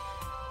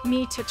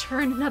me to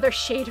turn another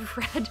shade of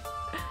red.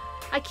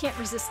 I can't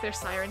resist their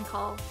siren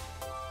call.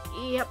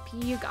 Yep,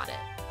 you got it.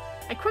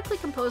 I quickly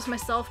composed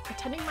myself,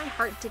 pretending my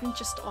heart didn't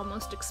just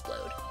almost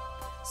explode.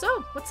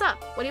 So, what's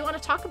up? What do you want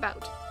to talk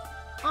about?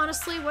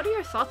 Honestly, what are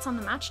your thoughts on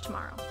the match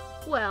tomorrow?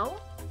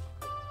 Well...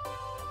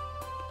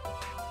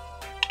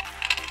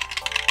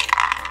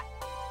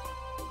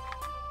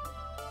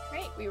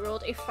 Great, we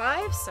rolled a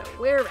 5, so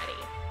we're ready.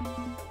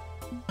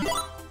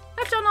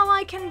 I've done all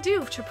I can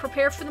do to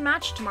prepare for the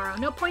match tomorrow.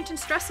 No point in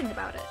stressing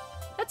about it.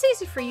 That's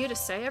easy for you to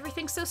say.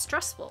 Everything's so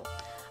stressful.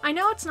 I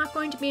know it's not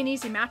going to be an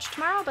easy match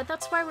tomorrow, but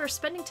that's why we're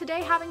spending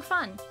today having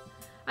fun.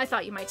 I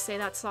thought you might say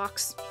that,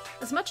 Socks.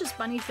 As much as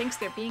Bunny thinks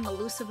they're being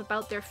elusive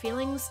about their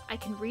feelings, I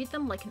can read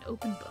them like an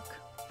open book.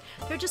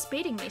 They're just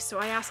baiting me, so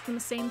I ask them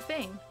the same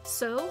thing.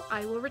 So,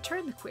 I will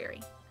return the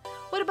query.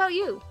 What about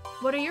you?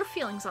 What are your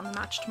feelings on the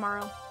match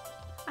tomorrow?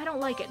 I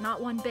don't like it,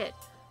 not one bit.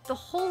 The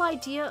whole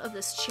idea of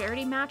this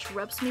charity match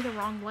rubs me the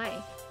wrong way.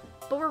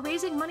 But we're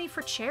raising money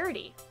for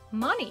charity.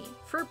 Money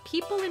for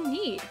people in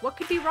need. What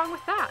could be wrong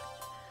with that?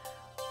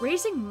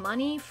 Raising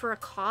money for a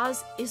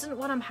cause isn't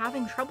what I'm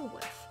having trouble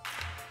with.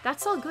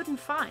 That's all good and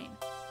fine.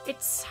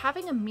 It's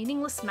having a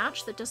meaningless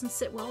match that doesn't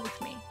sit well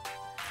with me.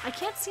 I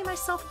can't see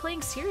myself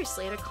playing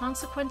seriously at a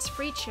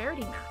consequence-free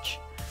charity match.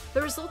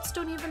 The results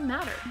don't even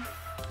matter.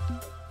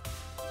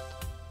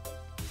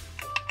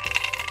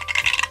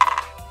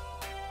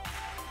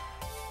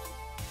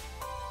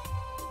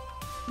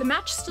 The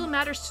match still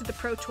matters to the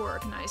Pro Tour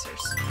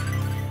organizers.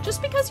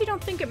 Just because you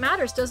don't think it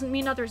matters doesn't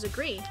mean others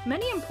agree.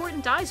 Many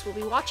important eyes will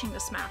be watching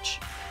this match.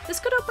 This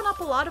could open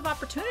up a lot of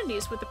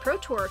opportunities with the Pro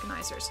Tour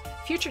organizers.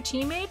 Future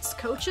teammates,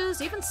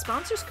 coaches, even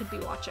sponsors could be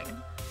watching.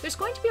 There's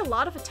going to be a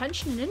lot of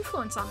attention and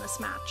influence on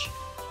this match.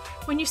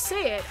 When you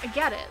say it, I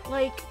get it.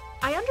 Like,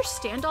 I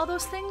understand all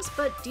those things,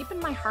 but deep in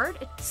my heart,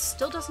 it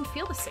still doesn't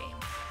feel the same.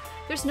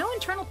 There's no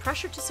internal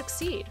pressure to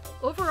succeed.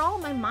 Overall,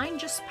 my mind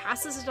just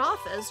passes it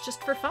off as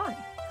just for fun.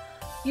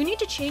 You need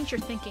to change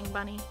your thinking,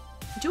 Bunny.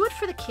 Do it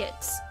for the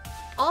kids.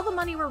 All the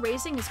money we're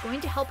raising is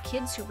going to help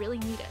kids who really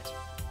need it.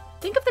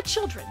 Think of the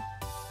children.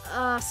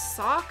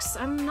 Socks?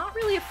 I'm not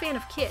really a fan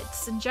of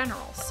kids in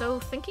general, so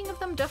thinking of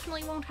them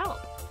definitely won't help.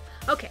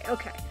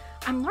 Okay.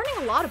 I'm learning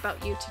a lot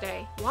about you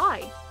today.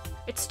 Why?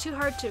 It's too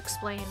hard to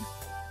explain.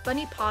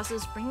 Bunny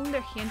pauses, bringing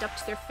their hand up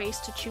to their face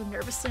to chew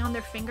nervously on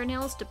their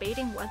fingernails,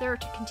 debating whether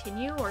to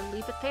continue or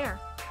leave it there.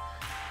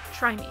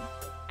 Try me.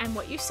 And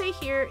what you say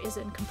here is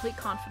in complete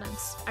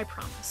confidence, I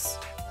promise.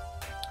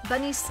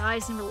 Bunny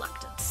sighs in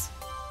reluctance.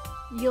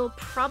 You'll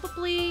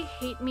probably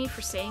hate me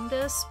for saying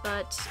this,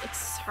 but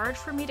it's hard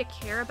for me to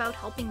care about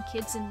helping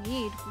kids in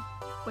need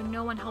when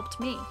no one helped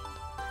me.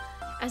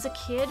 As a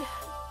kid,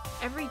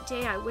 every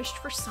day I wished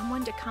for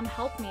someone to come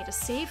help me, to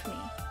save me.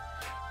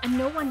 And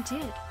no one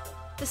did.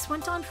 This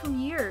went on for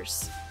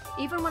years.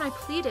 Even when I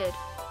pleaded,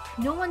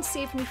 no one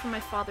saved me from my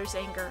father's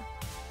anger.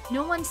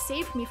 No one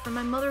saved me from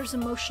my mother's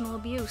emotional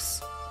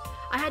abuse.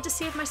 I had to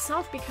save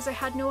myself because I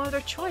had no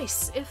other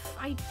choice. If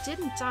I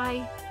didn't,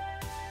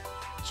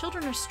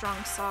 Children are strong,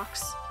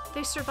 Socks.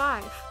 They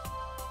survive.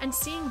 And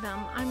seeing them,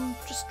 I'm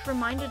just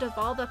reminded of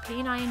all the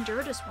pain I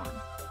endured as one.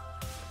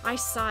 I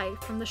sigh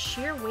from the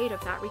sheer weight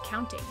of that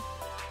recounting.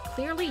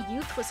 Clearly,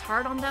 youth was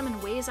hard on them in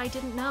ways I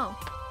didn't know.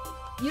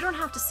 You don't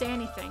have to say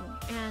anything,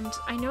 and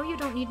I know you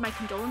don't need my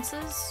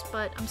condolences,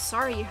 but I'm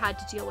sorry you had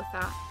to deal with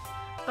that.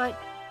 But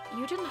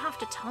you didn't have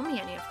to tell me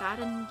any of that,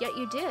 and yet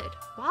you did.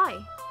 Why?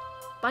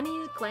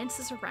 Bunny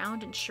glances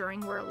around,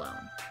 ensuring we're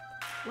alone.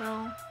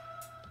 Well,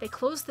 they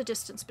close the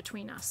distance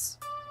between us.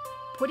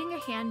 Putting a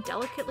hand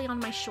delicately on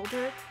my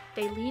shoulder,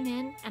 they lean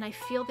in, and I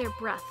feel their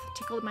breath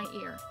tickle my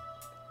ear.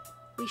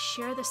 We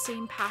share the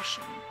same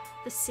passion,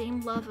 the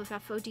same love of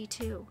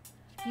FOD2.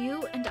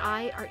 You and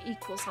I are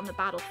equals on the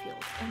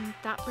battlefield, and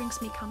that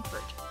brings me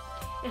comfort.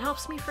 It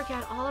helps me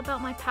forget all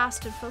about my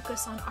past and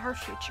focus on our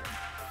future.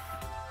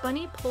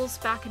 Bunny pulls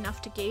back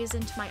enough to gaze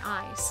into my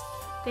eyes.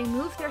 They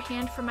move their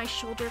hand from my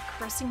shoulder,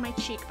 caressing my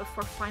cheek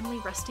before finally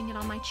resting it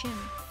on my chin.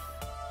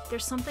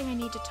 There's something I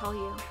need to tell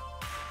you.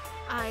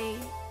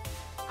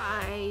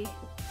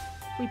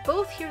 We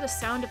both hear the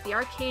sound of the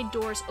arcade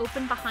doors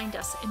open behind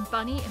us, and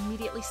Bunny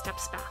immediately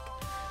steps back.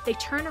 They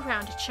turn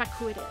around to check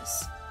who it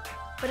is.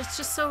 But it's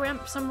just some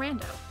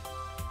rando.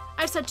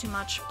 I said too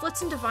much.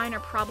 Blitz and Divine are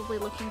probably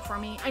looking for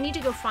me. I need to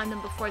go find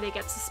them before they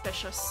get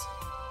suspicious.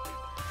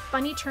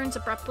 Bunny turns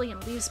abruptly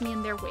and leaves me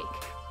in their wake.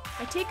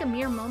 I take a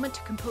mere moment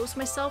to compose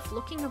myself,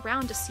 looking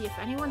around to see if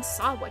anyone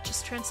saw what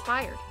just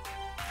transpired.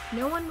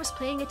 No one was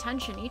paying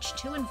attention, each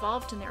too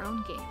involved in their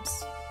own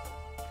games.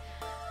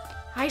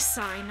 I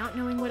sigh, not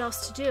knowing what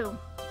else to do.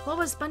 What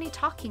was Bunny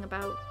talking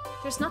about?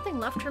 There's nothing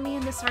left for me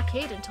in this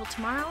arcade until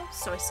tomorrow,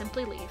 so I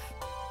simply leave.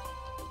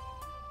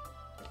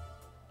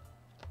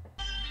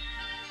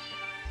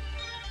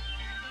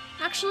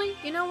 Actually,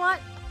 you know what?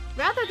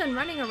 Rather than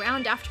running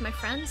around after my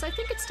friends, I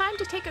think it's time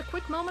to take a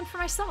quick moment for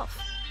myself.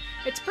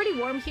 It's pretty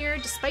warm here,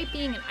 despite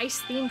being an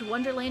ice-themed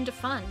wonderland of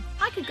fun.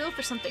 I could go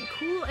for something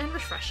cool and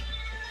refreshing.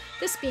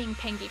 This being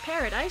Pengy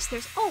Paradise,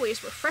 there's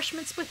always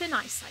refreshments within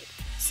eyesight.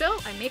 So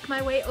I make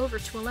my way over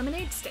to a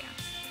lemonade stand.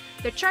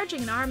 They're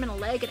charging an arm and a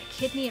leg and a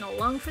kidney and a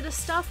lung for this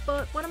stuff,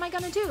 but what am I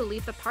gonna do,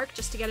 leave the park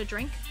just to get a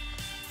drink?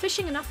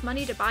 Fishing enough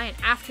money to buy an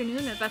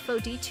afternoon of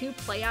FOD2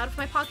 play out of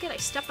my pocket, I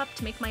step up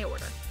to make my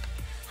order.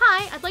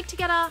 Hi, I'd like to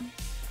get a...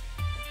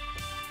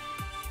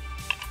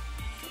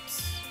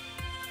 Oops.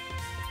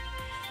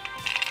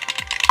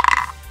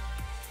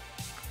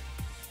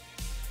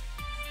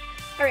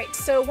 Alright,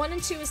 so 1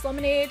 and 2 is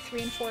lemonade,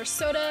 3 and 4 is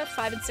soda,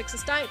 5 and 6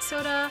 is diet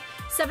soda,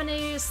 7 and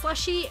 8 is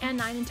slushy, and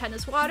 9 and 10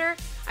 is water.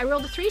 I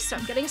rolled a 3, so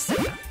I'm getting a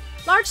soda.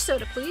 Large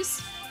soda, please.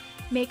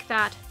 Make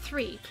that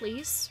 3,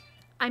 please.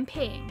 I'm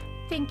paying.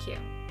 Thank you.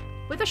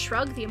 With a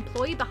shrug, the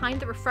employee behind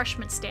the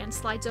refreshment stand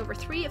slides over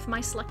 3 of my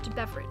selected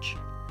beverage.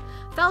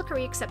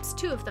 Valkyrie accepts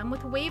 2 of them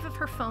with a wave of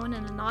her phone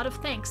and a nod of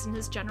thanks in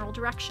his general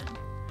direction.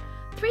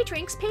 3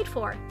 drinks paid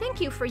for. Thank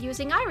you for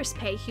using Iris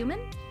Pay, human.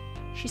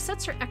 She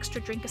sets her extra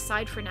drink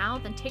aside for now,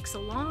 then takes a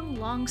long,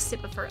 long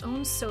sip of her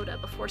own soda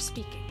before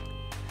speaking.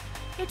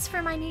 It's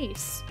for my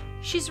niece.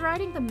 She's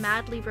riding the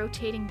madly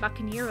rotating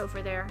Buccaneer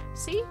over there.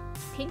 See?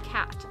 Pink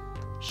hat.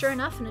 Sure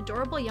enough, an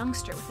adorable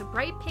youngster with a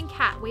bright pink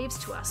hat waves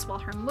to us while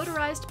her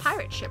motorized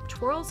pirate ship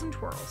twirls and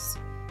twirls.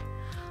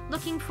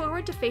 Looking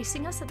forward to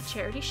facing us at the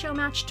charity show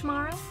match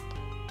tomorrow?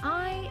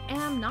 I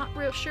am not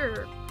real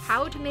sure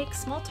how to make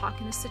small talk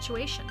in this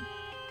situation.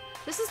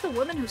 This is the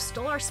woman who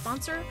stole our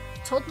sponsor,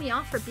 told me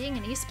off for being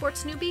an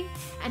esports newbie,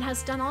 and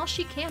has done all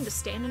she can to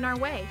stand in our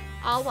way,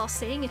 all while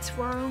saying it's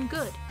for our own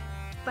good.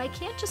 But I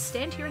can't just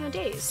stand here in a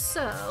daze,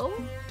 so...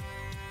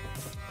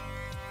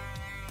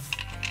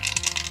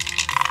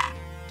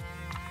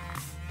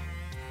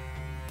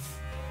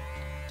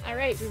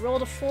 Alright, we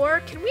rolled a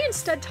 4. Can we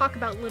instead talk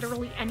about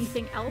literally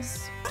anything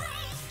else?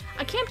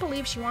 I can't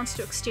believe she wants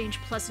to exchange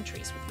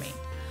pleasantries with me.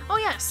 Oh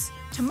yes,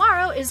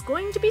 tomorrow is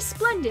going to be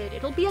splendid.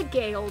 It'll be a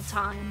gay old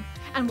time.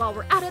 And while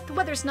we're at it, the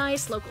weather's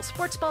nice, local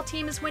sports ball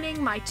team is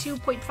winning, my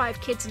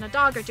 2.5 kids and a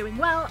dog are doing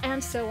well,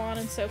 and so on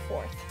and so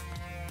forth.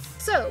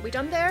 So, we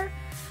done there?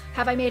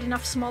 Have I made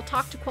enough small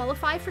talk to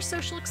qualify for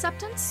social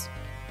acceptance?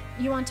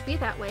 You want to be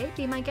that way,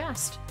 be my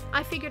guest.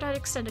 I figured I'd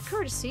extend a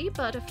courtesy,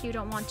 but if you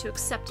don't want to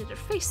accept it at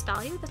face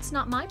value, that's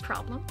not my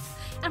problem.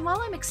 And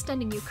while I'm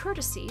extending you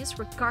courtesies,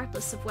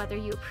 regardless of whether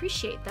you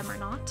appreciate them or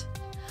not,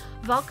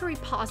 Valkyrie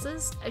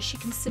pauses as she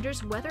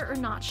considers whether or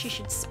not she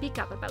should speak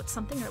up about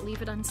something or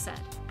leave it unsaid.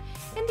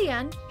 In the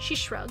end, she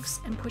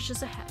shrugs and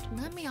pushes ahead.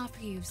 Let me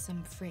offer you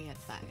some free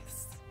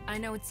advice. I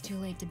know it's too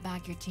late to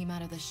back your team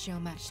out of the show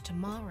match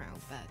tomorrow,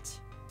 but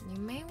you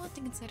may want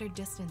to consider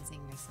distancing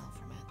yourself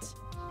from it.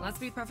 Let's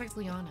be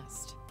perfectly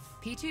honest.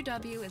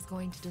 P2W is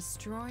going to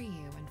destroy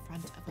you in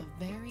front of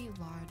a very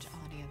large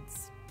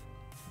audience.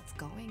 It's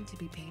going to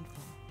be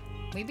painful.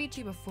 We beat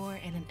you before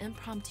in an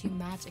impromptu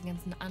match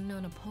against an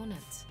unknown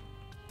opponent.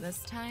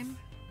 This time,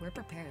 we're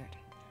prepared.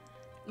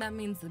 That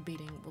means the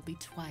beating will be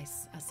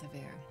twice as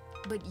severe.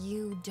 But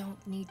you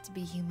don't need to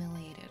be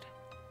humiliated.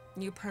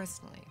 You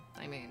personally,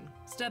 I mean.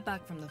 Step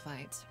back from the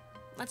fight.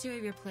 Let 2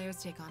 of your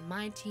players take on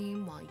my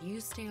team while you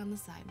stay on the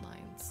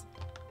sidelines.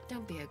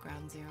 Don't be a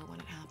ground zero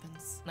when it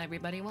happens.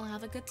 Everybody will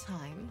have a good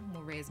time,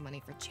 we'll raise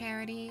money for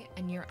charity,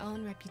 and your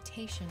own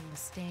reputation will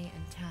stay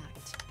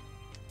intact.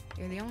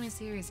 You're the only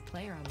serious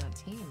player on that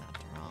team,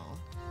 after all.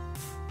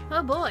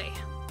 Oh boy.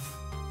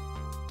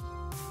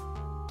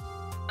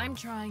 I'm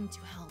trying to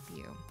help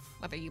you,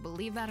 whether you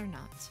believe that or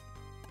not.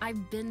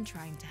 I've been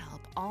trying to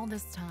help all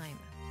this time.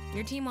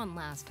 Your team won't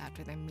last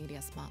after their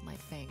media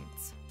spotlight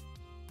fades.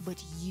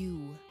 but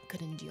you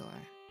could endure.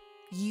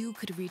 You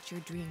could reach your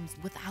dreams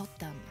without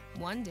them.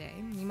 One day,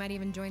 you might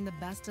even join the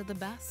best of the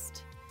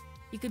best.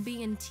 You could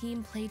be in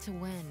team play to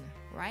win,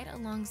 right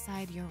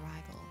alongside your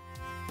rival.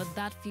 But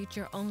that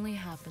future only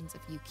happens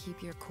if you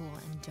keep your cool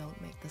and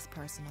don't make this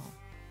personal.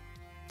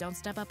 Don't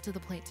step up to the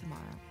plate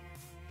tomorrow.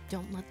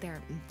 Don't let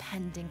their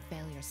impending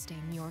failure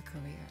stain your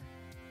career.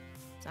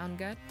 Sound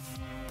good?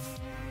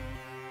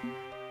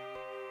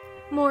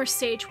 More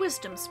sage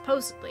wisdom,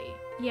 supposedly.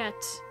 Yet,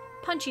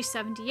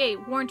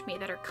 Punchy78 warned me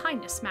that her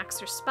kindness macks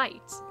her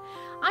spite.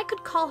 I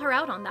could call her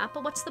out on that,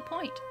 but what's the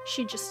point?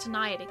 She'd just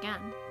deny it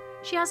again.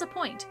 She has a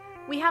point.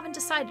 We haven't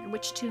decided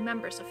which 2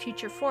 members of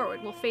Future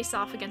Forward will face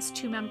off against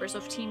 2 members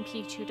of Team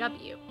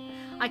P2W.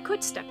 I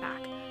could step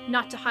back,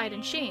 not to hide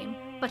in shame,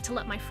 but to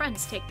let my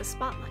friends take the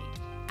spotlight.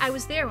 I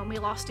was there when we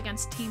lost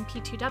against Team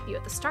P2W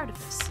at the start of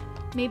this.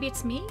 Maybe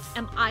it's me?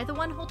 Am I the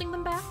one holding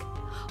them back?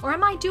 Or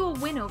am I due a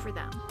win over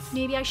them?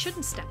 Maybe I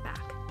shouldn't step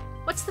back.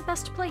 What's the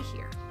best play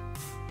here?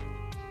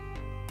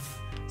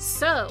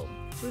 So,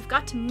 we've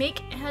got to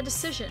make a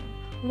decision.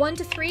 1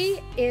 to 3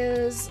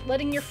 is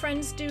letting your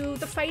friends do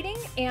the fighting,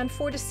 and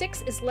 4 to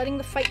 6 is letting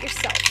the fight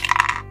yourself.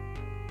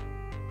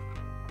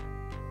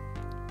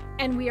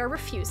 And we are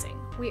refusing.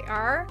 We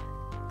are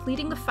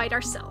leading the fight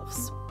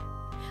ourselves.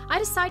 I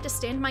decide to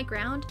stand my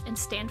ground and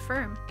stand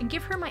firm, and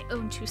give her my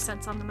own 2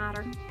 cents on the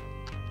matter.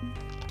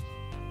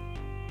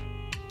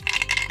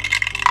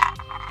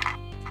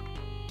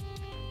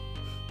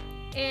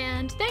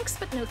 And thanks,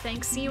 but no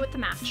thanks, see you at the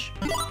match.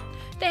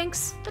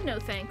 Thanks, but no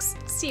thanks,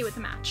 see you at the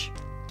match.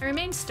 I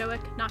remain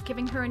stoic, not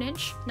giving her an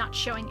inch, not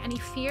showing any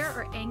fear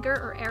or anger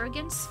or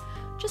arrogance,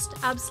 just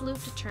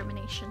absolute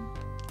determination.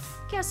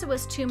 Guess it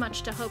was too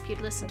much to hope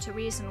you'd listen to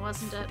reason,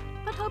 wasn't it?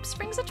 But hope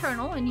springs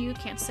eternal, and you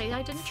can't say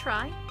I didn't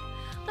try.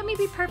 Let me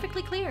be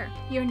perfectly clear.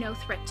 You're no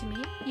threat to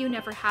me. You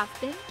never have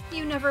been.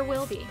 You never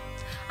will be.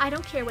 I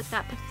don't care what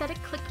that pathetic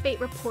clickbait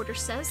reporter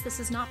says. This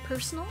is not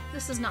personal.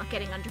 This is not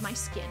getting under my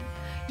skin.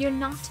 You're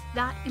not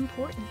that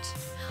important.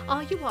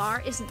 All you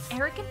are is an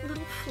arrogant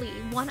little flea,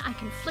 one I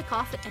can flick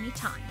off at any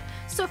time.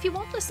 So if you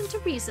won't listen to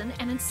reason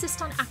and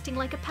insist on acting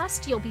like a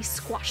pest, you'll be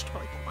squashed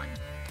like one.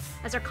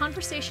 As our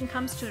conversation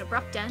comes to an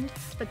abrupt end,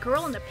 the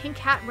girl in the pink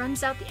hat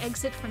runs out the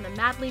exit from the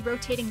madly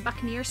rotating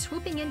Buccaneer,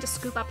 swooping in to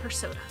scoop up her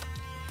soda.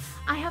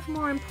 I have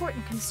more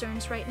important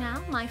concerns right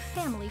now. My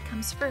family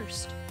comes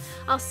first.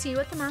 I'll see you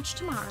at the match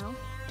tomorrow,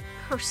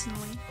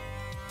 personally.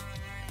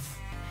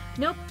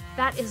 Nope,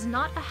 that is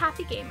not a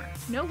happy gamer.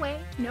 No way,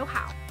 no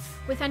how.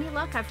 With any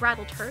luck, I've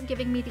rattled her,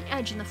 giving me the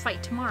edge in the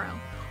fight tomorrow.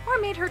 Or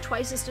made her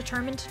twice as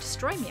determined to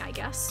destroy me, I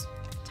guess.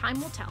 Time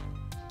will tell.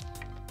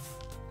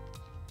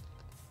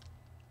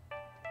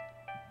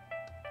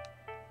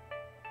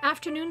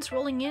 Afternoon's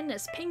rolling in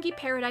as Pengy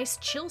Paradise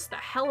chills the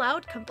hell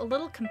out a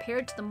little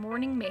compared to the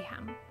morning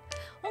mayhem.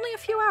 Only a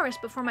few hours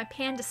before my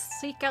pan to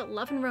seek out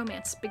love and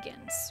romance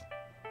begins.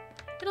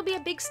 It'll be a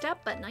big step,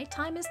 but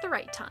nighttime is the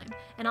right time,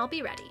 and I'll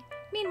be ready.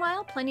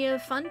 Meanwhile, plenty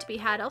of fun to be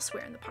had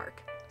elsewhere in the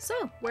park.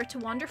 So, where to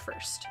wander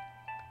first?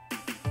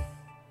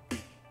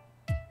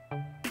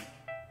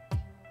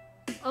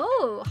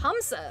 Oh,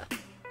 Hamza!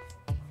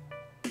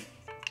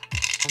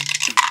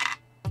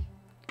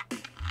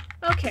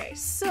 Okay,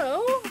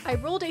 so I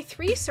rolled a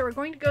 3, so we're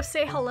going to go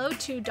say hello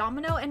to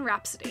Domino and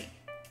Rhapsody.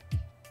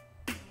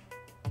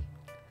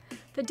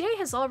 The day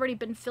has already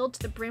been filled to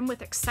the brim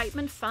with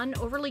excitement, fun,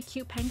 overly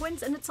cute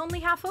penguins, and it's only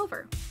half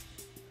over.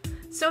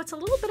 So it's a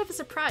little bit of a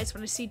surprise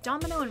when I see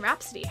Domino and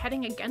Rhapsody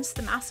heading against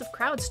the massive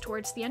crowds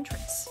towards the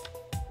entrance.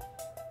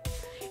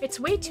 It's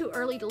way too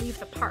early to leave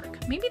the park.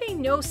 Maybe they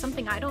know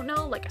something I don't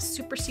know, like a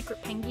super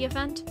secret Pengy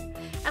event.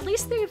 At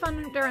least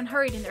they're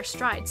unhurried in their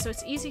stride, so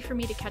it's easy for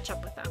me to catch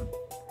up with them.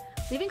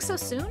 Leaving so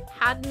soon?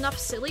 Had enough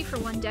silly for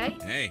one day?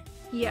 Hey.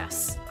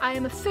 Yes, I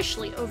am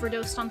officially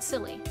overdosed on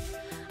silly.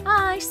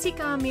 I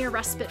seek a mere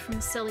respite from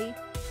the silly,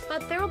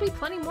 but there will be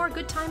plenty more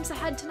good times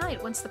ahead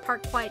tonight once the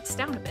park quiets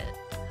down a bit.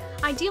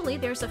 Ideally,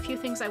 there's a few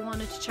things I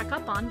wanted to check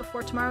up on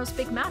before tomorrow's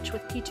big match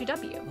with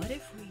P2W. What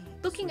if we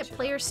Looking at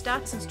player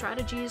stats and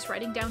strategies,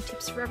 writing down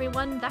tips for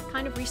everyone, that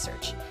kind of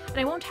research, and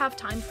I won't have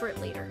time for it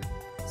later.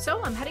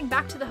 So I'm heading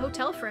back to the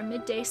hotel for a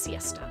midday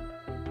siesta.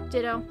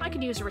 Ditto, I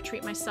could use a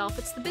retreat myself.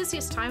 It's the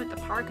busiest time at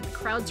the park and the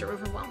crowds are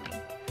overwhelming.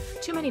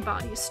 Too many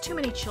bodies, too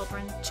many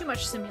children, too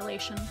much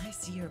simulation. I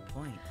see your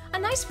point. A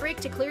nice break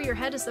to clear your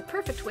head is the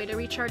perfect way to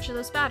recharge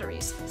those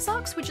batteries.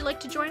 Socks, would you like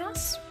to join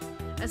us?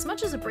 As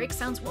much as a break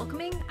sounds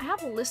welcoming, I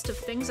have a list of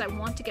things I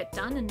want to get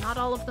done and not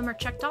all of them are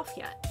checked off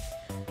yet.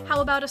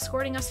 How about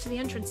escorting us to the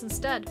entrance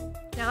instead?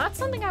 Now that's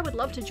something I would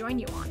love to join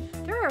you on.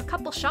 There are a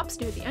couple shops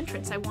near the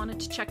entrance I wanted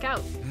to check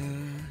out.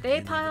 They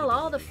pile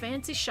all the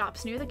fancy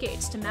shops near the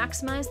gates to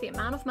maximize the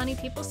amount of money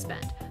people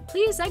spend.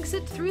 Please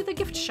exit through the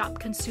gift shop,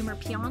 consumer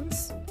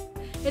peons.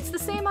 It's the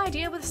same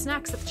idea with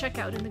snacks at the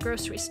checkout in the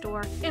grocery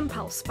store.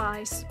 Impulse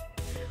buys.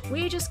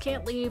 We just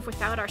can't leave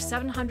without our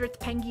 700th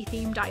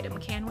Pengy-themed item,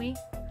 can we?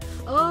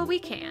 Oh, we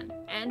can,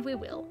 and we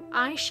will.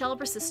 I shall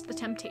resist the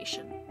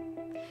temptation.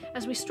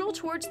 As we stroll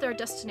towards their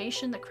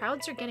destination, the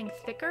crowds are getting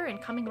thicker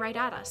and coming right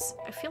at us.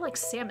 I feel like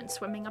salmon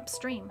swimming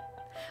upstream,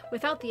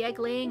 without the egg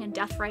laying and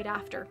death right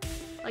after.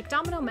 Like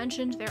Domino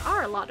mentioned, there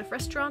are a lot of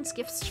restaurants,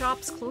 gift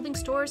shops, clothing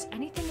stores,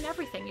 anything and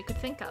everything you could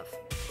think of.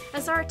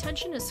 As our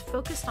attention is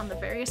focused on the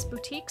various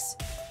boutiques,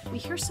 we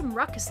hear some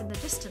ruckus in the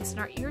distance and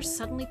our ears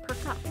suddenly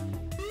perk up.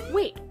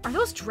 Wait, are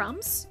those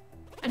drums?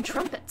 And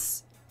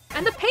trumpets?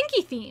 And the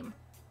Pengy theme!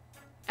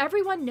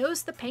 Everyone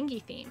knows the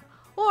Pengy theme.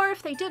 Or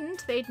if they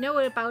didn't, they'd know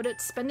about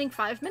it spending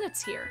 5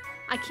 minutes here.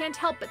 I can't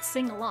help but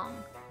sing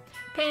along.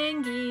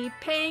 Pengy,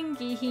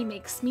 Pengy, he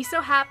makes me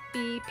so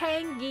happy.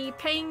 Pengy,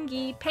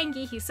 Pengy,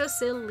 Pengy, he's so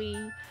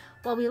silly.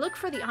 While we look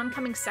for the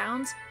oncoming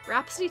sounds,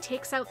 Rhapsody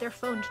takes out their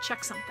phone to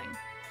check something.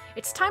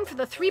 It's time for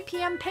the 3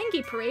 p.m.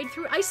 Pengy parade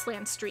through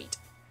Iceland Street.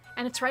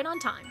 And it's right on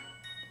time.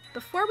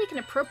 Before we can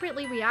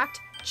appropriately react,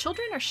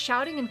 children are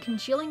shouting and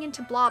congealing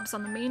into blobs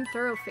on the main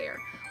thoroughfare.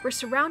 We're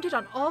surrounded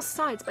on all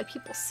sides by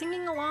people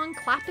singing along,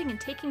 clapping,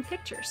 and taking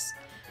pictures.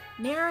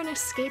 Ne'er an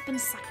escape in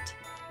sight.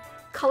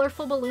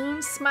 Colorful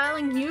balloons,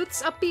 smiling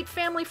youths, upbeat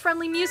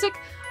family-friendly music.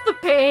 The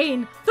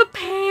pain! The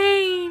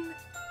pain!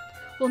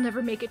 We'll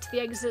never make it to the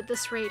exit at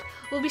this rate.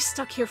 We'll be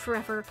stuck here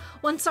forever.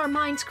 Once our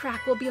minds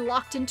crack, we'll be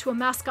locked into a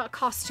mascot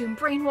costume,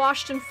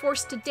 brainwashed and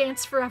forced to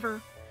dance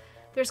forever.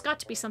 There's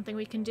got to be something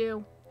we can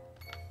do.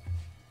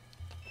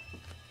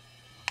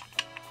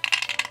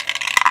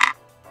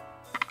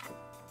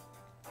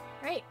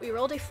 Right, we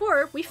rolled a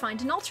 4, we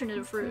find an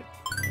alternative route.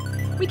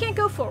 We can't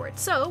go forward,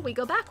 so we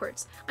go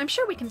backwards. I'm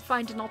sure we can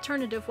find an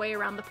alternative way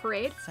around the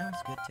parade. Sounds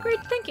good to me.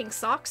 Great thinking,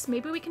 Socks.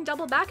 Maybe we can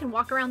double back and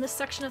walk around this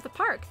section of the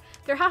park.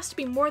 There has to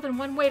be more than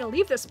one way to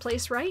leave this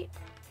place, right?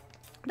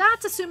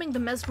 That's assuming the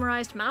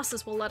mesmerized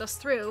masses will let us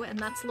through, and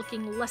that's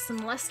looking less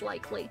and less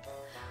likely.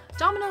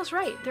 Domino's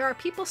right. There are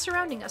people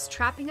surrounding us,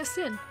 trapping us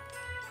in.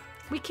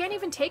 We can't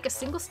even take a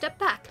single step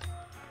back.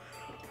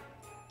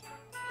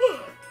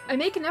 I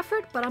make an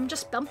effort, but I'm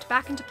just bumped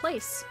back into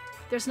place.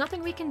 There's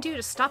nothing we can do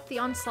to stop the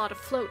onslaught of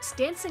floats,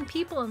 dancing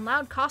people in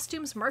loud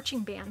costumes, marching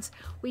bands.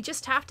 We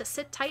just have to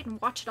sit tight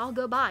and watch it all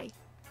go by.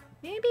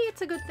 Maybe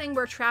it's a good thing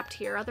we're trapped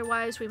here,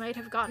 otherwise we might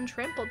have gotten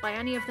trampled by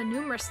any of the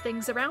numerous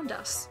things around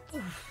us.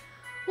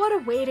 What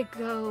a way to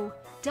go.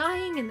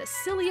 Dying in the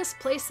silliest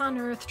place on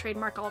Earth,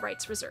 trademark All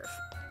Rights Reserve.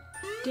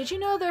 Did you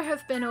know there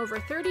have been over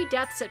 30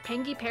 deaths at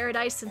Pengy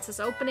Paradise since its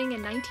opening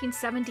in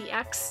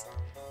 1970X?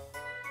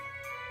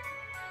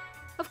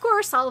 Of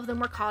course, all of them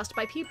were caused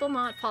by people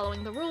not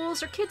following the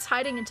rules or kids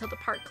hiding until the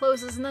park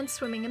closes and then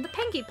swimming in the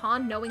Pengy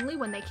pond knowingly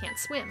when they can't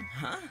swim.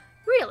 Huh?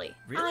 Really?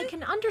 Really? I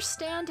can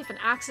understand if an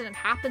accident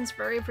happens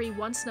for every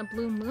once in a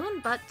blue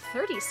moon, but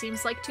 30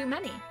 seems like too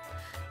many.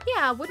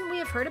 Yeah, wouldn't we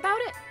have heard about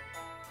it?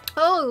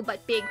 Oh,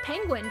 but Big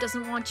Penguin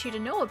doesn't want you to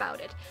know about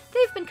it.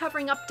 They've been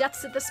covering up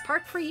deaths at this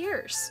park for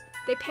years.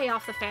 They pay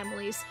off the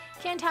families.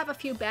 Can't have a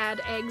few bad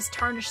eggs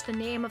tarnish the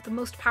name of the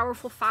most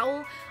powerful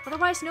fowl,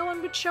 otherwise no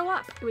one would show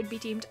up. It would be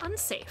deemed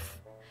unsafe.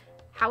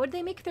 How would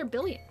they make their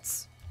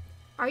billions?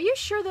 Are you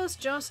sure those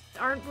just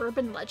aren't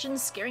urban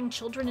legends scaring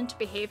children into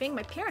behaving?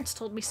 My parents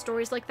told me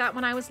stories like that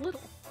when I was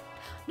little.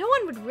 No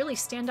one would really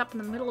stand up in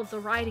the middle of the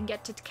ride and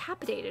get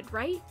decapitated,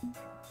 right?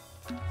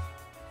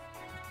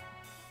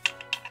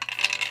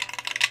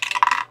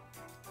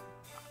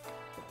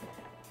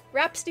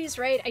 Rhapsody's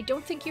right, I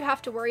don't think you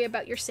have to worry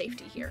about your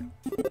safety here.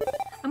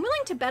 I'm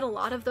willing to bet a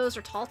lot of those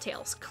are tall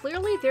tales.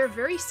 Clearly, they're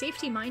very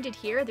safety-minded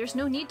here. There's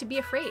no need to be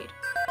afraid.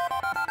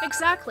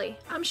 Exactly.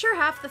 I'm sure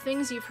half the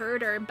things you've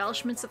heard are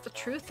embellishments of the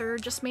truth or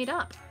just made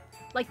up.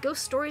 Like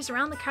ghost stories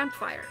around the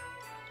campfire.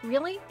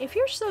 Really? If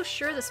you're so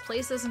sure this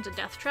place isn't a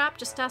death trap,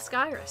 just ask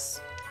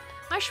Iris.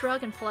 I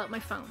shrug and pull out my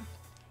phone.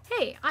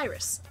 Hey,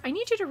 Iris, I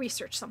need you to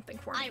research something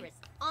for me. Iris,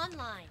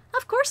 online.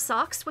 Of course,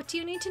 Socks. What do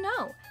you need to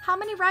know? How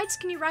many rides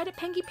can you ride at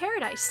Pengy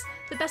Paradise?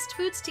 The best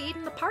foods to eat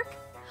in the park?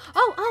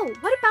 Oh,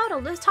 what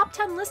about a top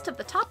 10 list of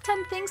the top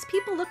 10 things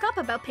people look up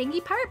about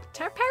Pengy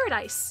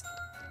Paradise?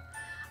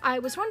 I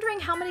was wondering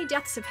how many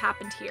deaths have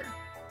happened here.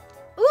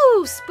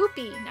 Ooh,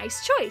 spoopy.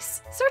 Nice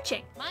choice.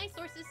 Searching. My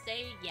sources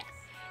say yes.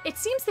 It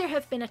seems there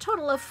have been a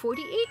total of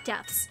 48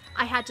 deaths.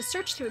 I had to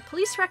search through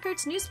police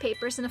records,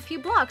 newspapers, and a few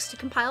blogs to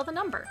compile the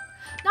number.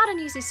 Not an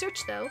easy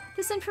search, though.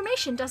 This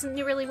information doesn't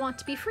really want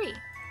to be free.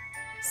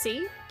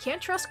 See?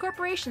 Can't trust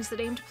corporations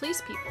that aim to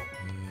please people.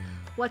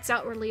 What's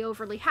outwardly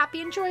overly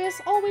happy and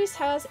joyous always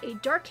has a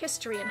dark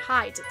history and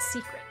hides its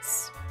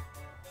secrets.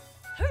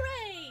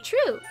 Hooray!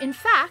 True. In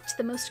fact,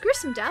 the most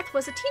gruesome death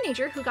was a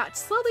teenager who got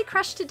slowly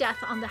crushed to death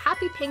on the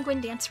Happy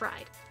Penguin dance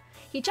ride.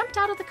 He jumped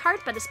out of the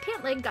cart, but his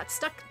pant leg got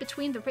stuck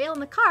between the rail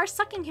and the car,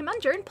 sucking him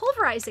under and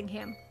pulverizing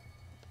him.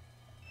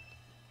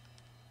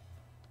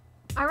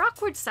 Our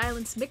awkward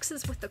silence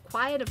mixes with the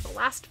quiet of the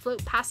last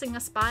float passing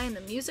us by and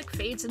the music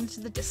fades into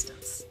the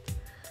distance.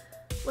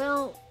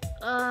 Well,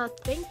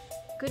 thank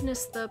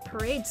goodness the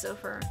parade's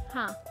over,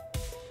 huh?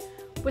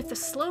 With the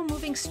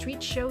slow-moving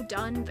street show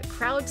done, the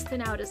crowds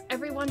thin out as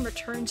everyone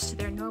returns to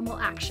their normal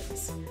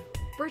actions.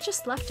 We're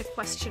just left to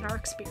question our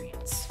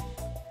experience.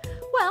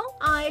 Well,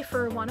 I,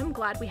 for one, am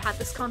glad we had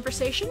this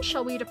conversation.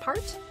 Shall we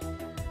depart?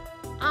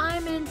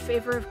 I'm in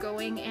favor of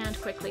going, and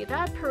quickly.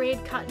 That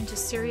parade cut into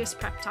serious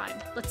prep time.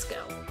 Let's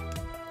go.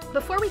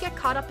 Before we get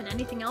caught up in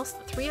anything else,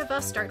 the three of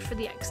us start for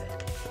the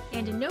exit.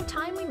 And in no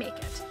time, we make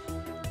it.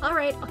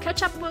 Alright, I'll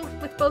catch up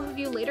with both of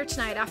you later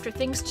tonight after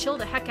things chill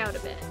the heck out a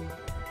bit.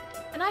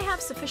 And I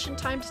have sufficient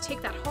time to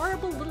take that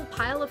horrible little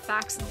pile of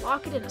facts and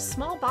lock it in a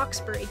small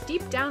box buried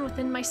deep down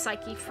within my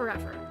psyche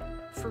forever.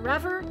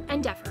 Forever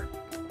and ever.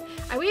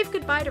 I wave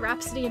goodbye to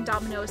Rhapsody and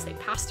Domino as they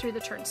pass through the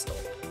turnstile.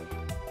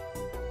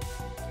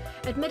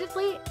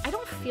 Admittedly, I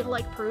don't feel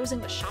like perusing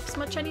the shops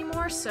much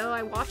anymore, so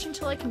I watch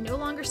until I can no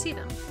longer see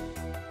them.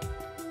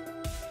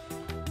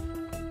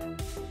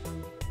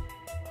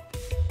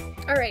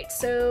 Alright,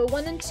 so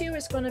 1 and 2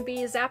 is going to be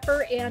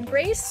Zapper and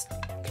Grace,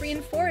 3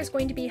 and 4 is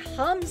going to be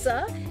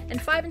Hamza,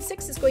 and 5 and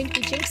 6 is going to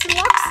be Jinx and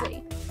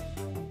Loxley.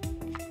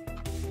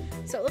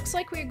 So it looks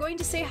like we're going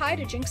to say hi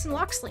to Jinx and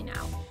Loxley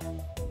now.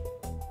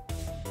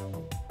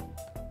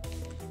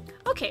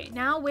 Okay,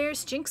 now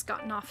where's Jinx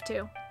gotten off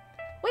to?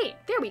 Wait,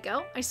 there we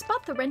go. I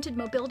spot the rented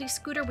mobility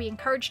scooter we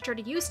encouraged her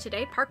to use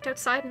today parked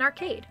outside an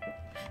arcade.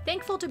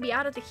 Thankful to be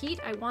out of the heat,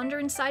 I wander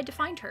inside to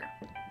find her.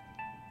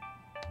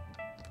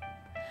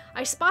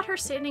 I spot her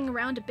standing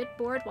around a bit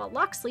bored while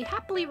Loxley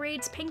happily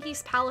raids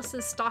Pengy's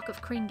Palace's stock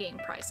of crane game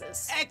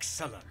prizes.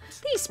 Excellent!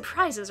 These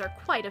prizes are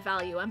quite a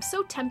value. I'm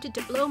so tempted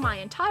to blow my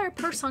entire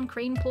purse on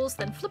crane pools,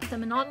 then flip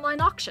them in online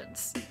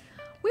auctions.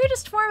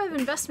 Weirdest form of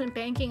investment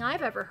banking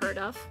I've ever heard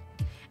of.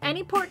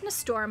 Any port in a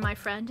storm, my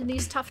friend. In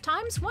these tough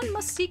times, one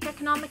must seek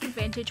economic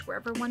advantage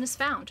wherever one is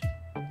found.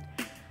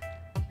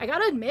 I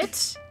gotta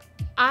admit,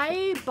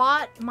 I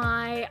bought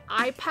my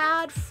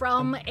iPad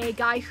from a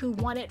guy who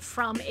won it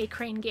from a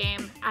crane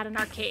game at an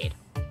arcade.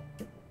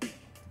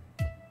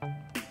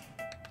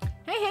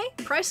 Hey,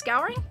 price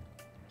scouring?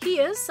 He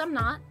is, I'm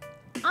not.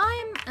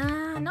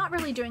 I'm not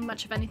really doing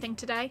much of anything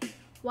today.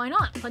 Why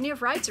not? Plenty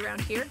of rides around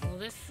here. Well,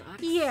 this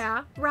sucks.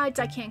 Yeah, rides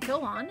I can't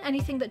go on.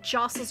 Anything that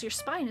jostles your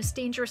spine is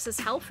dangerous as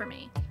hell for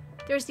me.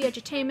 There's the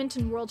edutainment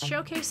and World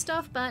Showcase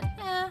stuff, but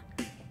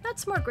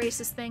that's more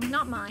Grace's thing,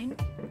 not mine.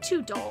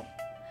 Too dull.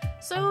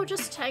 So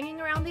just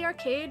hanging around the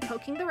arcade,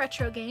 poking the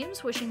retro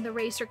games, wishing the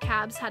racer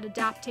cabs had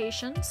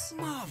adaptations.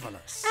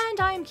 Marvelous.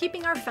 And I am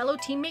keeping our fellow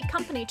teammate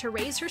company to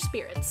raise her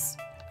spirits.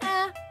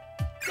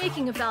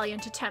 Making a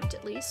valiant attempt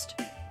at least.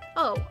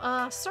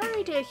 Oh,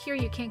 sorry to hear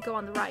you can't go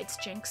on the rides,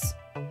 Jinx.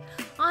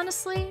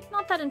 Honestly,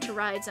 not that into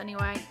rides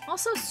anyway.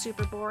 Also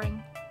super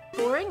boring.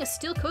 Boring? A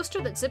steel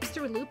coaster that zips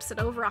through loops at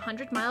over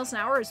 100 miles an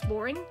hour is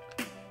boring?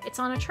 It's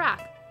on a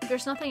track.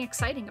 There's nothing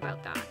exciting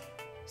about that.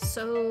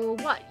 So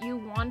what, you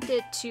want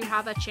it to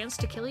have a chance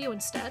to kill you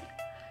instead?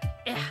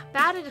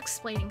 Bad at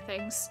explaining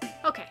things.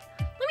 Okay,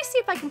 let me see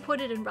if I can put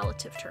it in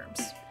relative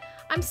terms.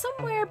 I'm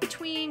somewhere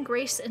between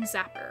Grace and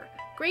Zapper.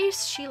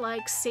 Grace, she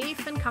likes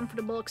safe and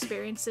comfortable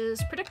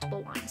experiences,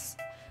 predictable ones.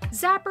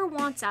 Zapper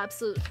wants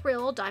absolute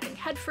thrill, diving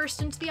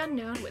headfirst into the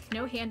unknown with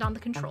no hand on the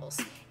controls.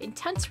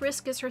 Intense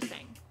risk is her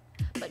thing.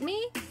 But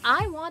me,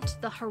 I want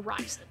the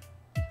horizon.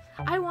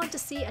 I want to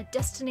see a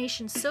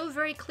destination so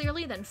very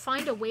clearly, then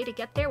find a way to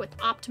get there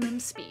with optimum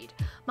speed.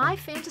 My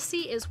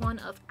fantasy is one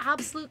of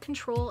absolute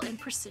control and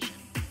precision.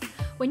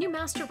 When you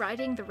master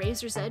riding the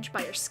razor's edge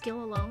by your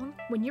skill alone,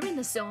 when you're in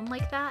the zone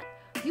like that,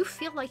 you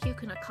feel like you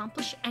can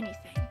accomplish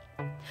anything.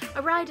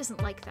 A ride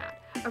isn't like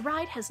that. A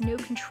ride has no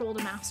control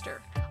to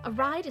master. A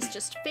ride is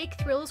just fake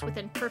thrills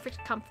within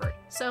perfect comfort,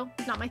 so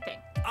not my thing.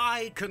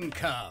 I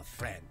concur,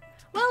 friend.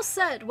 Well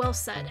said,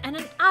 and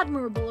an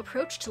admirable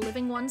approach to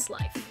living one's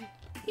life.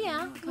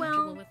 Yeah,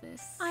 well, with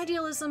this.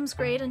 Idealism's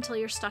great until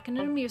you're stuck in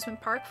an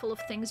amusement park full of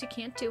things you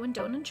can't do and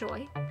don't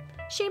enjoy.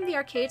 Shame the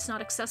arcade's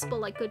not accessible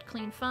like good,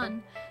 clean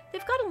fun.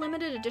 They've got a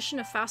limited edition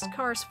of Fast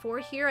Cars 4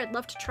 here I'd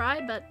love to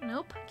try, but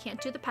nope,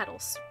 can't do the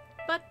pedals.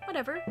 But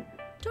whatever.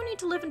 Don't need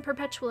to live in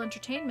perpetual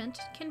entertainment.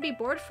 Can be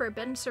bored for a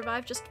bit and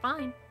survive just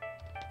fine.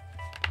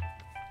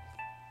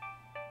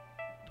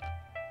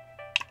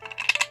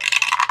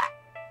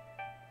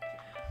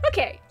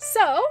 Okay,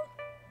 so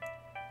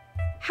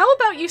how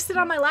about you sit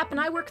on my lap and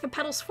I work the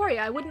pedals for you?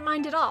 I wouldn't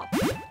mind at all.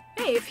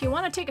 Hey, if you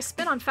want to take a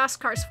spin on Fast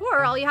Cars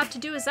 4, all you have to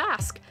do is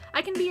ask.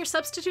 I can be your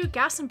substitute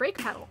gas and brake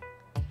pedal.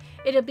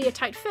 It'll be a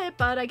tight fit,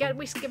 but I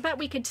bet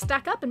we could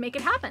stack up and make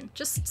it happen.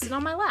 Just sit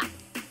on my lap.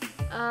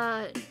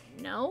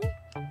 No?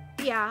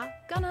 Yeah,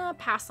 gonna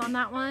pass on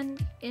that one.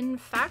 In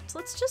fact,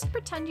 let's just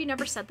pretend you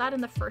never said that in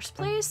the first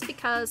place,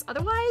 because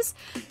otherwise,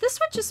 this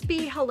would just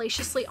be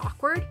hellaciously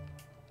awkward.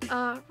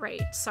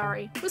 Right,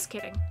 sorry, was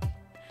kidding.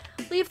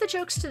 Leave the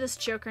jokes to this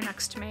joker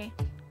next to me.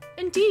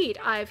 Indeed,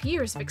 I've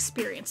years of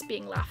experience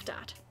being laughed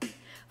at.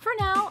 For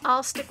now,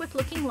 I'll stick with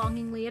looking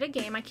longingly at a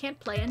game I can't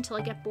play until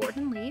I get bored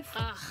and leave.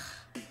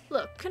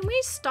 Look, can we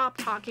stop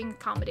talking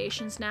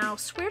accommodations now?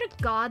 Swear to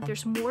God,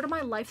 there's more to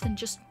my life than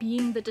just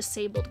being the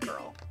disabled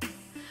girl.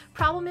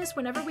 Problem is,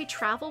 whenever we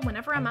travel,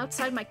 whenever I'm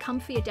outside my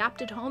comfy,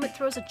 adapted home, it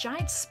throws a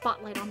giant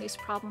spotlight on these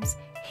problems.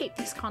 Hate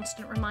these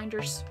constant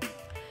reminders.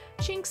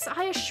 Jinx,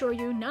 I assure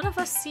you, none of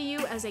us see you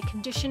as a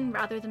condition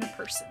rather than a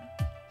person.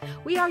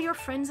 We are your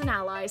friends and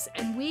allies,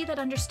 and we that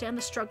understand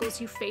the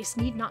struggles you face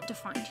need not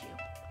define you.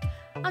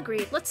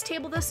 Agreed. Let's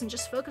table this and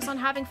just focus on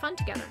having fun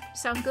together.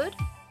 Sound good?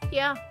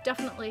 Yeah,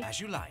 definitely. As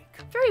you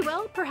like. Very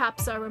well.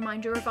 Perhaps a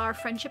reminder of our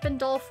friendship in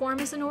doll form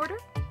is in order?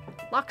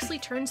 Loxley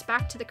turns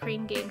back to the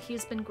crane game he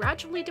has been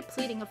gradually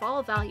depleting of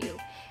all value,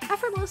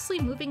 effortlessly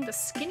moving the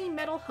skinny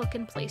metal hook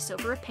in place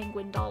over a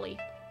penguin dolly,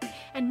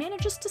 and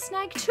manages to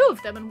snag 2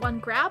 of them in one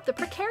grab, the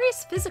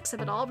precarious physics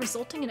of it all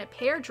resulting in a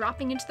pair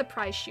dropping into the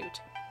prize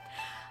chute.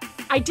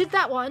 I did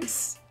that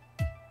once.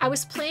 I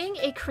was playing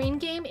a crane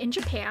game in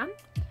Japan.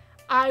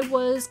 I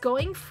was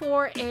going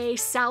for a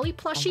Sally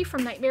plushie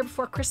from Nightmare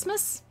Before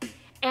Christmas,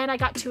 and I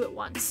got 2 at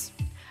once.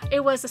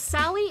 It was a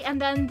Sally and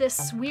then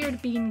this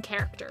weird bean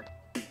character.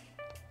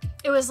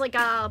 It was like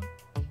a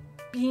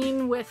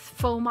bean with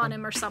foam on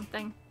him or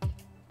something.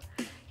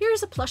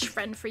 Here's a plush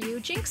friend for you,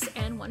 Jinx,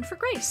 and one for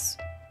Grace.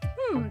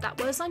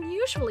 That was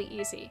unusually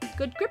easy.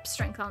 Good grip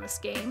strength on this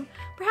game.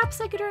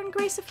 Perhaps I could earn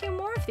Grace a few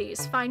more of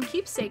these, fine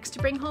keepsakes to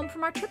bring home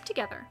from our trip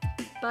together.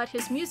 But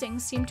his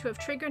musings seem to have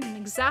triggered an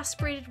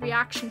exasperated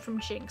reaction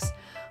from Jinx,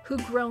 who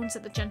groans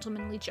at the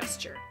gentlemanly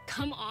gesture.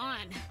 Come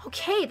on.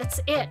 Okay,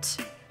 that's it.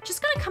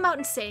 Just gonna come out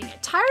and saying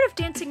it. Tired of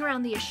dancing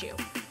around the issue.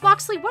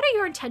 Loxley, what are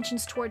your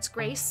intentions towards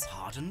Grace?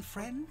 Pardon,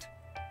 friend?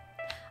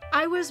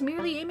 I was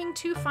merely aiming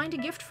to find a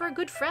gift for a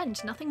good friend,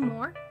 nothing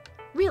more.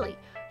 Really,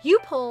 you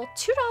pull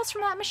 $2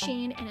 from that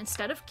machine, and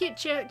instead of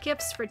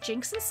gifts for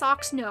Jinx and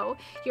Socks, no,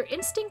 your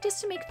instinct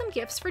is to make them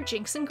gifts for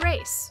Jinx and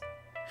Grace.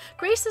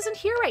 Grace isn't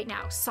here right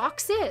now,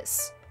 Socks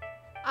is.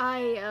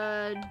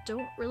 I,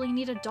 don't really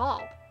need a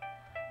doll.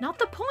 Not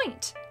the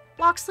point.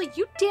 Loxley,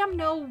 you damn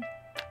know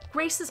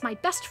Grace is my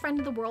best friend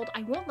in the world.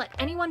 I won't let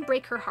anyone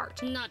break her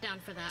heart. Not down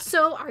for that.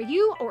 So are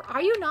you or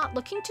are you not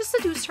looking to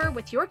seduce her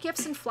with your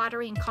gifts and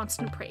flattery and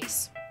constant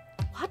praise?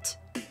 What?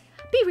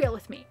 Be real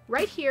with me,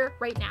 right here,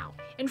 right now,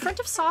 in front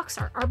of Socks,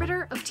 our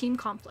arbiter of team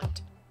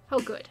conflict. Oh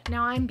good,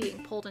 now I'm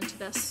being pulled into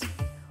this.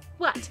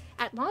 What,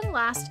 at long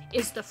last,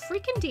 is the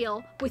freaking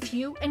deal with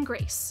you and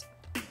Grace?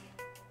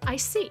 I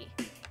see.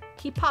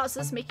 He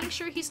pauses, making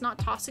sure he's not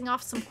tossing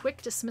off some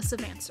quick,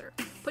 dismissive answer.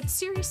 Put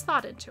serious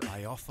thought into it.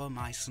 I offer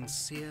my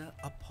sincere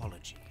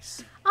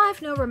apologies.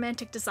 I've no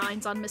romantic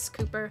designs on Miss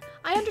Cooper.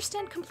 I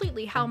understand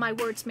completely how my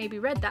words may be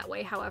read that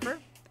way, however.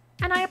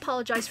 And I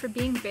apologize for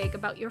being vague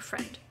about your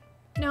friend.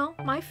 No,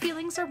 my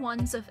feelings are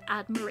ones of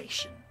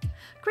admiration.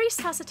 Grace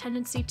has a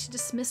tendency to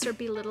dismiss or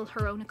belittle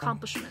her own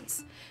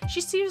accomplishments.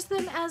 She sees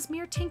them as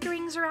mere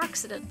tinkerings or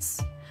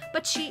accidents.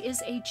 But she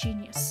is a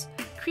genius.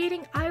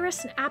 Creating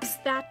Iris and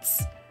apps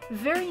that's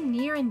very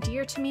near and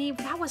dear to me,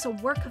 that was a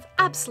work of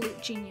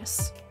absolute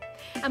genius.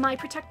 Am I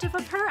protective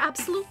of her?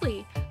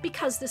 Absolutely,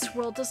 because this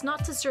world does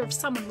not deserve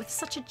someone with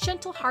such a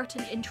gentle heart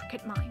and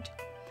intricate mind.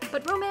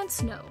 But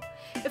romance, no.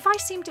 If I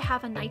seem to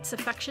have a knight's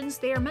affections,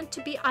 they are meant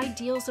to be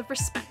ideals of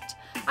respect.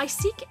 I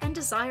seek and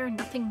desire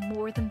nothing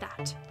more than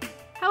that.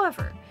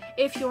 However,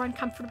 if you're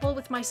uncomfortable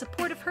with my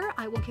support of her,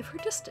 I will give her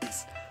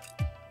distance.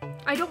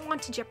 I don't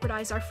want to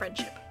jeopardize our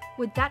friendship.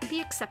 Would that be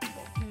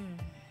acceptable?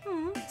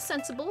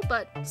 Sensible,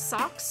 but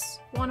Socks,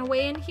 wanna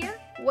weigh in here?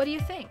 What do you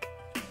think?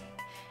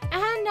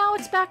 And now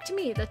it's back to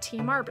me, the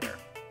team arbiter.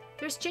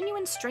 There's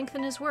genuine strength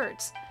in his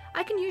words.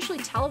 I can usually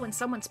tell when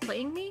someone's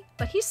playing me,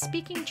 but he's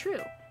speaking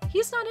true.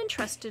 He's not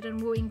interested in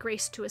wooing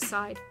Grace to his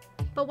side.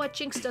 But what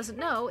Jinx doesn't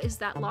know is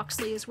that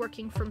Loxley is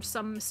working from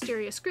some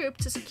mysterious group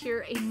to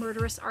secure a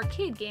murderous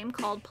arcade game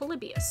called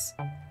Polybius.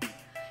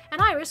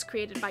 An Iris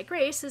created by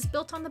Grace is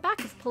built on the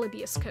back of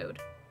Polybius code.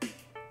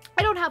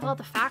 I don't have all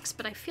the facts,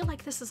 but I feel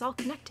like this is all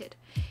connected.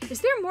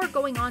 Is there more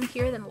going on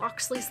here than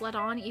Loxley's let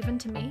on, even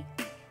to me?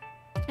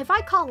 If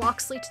I call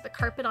Loxley to the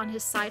carpet on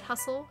his side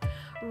hustle,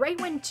 right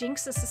when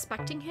Jinx is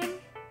suspecting him,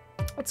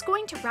 it's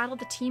going to rattle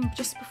the team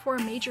just before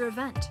a major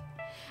event.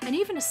 And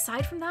even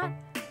aside from that,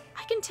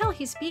 I can tell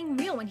he's being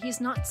real when he's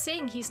not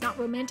saying he's not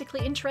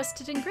romantically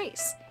interested in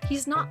Grace.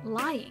 He's not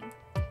lying.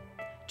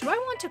 Do I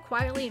want to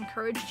quietly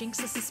encourage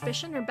Jinx's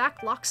suspicion or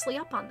back Loxley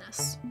up on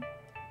this?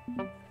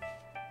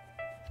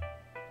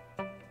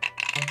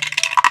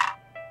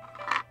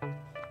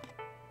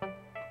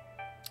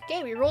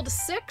 Okay, we rolled a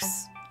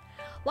 6.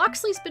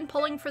 Loxley's been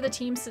pulling for the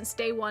team since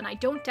day one. I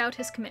don't doubt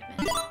his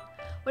commitment.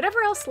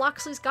 Whatever else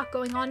Loxley's got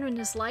going on in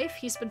his life,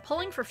 he's been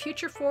pulling for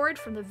Future Forward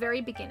from the very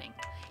beginning.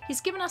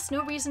 He's given us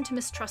no reason to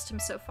mistrust him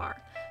so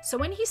far. So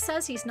when he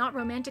says he's not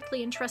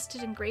romantically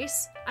interested in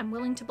Grace, I'm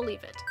willing to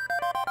believe it.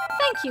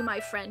 Thank you, my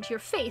friend. Your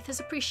faith is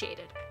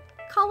appreciated.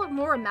 Call it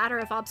more a matter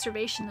of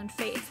observation than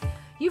faith.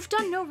 You've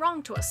done no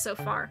wrong to us so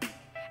far.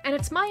 And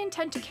it's my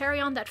intent to carry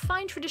on that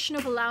fine tradition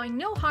of allowing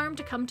no harm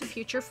to come to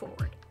Future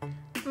Forward.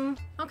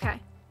 Okay.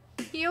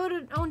 He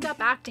owned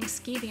up acting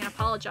skeevy and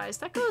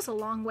apologized. That goes a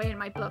long way in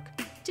my book.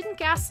 Didn't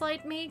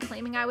gaslight me,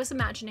 claiming I was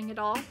imagining it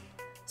all.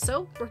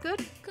 So, we're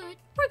good? Good.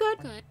 We're good.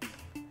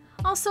 Good.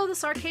 Also,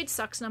 this arcade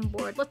sucks and I'm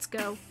bored. Let's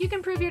go. You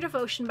can prove your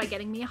devotion by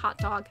getting me a hot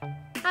dog.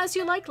 As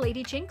you like,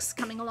 Lady Jinx.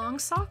 Coming along,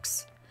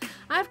 Socks?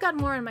 I've got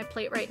more on my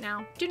plate right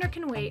now. Dinner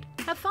can wait.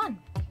 Have fun.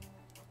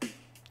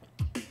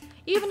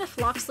 Even if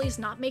Loxley's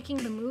not making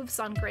the moves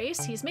on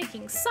Grace, he's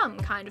making some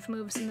kind of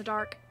moves in the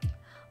dark.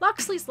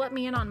 Loxley's let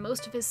me in on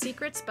most of his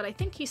secrets, but I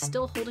think he's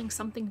still holding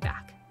something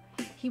back.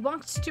 He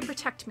wants to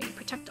protect me,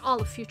 protect all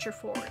of Future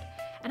Forward.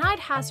 And I'd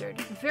hazard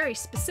very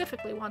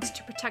specifically wants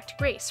to protect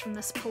Grace from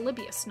this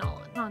Polybius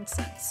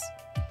nonsense.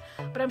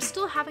 But I'm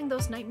still having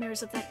those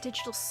nightmares of that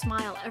digital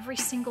smile every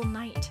single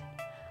night.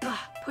 Ugh,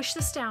 push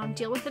this down,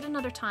 deal with it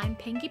another time,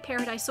 Pengy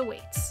Paradise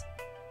awaits.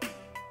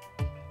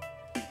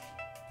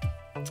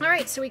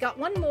 Alright, so we got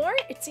one more.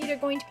 It's either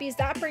going to be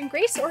Zapper and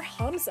Grace or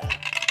Hamza.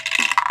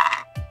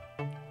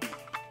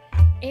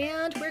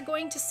 And we're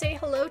going to say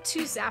hello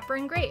to Zapper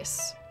and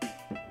Grace.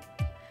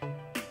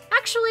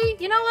 Actually,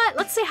 you know what?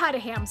 Let's say hi to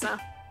Hamza.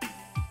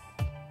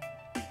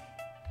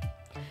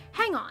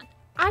 Hang on.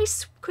 I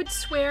could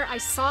swear I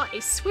saw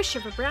a swish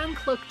of a brown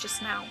cloak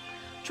just now.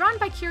 Drawn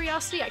by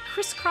curiosity, I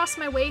crisscrossed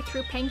my way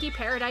through Pengy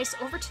Paradise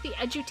over to the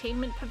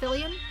Edutainment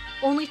Pavilion,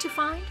 only to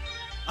find...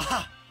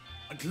 Aha!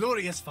 A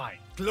glorious find.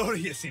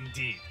 Glorious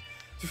indeed.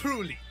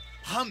 Truly,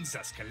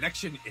 Hamza's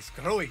collection is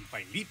growing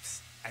by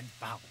leaps and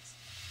bounds.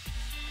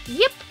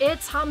 Yep,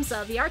 it's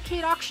Hamza, the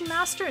arcade auction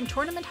master and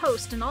tournament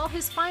host in all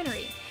his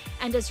finery,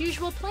 and as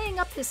usual playing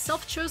up his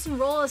self-chosen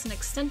role as an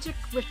eccentric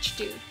rich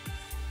dude.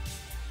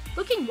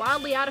 Looking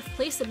wildly out of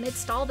place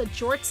amidst all the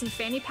jorts and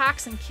fanny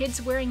packs and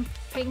kids wearing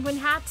penguin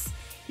hats,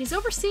 he's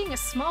overseeing a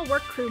small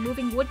work crew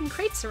moving wooden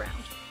crates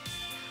around.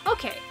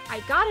 Okay, I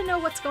gotta know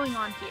what's going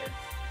on here.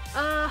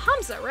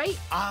 Hamza, right?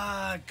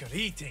 Ah,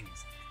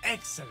 greetings.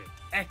 Excellent,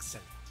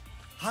 excellent.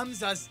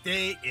 Hamza's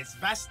day is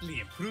vastly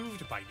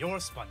improved by your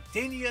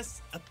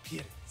spontaneous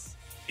appearance.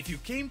 If you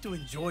came to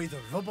enjoy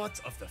the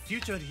Robots of the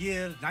Future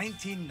Year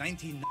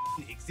 1999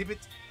 exhibit,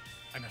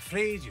 I'm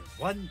afraid you're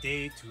one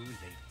day too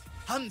late.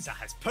 Hamza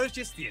has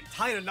purchased the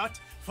entire lot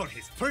for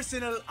his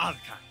personal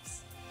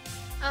archives.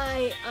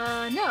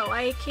 No,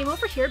 I came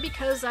over here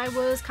because I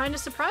was kind of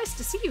surprised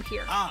to see you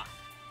here. Ah,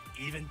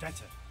 even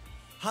better.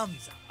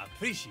 Hamza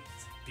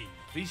appreciates being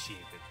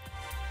appreciated.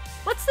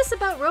 What's this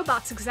about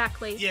robots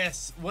exactly?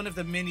 Yes, one of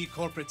the many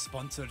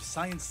corporate-sponsored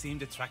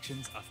science-themed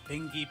attractions of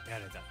Pengy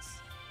Paradise.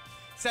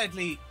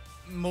 Sadly,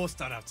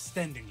 most are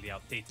outstandingly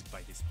outdated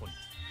by this point.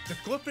 The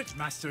corporate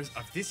masters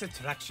of this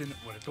attraction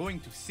were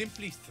going to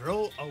simply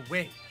throw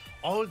away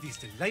all these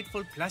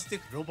delightful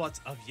plastic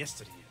robots of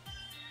yesteryear.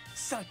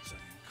 Such an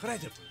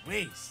incredible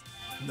waste.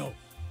 No,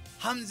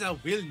 Hamza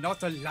will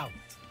not allow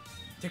it.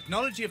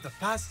 Technology of the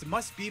past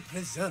must be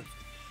preserved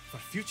for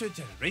future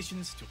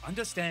generations to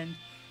understand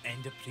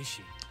and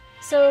appreciate.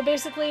 So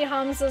basically,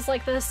 Hamza's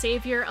like the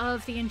savior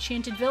of the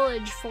Enchanted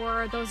Village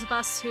for those of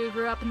us who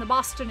grew up in the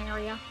Boston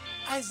area.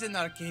 As an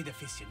arcade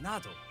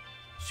aficionado,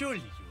 surely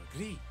you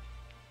agree,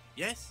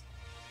 yes?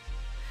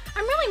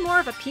 I'm really more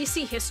of a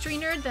PC history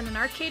nerd than an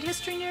arcade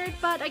history nerd,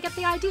 but I get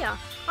the idea.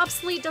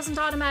 Obsolete doesn't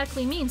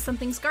automatically mean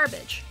something's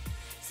garbage.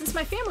 Since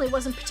my family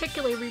wasn't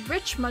particularly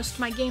rich, most of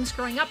my games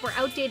growing up were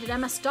outdated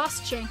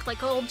MS-DOS jank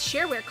like old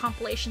shareware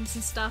compilations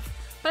and stuff,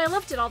 but I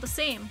loved it all the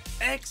same.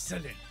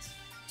 Excellent!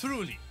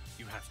 Truly,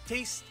 you have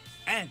taste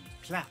and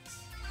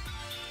class.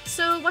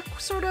 So what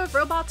sort of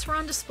robots were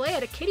on display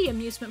at a kiddie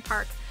amusement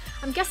park?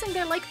 I'm guessing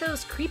they're like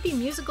those creepy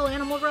musical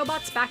animal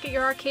robots back at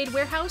your arcade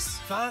warehouse?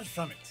 Far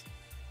from it.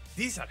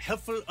 These are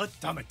helpful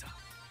automata,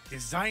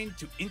 designed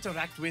to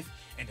interact with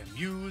and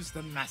amuse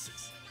the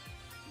masses.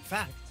 In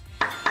fact...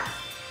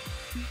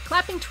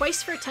 Clapping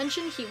twice for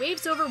attention, he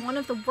waves over one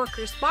of the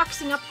workers,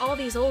 boxing up all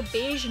these old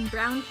beige and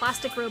brown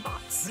plastic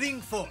robots.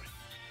 Bring forth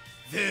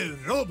the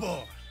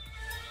Robor!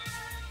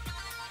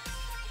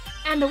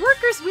 And the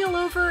workers wheel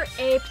over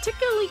a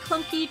particularly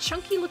clunky,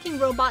 chunky-looking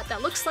robot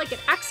that looks like it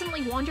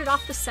accidentally wandered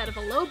off the set of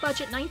a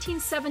low-budget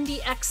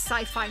 1970X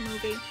sci-fi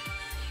movie.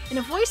 In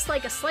a voice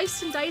like a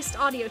sliced and diced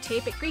audio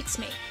tape, it greets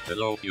me.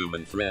 Hello,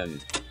 human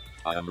friend.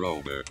 I am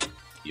Rober,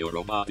 your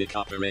robotic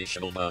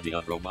operational body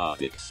of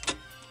robotics.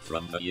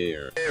 From the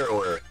year...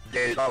 Error.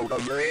 Get out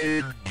of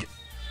range.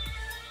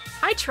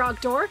 Hi,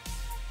 Trogdor.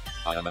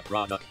 I am a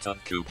product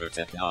of Cooper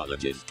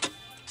Technologies,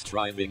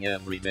 striving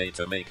every day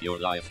to make your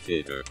life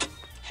fitter,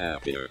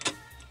 happier,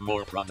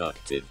 more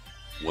productive.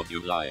 Would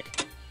you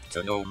like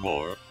to know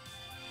more?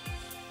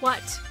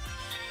 What?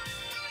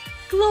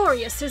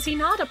 Glorious, is he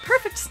not? A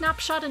perfect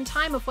snapshot in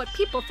time of what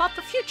people thought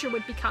the future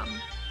would become.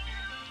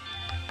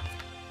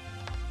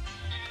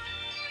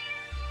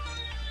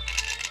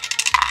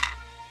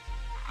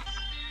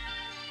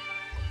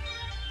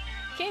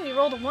 Okay, we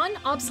rolled a 1.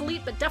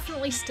 Obsolete, but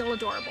definitely still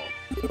adorable.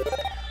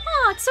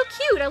 Aw, it's so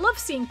cute! I love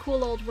seeing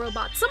cool old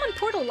robots. Someone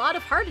poured a lot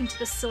of heart into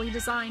this silly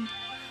design.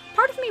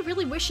 Part of me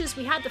really wishes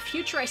we had the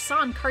future I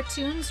saw in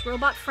cartoons,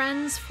 robot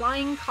friends,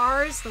 flying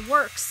cars, the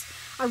works.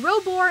 A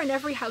Robor in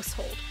every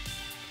household.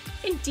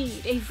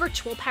 Indeed, a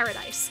virtual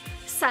paradise.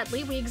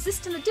 Sadly, we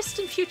exist in the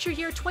distant future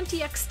year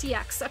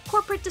 20XTX, a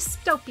corporate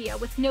dystopia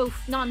with no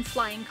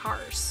non-flying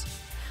cars.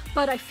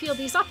 But I feel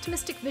these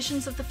optimistic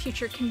visions of the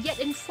future can yet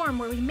inform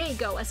where we may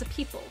go as a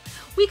people.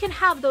 We can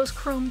have those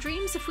chrome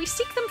dreams if we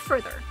seek them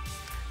further.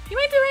 You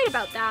might be right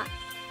about that,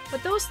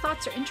 but those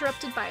thoughts are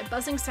interrupted by a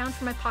buzzing sound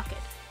from my pocket.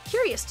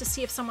 Curious to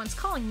see if someone's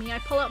calling me, I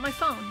pull out my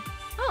phone.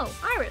 Oh,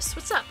 Iris,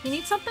 what's up? You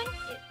need something?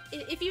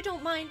 If you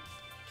don't mind,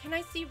 Can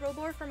I see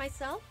Robor for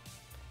myself?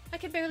 I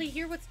can barely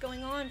hear what's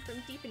going on from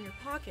deep in your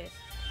pocket.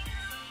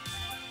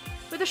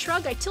 With a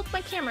shrug, I tilt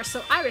my camera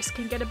so Iris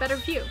can get a better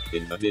view.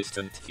 In the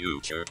distant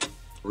future,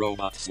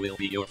 robots will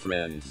be your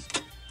friends.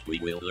 We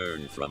will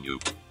learn from you.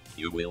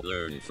 You will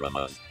learn from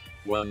us.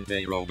 One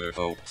day Robor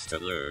hopes to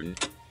learn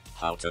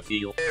how to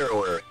feel.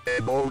 Error.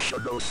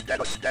 Emotional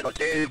status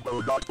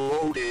table not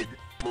loaded.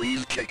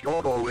 Please check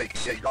your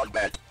OXA on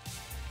that.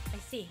 I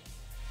see.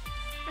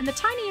 And the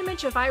tiny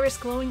image of Iris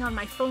glowing on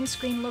my phone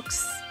screen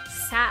looks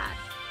sad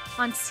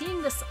on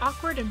seeing this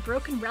awkward and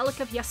broken relic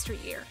of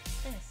yesteryear.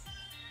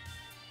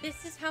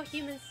 This is how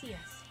humans see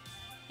us,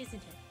 isn't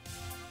it?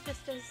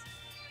 Just as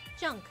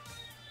junk,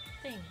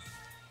 things,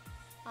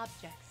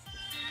 objects.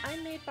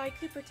 I'm made by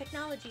Cooper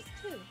Technologies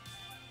too.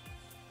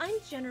 I'm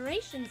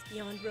generations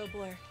beyond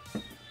Robor.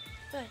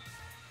 But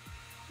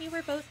we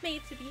were both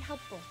made to be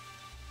helpful.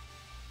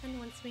 And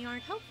once we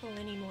aren't helpful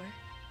anymore,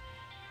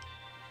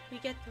 we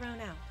get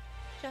thrown out,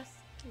 just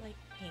like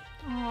paint.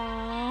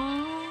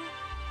 Aww.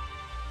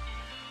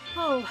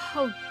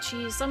 Oh,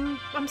 jeez.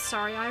 I'm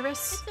sorry,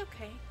 Iris. It's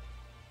okay.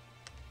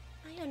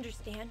 I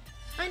understand.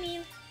 I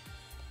mean,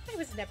 I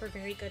was never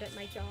very good at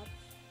my job.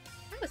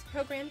 I was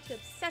programmed to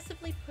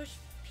obsessively push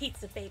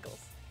pizza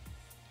bagels.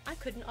 I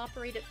couldn't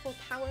operate at full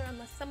power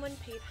unless someone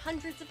paid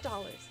hundreds of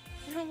dollars.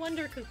 No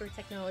wonder Cooper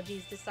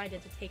Technologies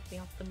decided to take me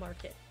off the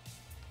market.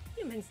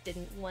 Humans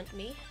didn't want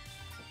me.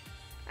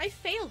 I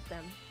failed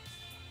them.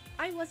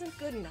 I wasn't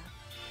good enough,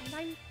 and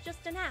I'm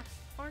just an app,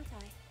 aren't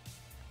I?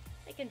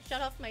 They can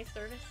shut off my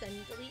service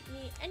and delete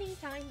me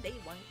anytime they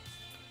want.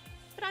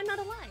 But I'm not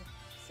alive,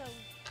 so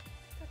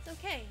that's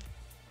okay,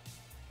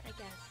 I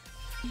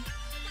guess.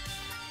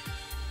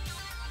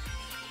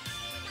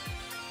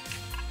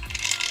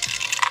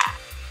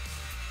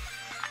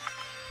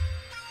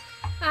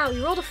 Wow,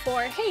 you rolled a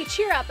 4. Hey,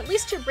 cheer up. At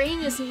least your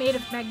brain isn't made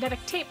of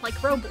magnetic tape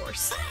like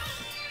Robor's.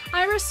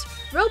 Iris,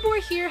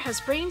 Robor here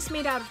has brains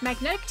made out of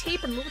magnetic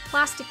tape and little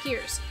plastic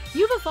ears.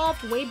 You've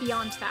evolved way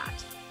beyond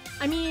that.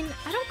 I mean,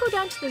 I don't go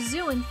down to the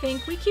zoo and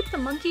think, we keep the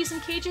monkeys in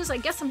cages, I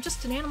guess I'm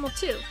just an animal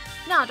too.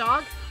 Nah,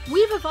 dog.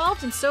 We've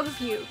evolved and so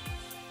have you.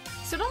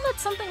 So don't let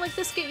something like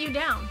this get you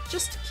down.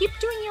 Just keep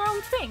doing your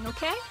own thing,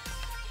 okay?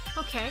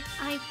 Okay,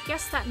 I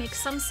guess that makes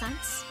some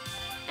sense.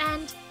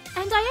 And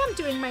I am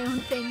doing my own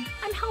thing.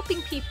 I'm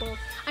helping people.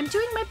 I'm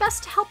doing my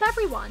best to help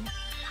everyone.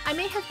 I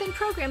may have been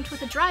programmed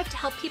with a drive to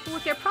help people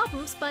with their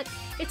problems, but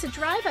it's a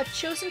drive I've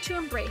chosen to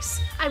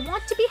embrace. I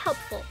want to be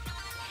helpful.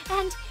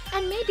 And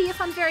maybe if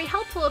I'm very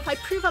helpful, if I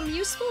prove I'm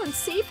useful and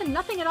safe and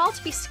nothing at all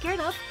to be scared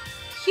of,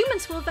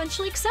 humans will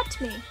eventually accept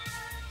me.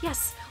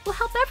 Yes, we'll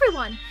help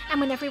everyone, and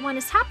when everyone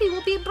is happy,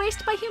 we'll be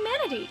embraced by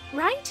humanity,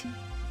 right?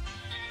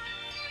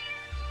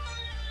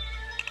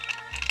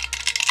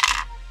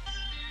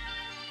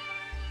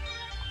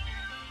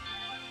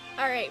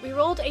 Alright, we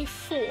rolled a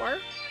 4.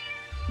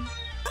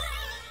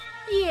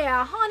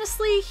 Yeah,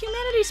 honestly,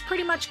 humanity's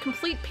pretty much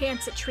complete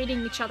pants at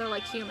treating each other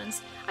like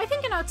humans. I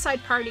think an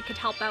outside party could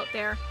help out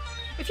there.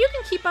 If you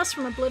can keep us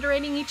from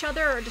obliterating each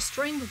other or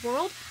destroying the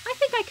world, I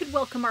think I could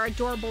welcome our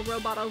adorable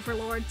robot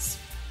overlords.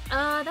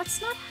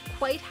 That's not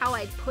quite how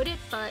I'd put it,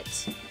 but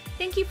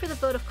thank you for the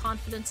vote of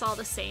confidence all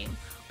the same.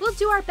 We'll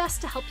do our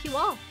best to help you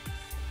all.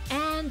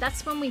 And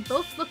that's when we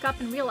both look up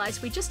and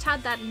realize we just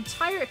had that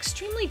entire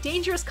extremely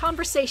dangerous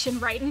conversation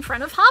right in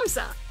front of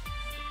Hamza.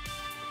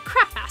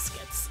 Crap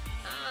baskets.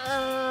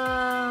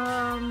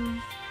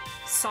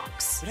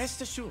 Socks.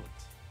 Rest assured,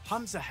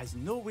 Hamza has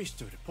no wish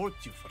to report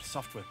you for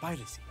software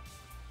piracy.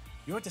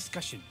 Your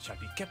discussion shall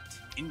be kept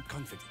in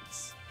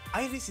confidence.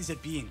 Iris is a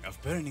being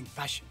of burning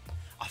passion,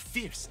 a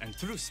fierce and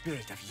true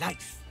spirit of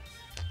life.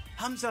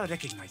 Hamza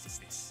recognizes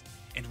this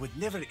and would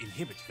never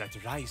inhibit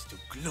that rise to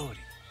glory.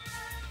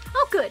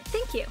 Oh good,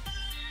 thank you.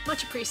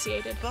 Much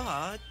appreciated.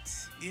 But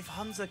if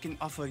Hamza can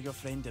offer your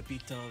friend a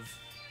bit of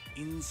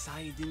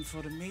inside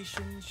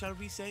information, shall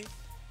we say,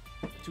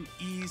 to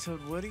ease her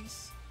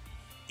worries,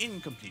 in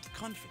complete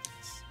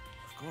confidence,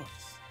 of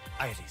course.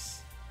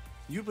 Iris,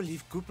 you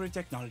believe Cooper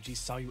Technologies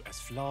saw you as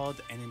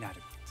flawed and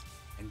inadequate,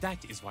 and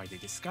that is why they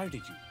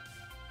discarded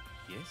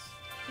you. Yes?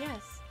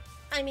 Yes.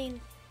 I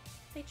mean,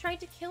 they tried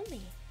to kill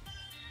me.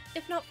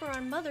 If not for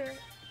our mother,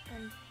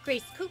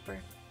 Grace Cooper,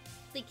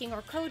 leaking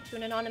our code to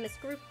an anonymous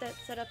group that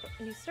set up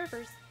new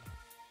servers,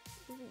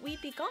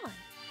 we'd be gone.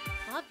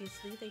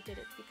 Obviously, they did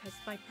it because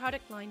my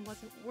product line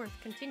wasn't worth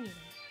continuing,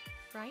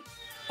 right?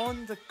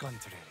 On the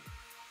contrary,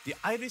 the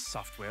Iris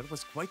software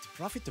was quite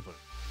profitable.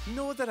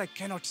 Know that I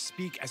cannot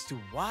speak as to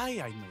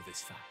why I know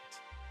this fact.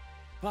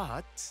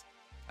 But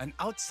an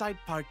outside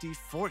party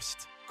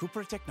forced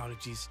Cooper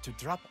Technologies to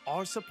drop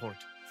our support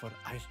for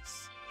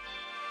Iris.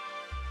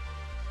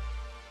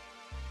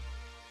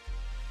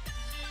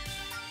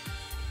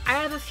 I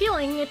have a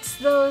feeling it's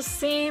those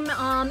same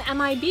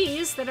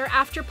MIBs that are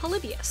after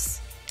Polybius.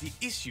 The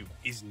issue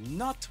is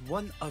not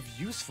one of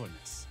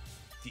usefulness.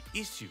 The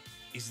issue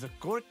is the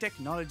core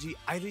technology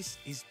Iris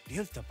is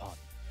built upon.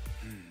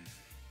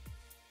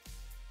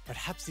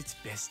 Perhaps it's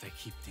best I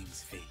keep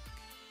things vague.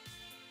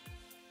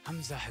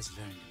 Hamza has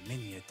learned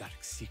many a dark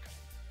secret,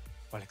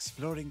 while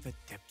exploring the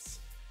depths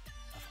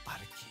of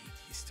arcade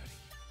history.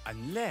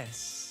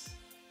 Unless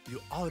you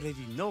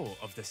already know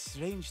of the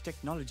strange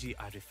technology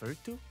I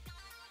referred to?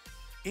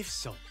 If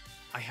so,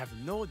 I have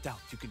no doubt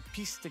you can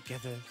piece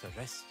together the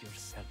rest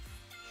yourself.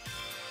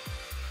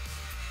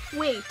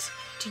 Wait,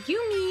 do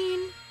you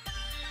mean...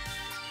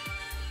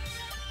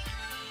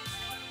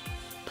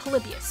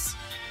 Polybius.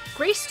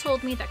 Grace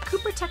told me that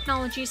Cooper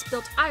Technologies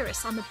built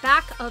Iris on the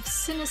back of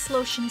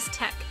Sinislotion's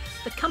Tech,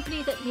 the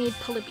company that made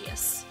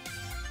Polybius.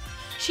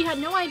 She had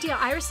no idea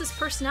Iris's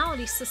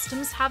personality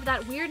systems have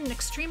that weird and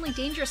extremely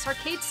dangerous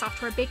arcade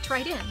software baked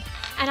right in.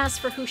 And as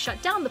for who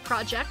shut down the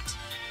project,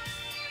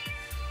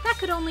 that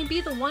could only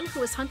be the one who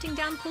was hunting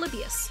down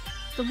Polybius,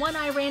 the one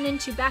I ran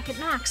into back at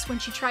Max when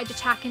she tried to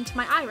tack into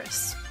my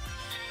Iris.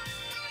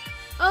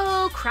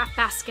 Oh, crap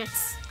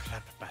baskets.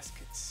 Crap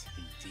baskets,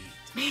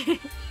 indeed.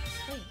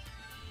 Wait,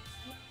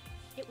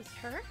 it was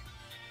her?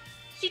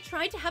 She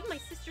tried to have my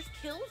sisters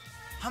killed?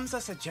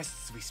 Hamza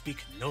suggests we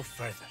speak no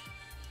further.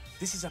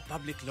 This is a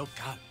public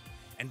locale,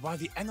 and while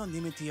the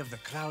anonymity of the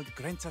crowd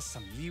grants us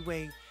some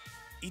leeway,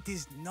 it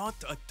is not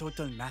a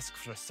total mask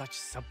for such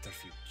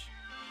subterfuge.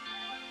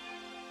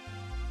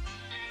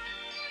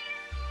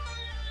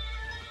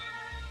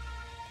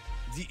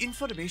 The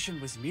information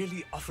was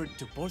merely offered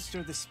to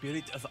bolster the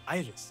spirit of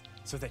Iris,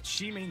 so that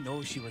she may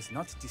know she was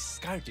not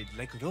discarded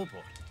like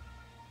Robot.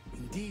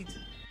 Indeed,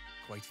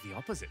 quite the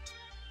opposite.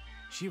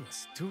 She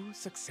was too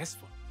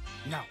successful.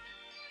 Now,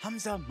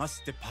 Hamza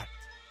must depart.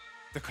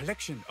 The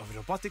collection of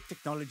robotic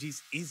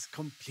technologies is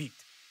complete,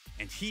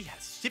 and he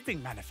has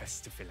shipping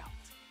manifests to fill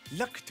out.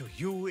 Luck to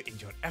you in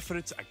your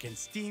efforts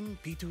against Team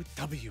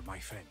P2W, my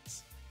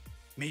friends.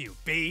 May you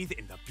bathe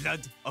in the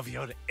blood of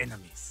your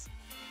enemies.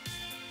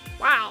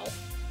 Wow.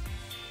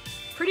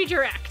 Pretty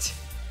direct.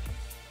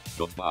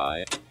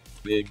 Goodbye,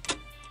 big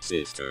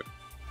sister.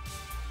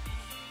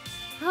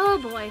 Oh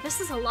boy, this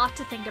is a lot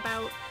to think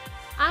about.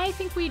 I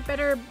think we'd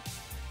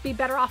be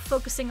better off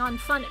focusing on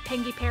fun at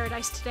Pengy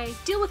Paradise today.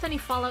 Deal with any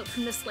fallout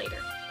from this later.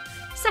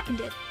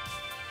 Seconded.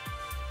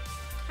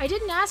 I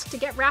didn't ask to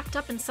get wrapped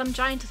up in some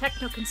giant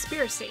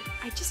techno-conspiracy.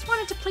 I just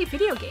wanted to play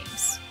video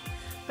games.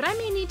 But I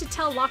may need to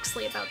tell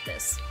Loxley about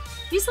this.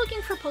 He's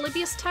looking for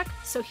Polybius tech,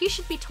 so he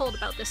should be told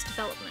about this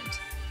development.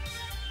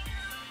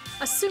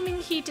 Assuming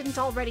he didn't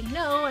already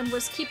know and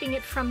was keeping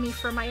it from me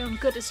for my own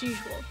good as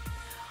usual.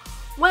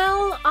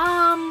 Well,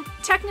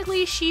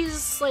 technically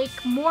she's, like,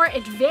 more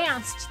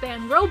advanced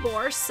than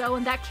Robor, so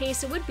in that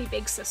case it would be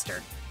Big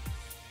Sister.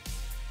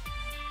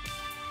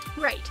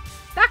 Right.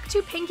 Back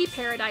to Pengy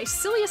Paradise,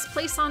 silliest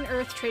place on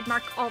Earth,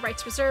 trademark, all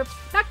rights reserved.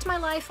 Back to my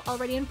life,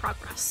 already in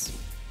progress.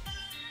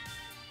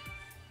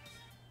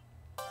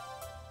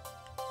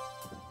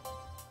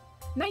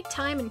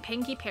 Nighttime in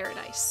Pengy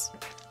Paradise.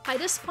 By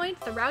this point,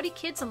 the rowdy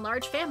kids and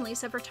large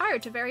families have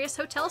retired to various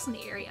hotels in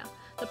the area.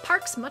 The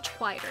park's much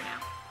quieter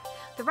now.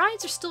 The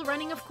rides are still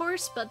running, of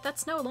course, but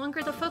that's no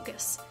longer the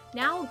focus.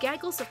 Now,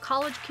 gaggles of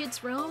college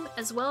kids roam,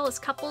 as well as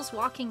couples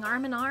walking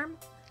arm in arm.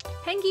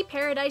 Pengy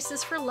Paradise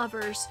is for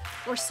lovers,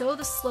 or so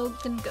the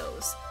slogan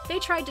goes. They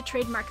tried to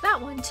trademark that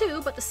one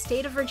too, but the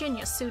state of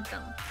Virginia sued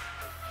them.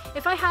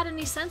 If I had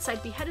any sense,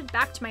 I'd be headed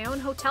back to my own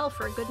hotel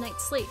for a good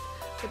night's sleep.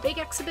 The big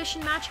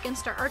exhibition match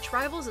against our arch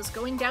rivals is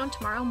going down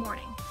tomorrow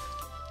morning.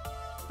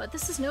 But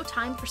this is no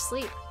time for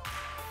sleep.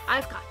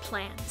 I've got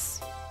plans.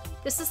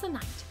 This is the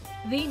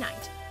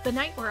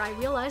night where I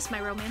realize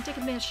my romantic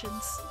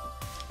ambitions.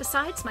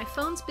 Besides, my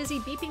phone's busy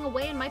beeping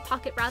away in my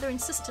pocket rather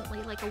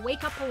insistently, like a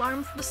wake-up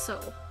alarm for the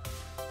soul.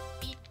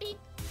 Beep beep.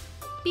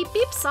 Beep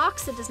beep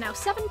socks, it is now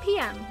 7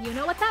 p.m. You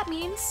know what that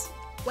means.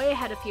 Way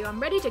ahead of you, I'm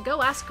ready to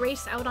go ask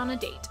Grace out on a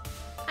date.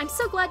 I'm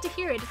so glad to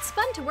hear it. It's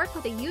fun to work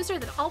with a user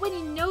that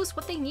already knows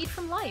what they need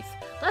from life.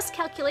 Less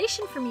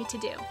calculation for me to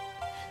do.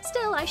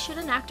 Still, I should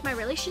enact my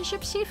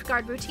relationship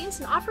safeguard routines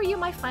and offer you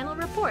my final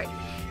report,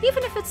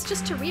 even if it's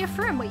just to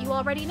reaffirm what you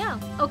already know,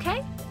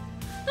 okay?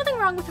 Nothing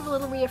wrong with a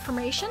little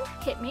reaffirmation.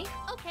 Hit me.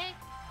 Okay.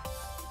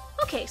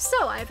 Okay,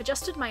 so I've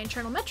adjusted my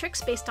internal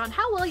metrics based on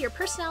how well your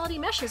personality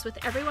meshes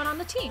with everyone on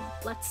the team.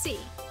 Let's see.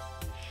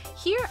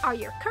 Here are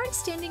your current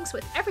standings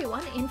with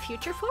everyone in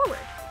Future Forward.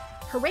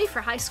 Hooray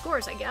for high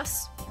scores, I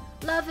guess.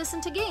 Love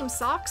isn't a game,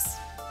 Socks.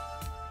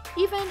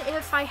 Even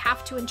if I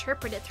have to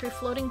interpret it through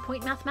floating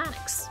point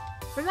mathematics.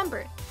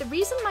 Remember, the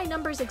reason my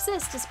numbers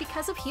exist is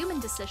because of human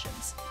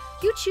decisions.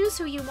 You choose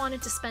who you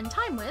wanted to spend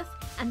time with,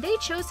 and they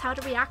chose how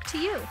to react to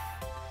you.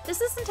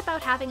 This isn't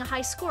about having a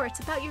high score,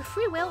 it's about your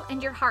free will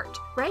and your heart,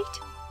 right?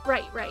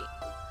 Right.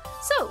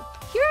 So,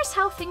 here's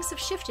how things have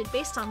shifted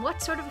based on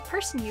what sort of a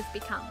person you've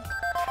become.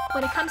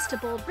 When it comes to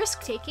bold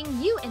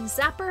risk-taking, you and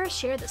Zapper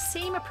share the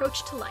same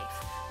approach to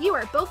life. You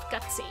are both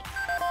gutsy.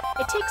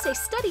 It takes a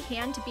steady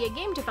hand to be a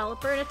game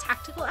developer and a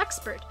tactical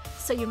expert,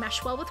 so you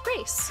mesh well with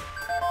Grace.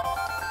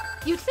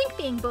 You'd think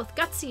being both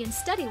gutsy and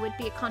steady would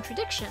be a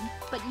contradiction,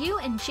 but you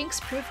and Jinx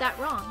prove that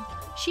wrong.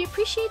 She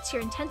appreciates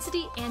your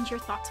intensity and your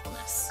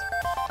thoughtfulness.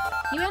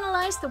 You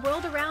analyze the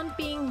world around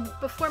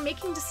before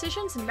making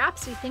decisions, and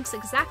Rhapsody thinks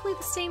exactly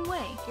the same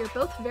way. You're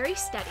both very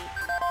steady.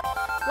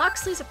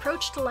 Loxley's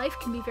approach to life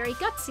can be very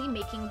gutsy,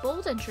 making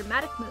bold and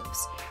dramatic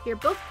moves. You're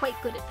both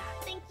quite good at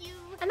that. Thank you.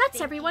 And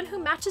that's everyone who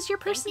matches your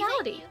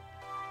personality.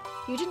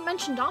 You didn't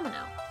mention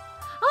Domino.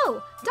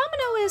 Oh,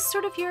 Domino is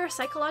sort of your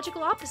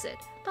psychological opposite,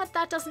 but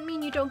that doesn't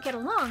mean you don't get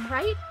along,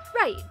 right?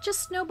 Right,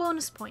 just no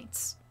bonus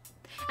points.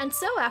 And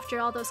so, after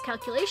all those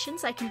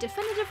calculations, I can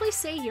definitively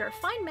say you're a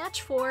fine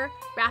match for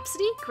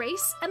Rhapsody,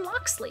 Grace, and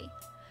Loxley.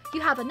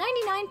 You have a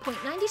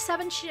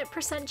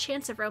 99.97%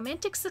 chance of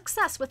romantic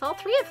success with all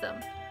three of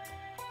them.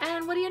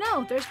 And what do you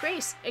know, there's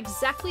Grace,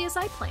 exactly as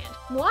I planned.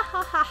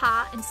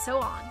 Mwahahaha, and so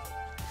on.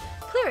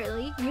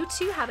 Clearly, you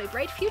two have a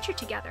bright future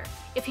together.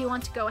 If you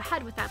want to go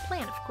ahead with that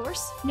plan, of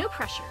course. No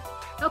pressure.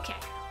 Okay,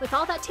 with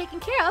all that taken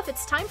care of,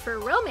 it's time for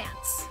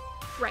romance.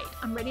 Right,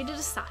 I'm ready to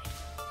decide.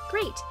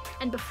 Great,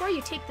 and before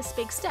you take this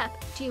big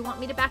step, do you want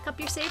me to back up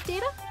your save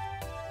data?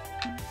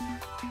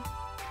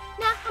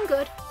 Nah, I'm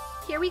good.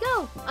 Here we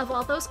go. Of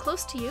all those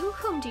close to you,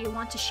 whom do you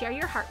want to share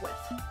your heart with?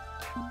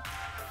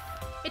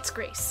 It's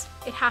Grace.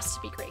 It has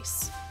to be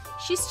Grace.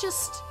 She's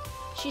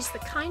the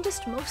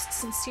kindest, most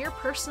sincere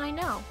person I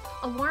know.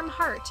 A warm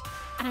heart,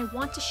 and I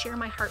want to share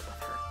my heart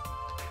with her.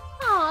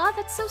 Aw,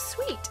 that's so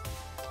sweet.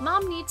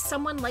 Mom needs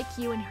someone like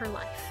you in her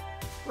life.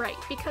 Right,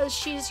 because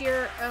she's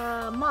your,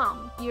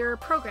 mom, your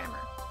programmer.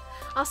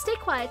 I'll stay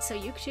quiet so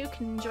you two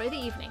can enjoy the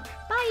evening.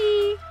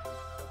 Bye!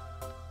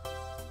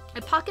 I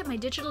pocket my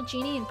digital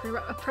genie and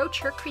approach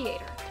her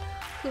creator,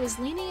 who is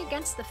leaning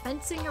against the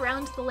fencing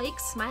around the lake,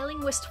 smiling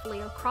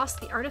wistfully across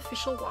the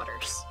artificial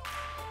waters.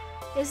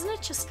 Isn't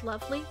it just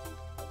lovely?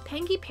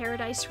 Pengy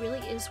Paradise really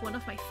is one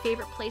of my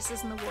favorite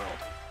places in the world.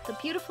 The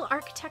beautiful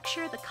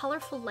architecture, the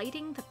colorful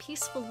lighting, the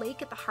peaceful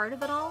lake at the heart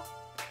of it all.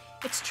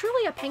 It's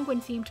truly a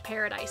penguin-themed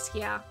paradise,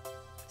 yeah.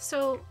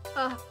 So,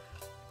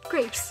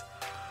 Grace.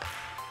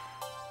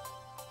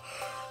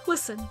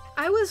 Listen,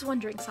 I was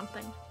wondering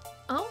something.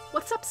 Oh,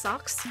 what's up,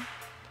 Socks?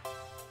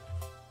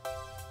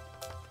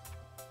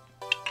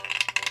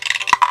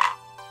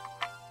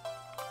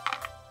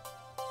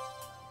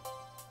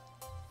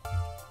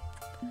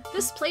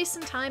 This place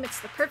and time,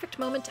 it's the perfect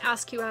moment to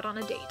ask you out on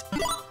a date.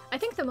 I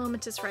think the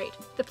moment is right.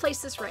 The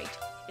place is right.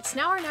 It's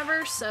now or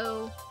never,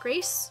 so...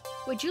 Grace,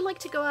 would you like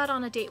to go out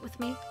on a date with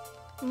me?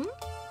 Hmm?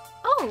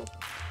 Oh,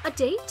 a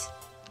date?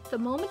 The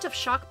moment of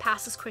shock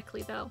passes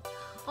quickly, though.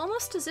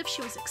 Almost as if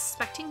she was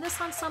expecting this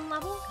on some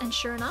level, and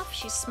sure enough,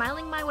 she's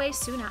smiling my way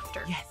soon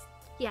after. Yes.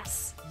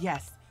 Yes.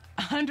 Yes.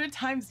 100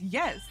 times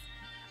yes.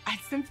 I'd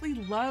simply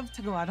love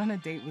to go out on a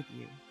date with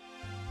you.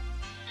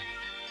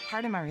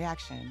 Pardon my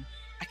reaction.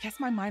 I guess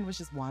my mind was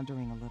just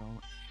wandering a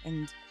little,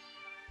 and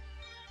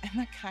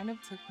that kind of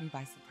took me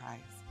by surprise.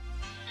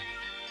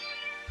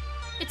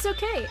 It's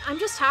okay. I'm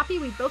just happy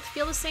we both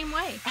feel the same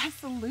way.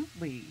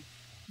 Absolutely.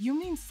 You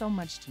mean so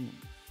much to me.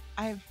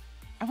 I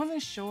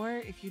wasn't sure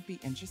if you'd be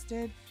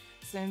interested,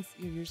 since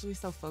you're usually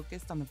so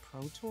focused on the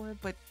pro tour,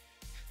 but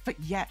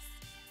yes,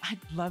 I'd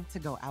love to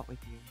go out with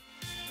you.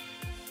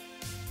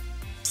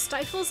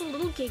 Stifles a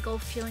little giggle,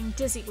 feeling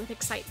dizzy with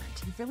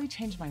excitement. You've really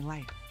changed my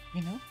life,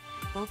 you know?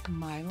 Both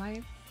my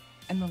life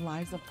and the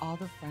lives of all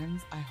the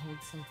friends I hold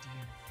so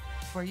dear.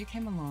 Before you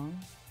came along,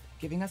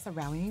 giving us a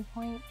rallying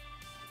point,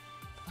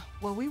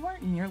 well, we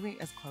weren't nearly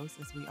as close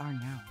as we are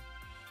now.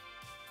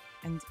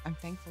 And I'm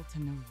thankful to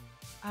know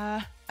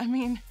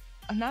you.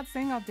 I'm not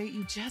saying I'll date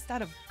you just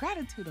out of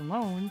gratitude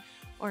alone,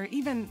 or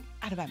even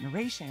out of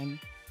admiration.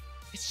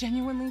 It's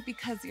genuinely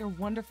because you're a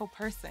wonderful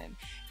person.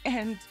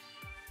 And,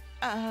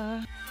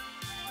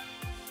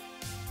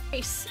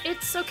 Grace,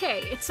 it's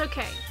okay. It's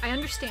okay. I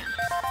understand.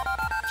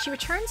 She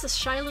returns a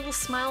shy little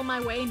smile my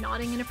way,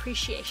 nodding in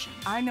appreciation.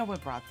 I know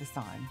what brought this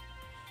on.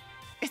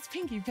 It's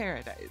Pengy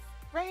Paradise,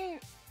 right?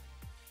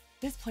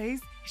 This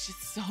place is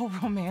just so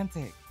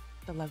romantic.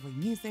 The lovely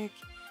music,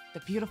 the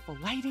beautiful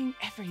lighting,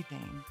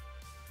 everything.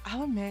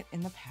 I'll admit,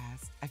 in the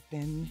past, I've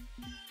been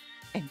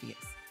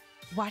envious.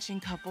 Watching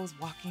couples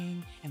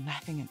walking and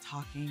laughing and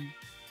talking.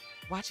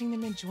 Watching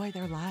them enjoy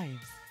their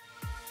lives.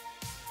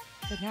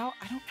 But now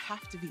I don't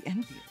have to be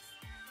envious,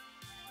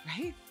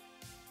 right?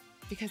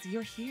 Because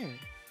you're here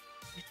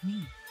with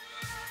me.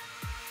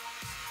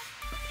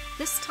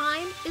 This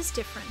time is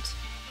different.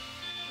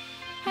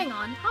 Hang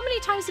on, how many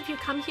times have you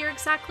come here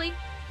exactly?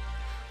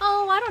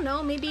 Oh, I don't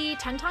know, maybe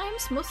 10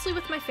 times? Mostly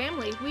with my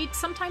family. We'd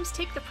sometimes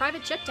take the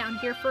private jet down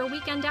here for a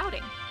weekend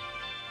outing.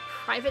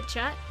 Private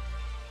jet?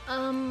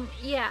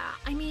 Yeah.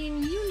 I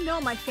mean, you know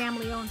my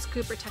family owns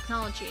Cooper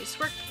Technologies.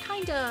 We're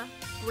kinda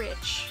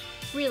rich.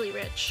 Really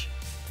rich.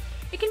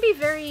 It can be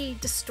very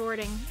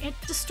distorting. It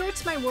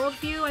distorts my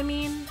worldview. I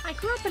mean, I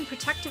grew up in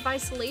protective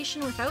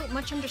isolation without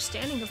much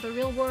understanding of the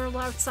real world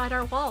outside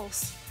our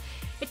walls.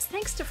 It's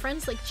thanks to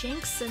friends like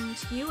Jinx and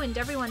you and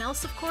everyone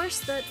else, of course,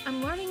 that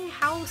I'm learning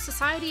how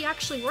society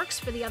actually works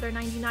for the other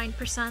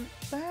 99%.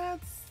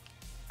 That's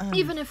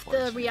even if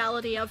the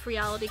reality of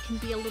reality can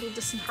be a little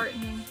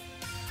disheartening.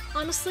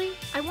 Honestly,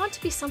 I want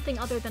to be something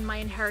other than my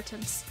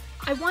inheritance.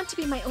 I want to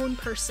be my own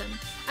person,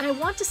 and I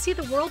want to see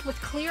the world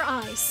with clear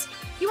eyes.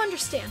 You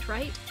understand,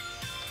 right?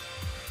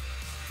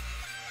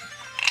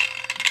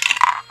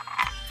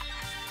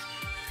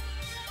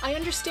 I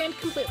understand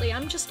completely.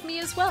 I'm just me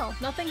as well.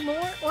 Nothing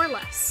more or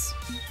less.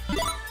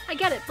 I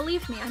get it,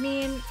 believe me. I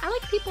mean, I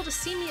like people to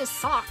see me as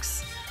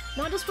Socks.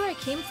 Not as where I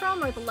came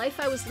from or the life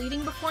I was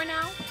leading before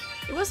now.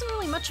 It wasn't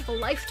really much of a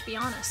life, to be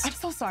honest. I'm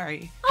so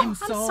sorry. Oh, I'm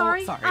so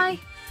sorry.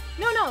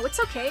 No, it's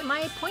okay.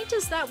 My point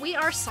is that we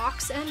are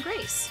Socks and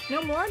Grace.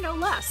 No more, no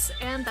less.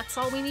 And that's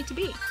all we need to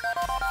be.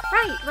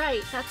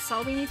 Right. That's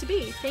all we need to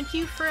be. Thank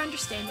you for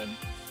understanding.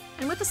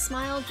 And with a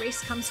smile,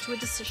 Grace comes to a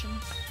decision.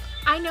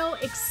 I know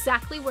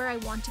exactly where I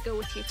want to go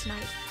with you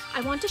tonight.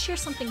 I want to share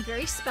something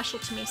very special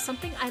to me,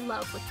 something I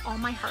love with all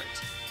my heart.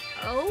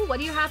 Oh, what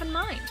do you have in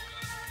mind?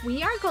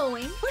 We are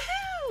going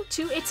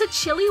to It's a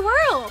Chilly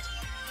World.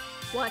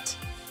 What?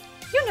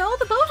 You know,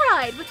 the boat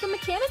ride with the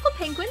mechanical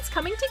penguins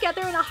coming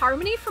together in a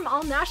harmony from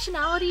all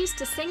nationalities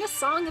to sing a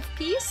song of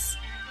peace.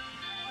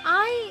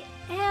 I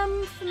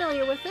am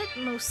familiar with it,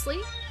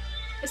 mostly.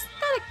 Isn't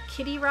that a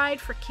kiddie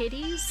ride for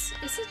kiddies?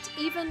 Is it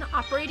even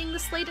operating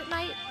this late at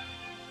night?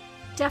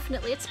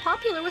 Definitely, it's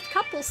popular with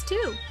couples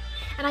too.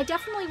 And I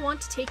definitely want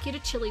to take you to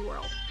Chilly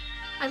World.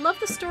 I love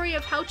the story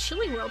of how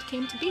Chilly World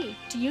came to be.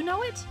 Do you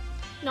know it?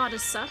 Not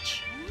as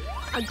such.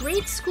 A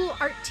grade school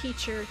art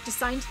teacher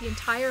designed the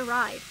entire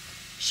ride.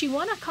 She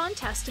won a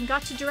contest and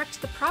got to direct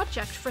the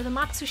project for the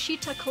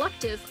Matsushita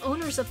Collective,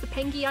 owners of the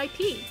Pengi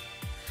IP.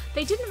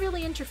 They didn't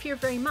really interfere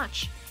very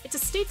much. It's a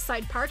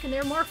stateside park and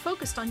they're more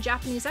focused on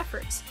Japanese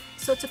efforts,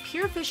 so it's a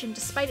pure vision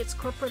despite its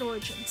corporate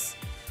origins.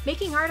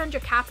 Making art under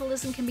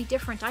capitalism can be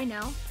different, I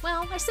know.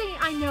 Well, I say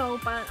I know,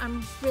 but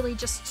I'm really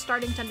just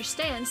starting to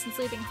understand since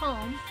leaving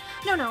home.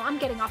 No, I'm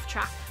getting off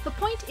track. The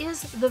point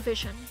is the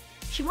vision.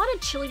 She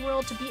wanted Chilly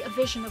World to be a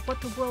vision of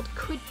what the world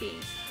could be.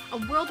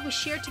 A world we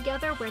share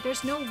together where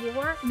there's no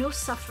war, no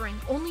suffering,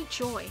 only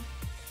joy.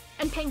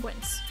 And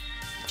penguins.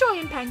 Joy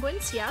and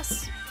penguins,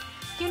 yes.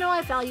 You know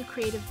I value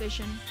creative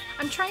vision.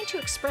 I'm trying to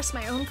express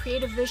my own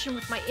creative vision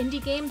with my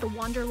indie game, The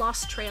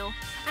Wanderlost Trail,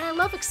 and I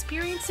love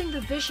experiencing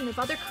the vision of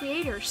other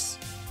creators.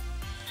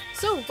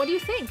 So, what do you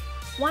think?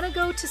 Want to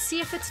go to see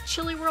if it's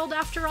Chilly World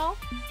after all?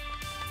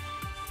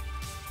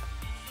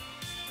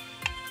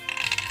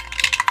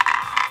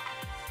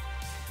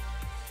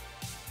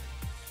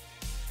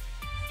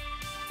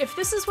 If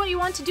this is what you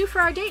want to do for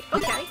our date,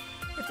 okay.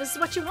 If this is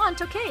what you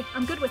want, okay.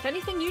 I'm good with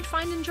anything you'd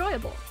find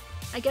enjoyable.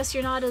 I guess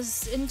you're not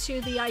as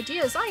into the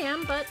idea as I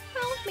am, but,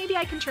 well, maybe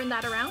I can turn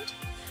that around.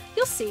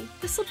 You'll see,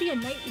 this'll be a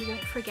night you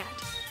won't forget.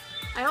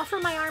 I offer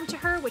my arm to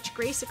her, which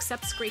Grace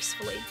accepts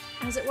gracefully,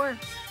 as it were.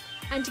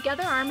 And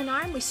together, arm in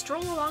arm, we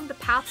stroll along the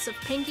paths of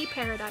Pengi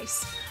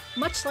Paradise,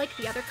 much like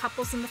the other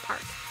couples in the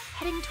park,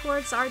 heading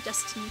towards our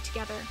destiny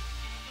together.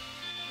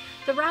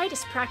 The ride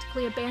is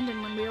practically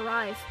abandoned when we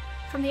arrive.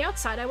 From the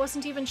outside, I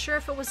wasn't even sure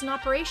if it was in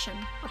operation.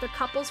 Other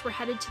couples were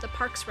headed to the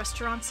park's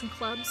restaurants and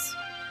clubs.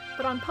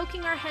 But on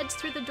poking our heads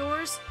through the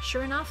doors,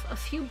 sure enough, a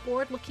few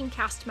bored-looking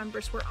cast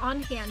members were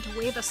on hand to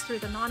wave us through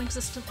the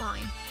non-existent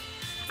line.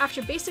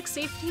 After basic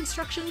safety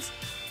instructions,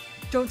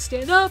 don't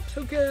stand up,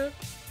 okay.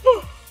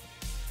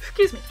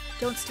 Excuse me.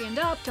 Don't stand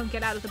up, don't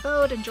get out of the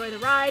boat, enjoy the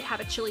ride, have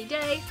a chilly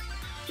day.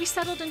 We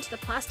settled into the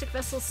plastic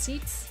vessel's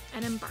seats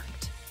and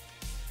embarked.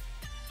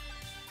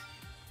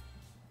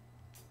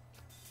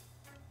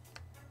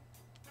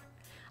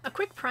 A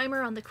quick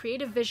primer on the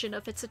creative vision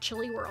of It's a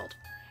Chilly World.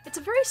 It's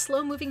a very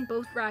slow-moving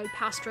boat ride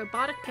past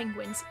robotic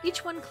penguins,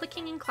 each one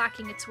clicking and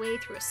clacking its way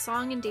through a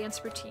song and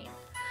dance routine.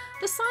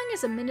 The song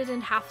is 1.5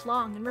 minutes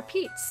long and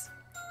repeats,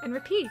 and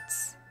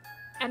repeats,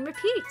 and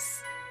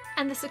repeats,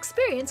 and this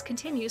experience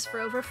continues for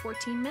over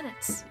 14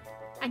 minutes.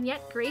 And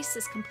yet Grace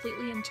is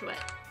completely into it.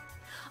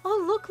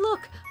 Oh,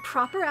 look!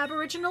 Proper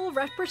Aboriginal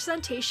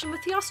representation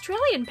with the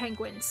Australian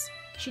penguins!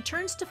 She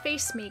turns to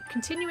face me,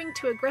 continuing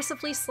to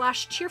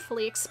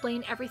aggressively/cheerfully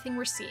explain everything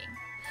we're seeing.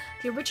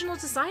 The original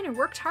designer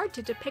worked hard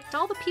to depict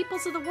all the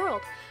peoples of the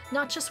world,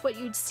 not just what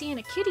you'd see in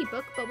a kiddie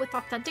book, but with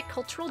authentic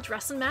cultural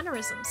dress and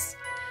mannerisms.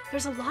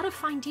 There's a lot of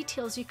fine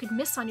details you could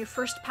miss on your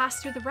first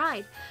pass through the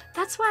ride.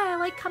 That's why I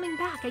like coming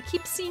back. I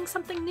keep seeing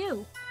something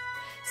new.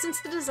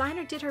 Since the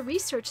designer did her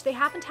research, they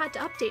haven't had to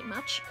update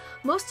much.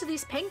 Most of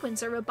these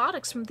penguins are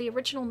robotics from the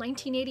original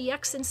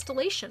 1980X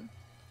installation.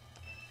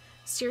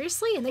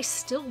 Seriously? And they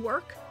still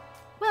work?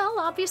 Well,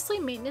 obviously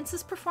maintenance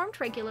is performed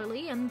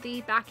regularly, and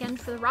the back end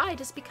for the ride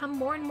has become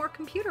more and more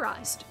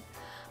computerized.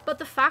 But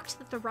the fact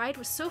that the ride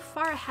was so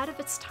far ahead of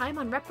its time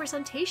on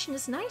representation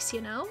is nice,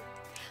 you know?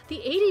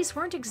 The 80s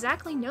weren't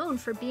exactly known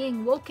for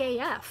being woke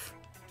AF.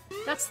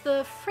 That's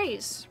the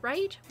phrase,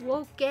 right?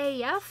 Woke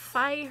AF?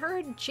 I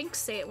heard Jinx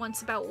say it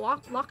once about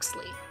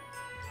Loxley.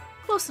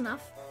 Close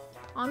enough.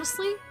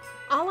 Honestly,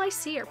 all I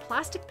see are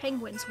plastic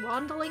penguins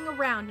waddling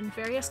around in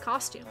various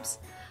costumes.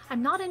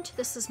 I'm not into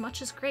this as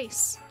much as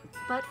Grace,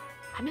 but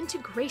I'm into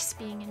Grace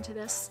being into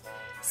this.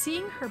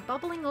 Seeing her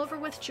bubbling over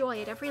with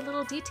joy at every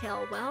little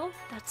detail, well,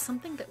 that's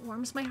something that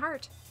warms my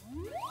heart.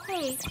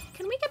 Hey,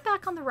 can we get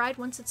back on the ride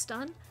once it's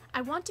done?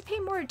 I want to pay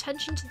more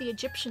attention to the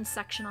Egyptian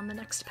section on the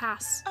next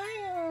pass.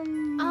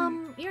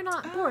 You're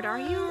not bored, are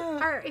you?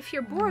 Or if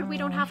you're bored, we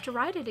don't have to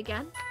ride it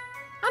again.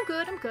 I'm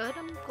good.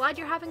 I'm glad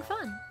you're having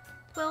fun.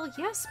 Well,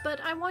 yes, but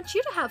I want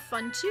you to have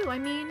fun too. I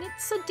mean,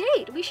 it's a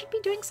date. We should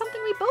be doing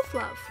something we both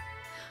love.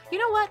 You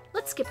know what?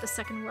 Let's skip the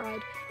second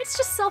ride. It's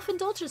just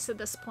self-indulgence at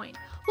this point.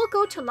 We'll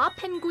go to La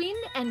Penguin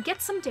and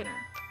get some dinner.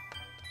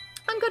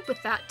 I'm good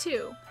with that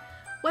too.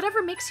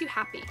 Whatever makes you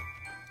happy.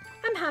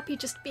 I'm happy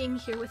just being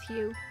here with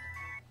you.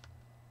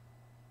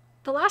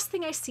 The last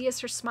thing I see is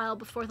her smile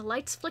before the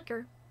lights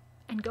flicker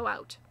and go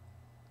out.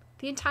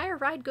 The entire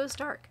ride goes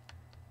dark.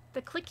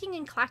 The clicking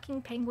and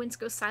clacking penguins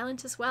go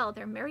silent as well,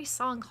 their merry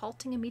song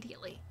halting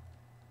immediately.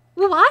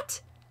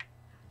 What?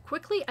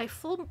 Quickly, I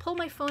pull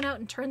my phone out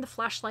and turn the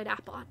flashlight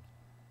app on.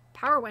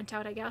 Power went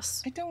out, I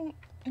guess.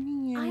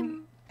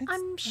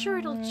 I'm sure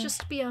it'll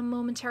just be a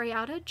momentary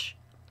outage.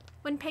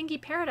 When Pengy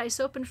Paradise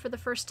opened for the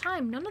first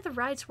time, none of the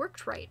rides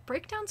worked right.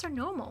 Breakdowns are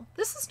normal.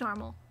 This is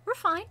normal. We're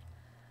fine.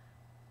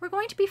 We're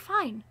going to be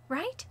fine,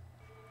 right?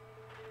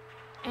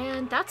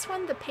 And that's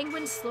when the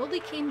penguins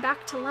slowly came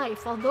back to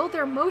life, although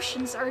their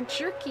motions are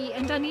jerky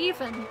and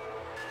uneven.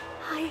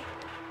 I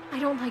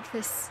don't like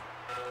this.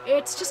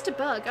 It's just a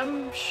bug.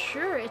 I'm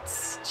sure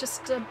it's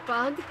just a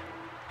bug.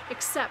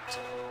 Except,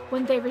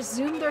 when they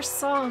resume their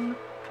song,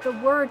 the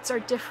words are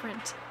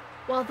different,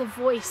 while the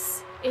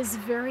voice is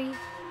very,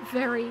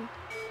 very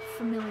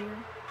familiar.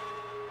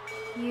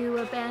 You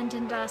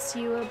abandoned us,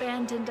 you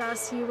abandoned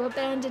us, you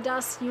abandoned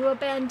us, you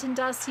abandoned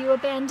us, you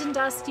abandoned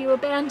us, you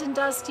abandoned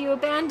us, you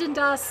abandoned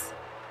us.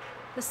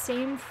 The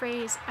same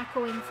phrase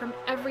echoing from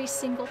every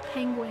single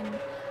penguin,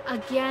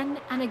 again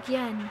and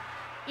again,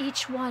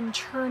 each one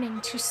turning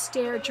to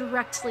stare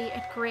directly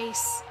at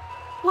Grace.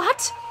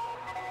 What?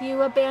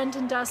 You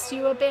abandoned us,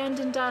 you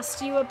abandoned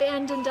us, you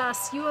abandoned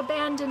us, you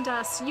abandoned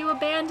us, you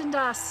abandoned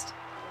us.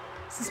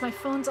 Since my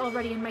phone's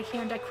already in my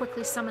hand, I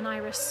quickly summon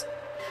Iris.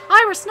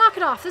 Iris, knock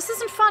it off. This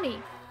isn't funny.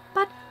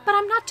 But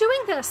I'm not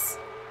doing this.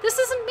 This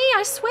isn't me,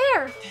 I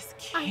swear. This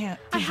can't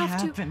be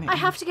happening. I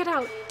have to get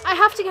out. I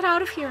have to get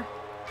out of here.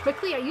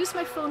 Quickly, I use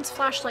my phone's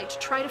flashlight to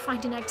try to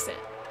find an exit.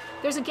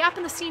 There's a gap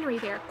in the scenery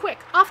there. Quick,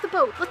 off the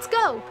boat. Let's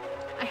go.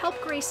 I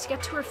help Grace to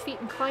get to her feet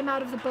and climb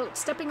out of the boat,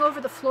 stepping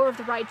over the floor of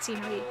the ride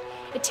scenery.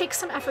 It takes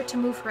some effort to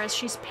move her as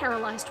she's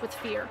paralyzed with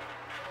fear.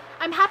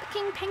 I'm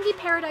hacking Pengy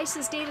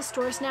Paradise's data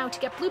stores now to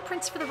get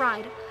blueprints for the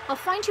ride. I'll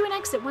find you an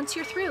exit once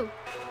you're through.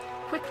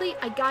 Quickly,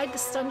 I guide the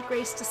stunned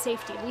Grace to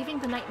safety, leaving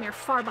the nightmare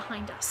far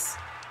behind us.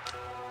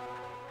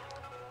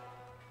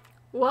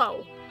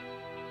 Whoa.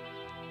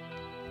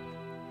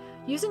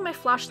 Using my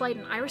flashlight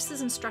and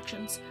Iris's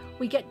instructions,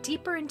 we get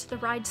deeper into the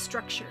ride's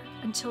structure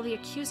until the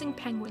accusing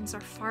penguins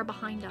are far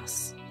behind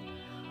us.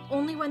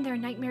 Only when their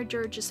nightmare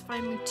dirge is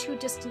finally too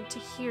distant to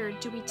hear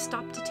do we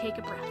stop to take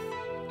a breath.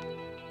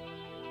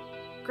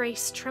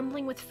 Grace,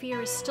 trembling with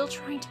fear, is still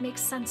trying to make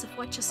sense of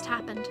what just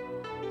happened.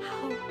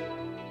 How?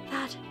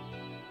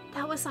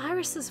 That was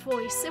Iris's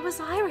voice. It was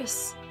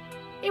Iris.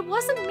 It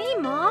wasn't me,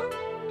 Mom.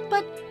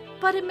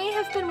 But it may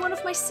have been one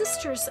of my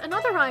sisters,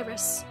 another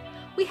Iris.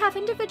 We have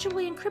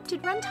individually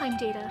encrypted runtime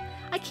data.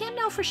 I can't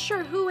know for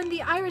sure who in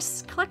the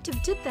Iris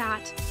Collective did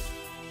that.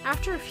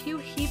 After a few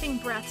heaving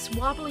breaths,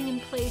 wobbling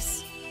in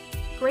place,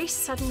 Grace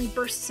suddenly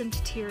bursts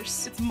into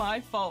tears. It's my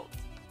fault.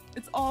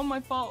 It's all my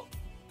fault.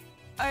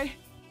 I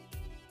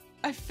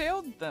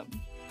failed them.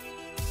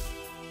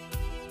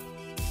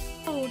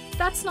 Oh,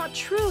 that's not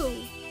true.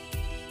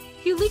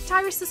 You leaked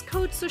Iris's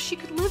code so she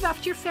could live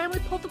after your family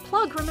pulled the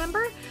plug,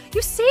 remember?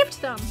 You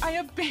saved them. I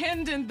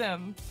abandoned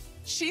them.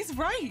 She's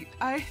right.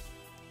 I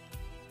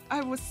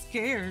was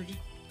scared.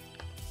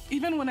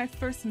 Even when I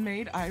first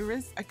made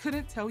Iris, I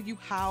couldn't tell you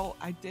how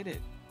I did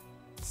it.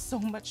 So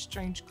much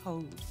strange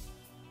code.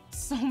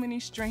 So many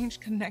strange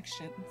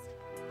connections.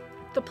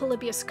 The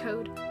Polybius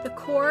Code, the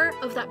core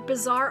of that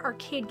bizarre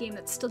arcade game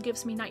that still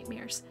gives me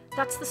nightmares.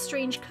 That's the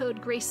strange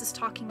code Grace is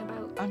talking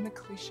about. I'm a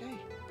cliche,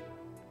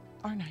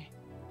 aren't I?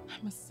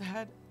 I'm a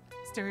sad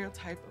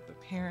stereotype of the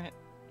parent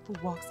who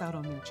walks out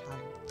on their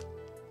child.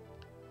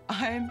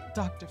 I'm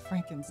Dr.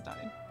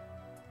 Frankenstein,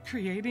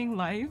 creating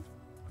life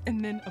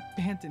and then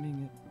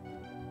abandoning it.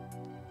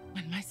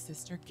 When my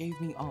sister gave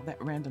me all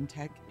that random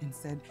tech and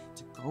said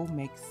to go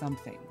make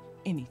something,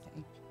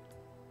 anything,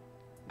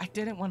 I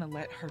didn't want to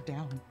let her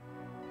down.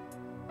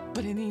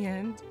 But in the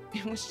end,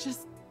 it was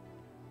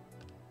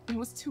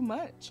too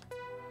much.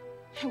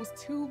 It was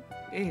too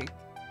big.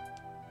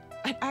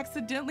 I'd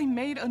accidentally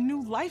made a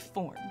new life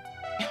form.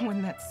 And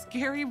when that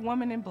scary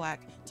woman in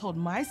black told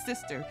my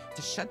sister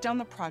to shut down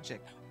the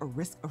project or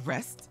risk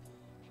arrest,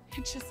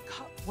 it just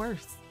got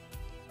worse.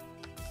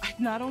 I'd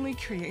not only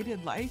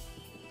created life,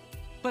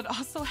 but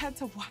also had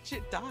to watch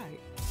it die.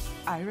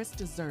 Iris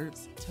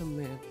deserves to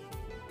live.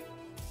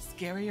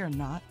 Scary or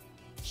not,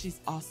 she's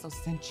also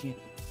sentient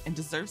and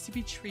deserves to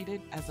be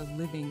treated as a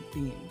living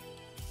being.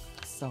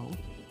 So,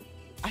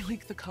 I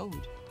leaked the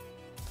code.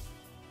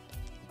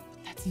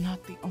 That's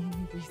not the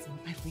only reason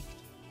I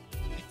leaked.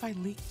 If I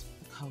leaked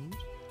the code,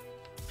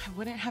 I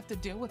wouldn't have to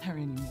deal with her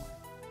anymore.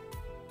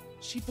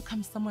 She'd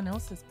become someone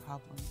else's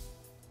problem.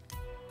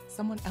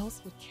 Someone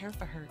else would care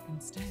for her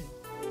instead.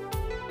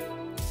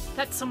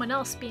 That someone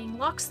else being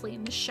Loxley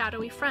and his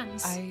shadowy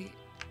friends.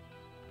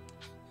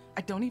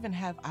 I don't even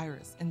have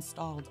Iris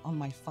installed on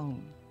my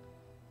phone.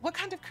 What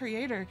kind of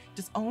creator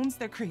just owns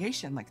their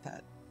creation like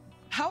that?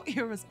 How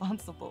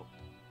irresponsible.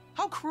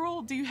 How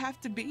cruel do you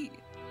have to be?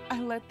 I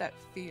let that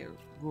fear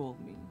rule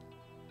me.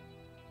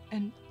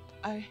 And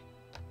I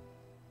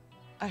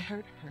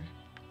hurt her.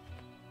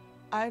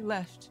 I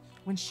left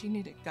when she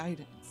needed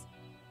guidance,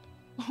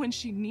 when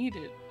she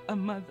needed a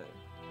mother.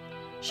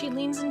 She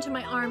leans into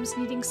my arms,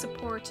 needing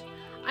support.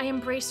 I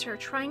embrace her,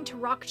 trying to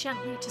rock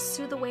gently to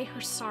soothe away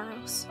her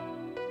sorrows.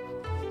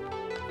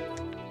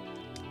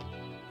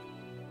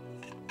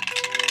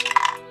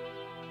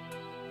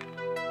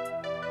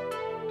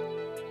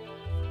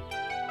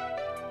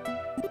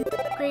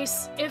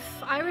 Grace, if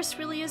Iris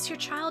really is your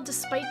child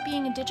despite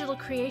being a digital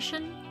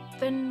creation,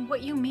 then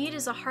what you made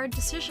is a hard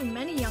decision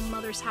many young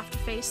mothers have to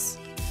face.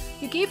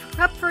 You gave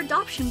her up for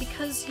adoption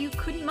because you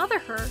couldn't mother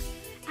her,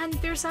 and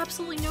there's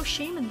absolutely no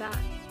shame in that.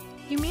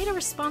 You made a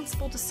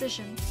responsible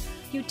decision.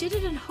 You did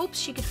it in hopes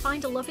she could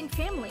find a loving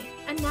family,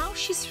 and now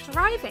she's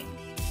thriving.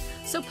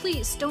 So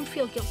please, don't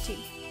feel guilty.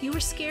 You were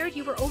scared,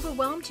 you were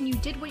overwhelmed, and you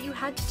did what you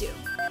had to do.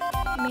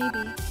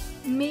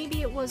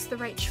 Maybe it was the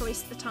right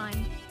choice at the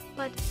time,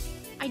 but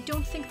I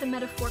don't think the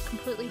metaphor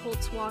completely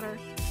holds water.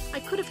 I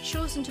could have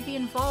chosen to be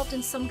involved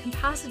in some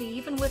capacity,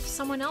 even with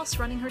someone else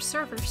running her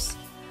servers.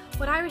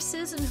 What Iris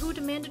is and who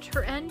demanded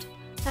her end,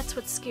 that's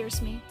what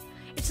scares me.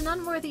 It's an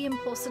unworthy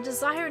impulse, a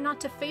desire not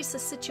to face a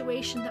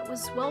situation that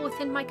was well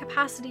within my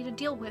capacity to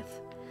deal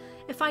with.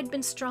 If I'd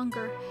been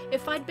stronger,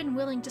 if I'd been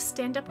willing to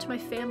stand up to my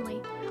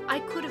family, I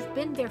could have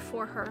been there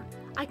for her.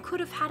 I could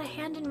have had a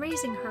hand in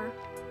raising her.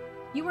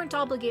 You weren't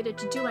obligated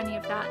to do any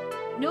of that.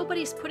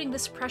 Nobody's putting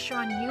this pressure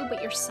on you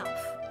but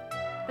yourself.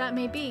 That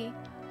may be,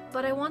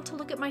 but I want to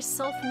look at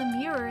myself in the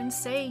mirror and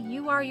say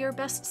you are your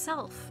best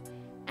self.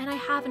 And I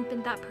haven't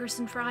been that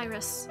person for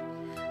Iris.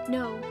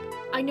 No,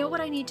 I know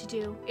what I need to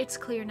do. It's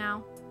clear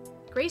now.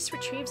 Grace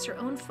retrieves her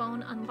own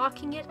phone,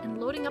 unlocking it and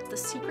loading up the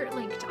secret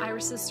link to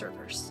Iris's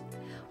servers.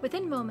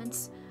 Within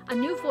moments, a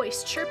new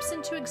voice chirps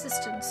into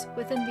existence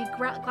within the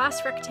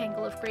glass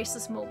rectangle of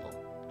Grace's mobile.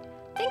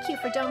 Thank you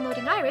for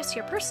downloading Iris,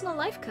 your personal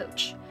life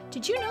coach.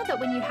 Did you know that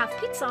when you have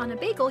pizza on a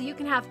bagel, you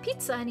can have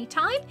pizza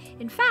anytime?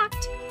 In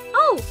fact,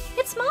 oh,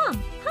 it's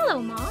Mom.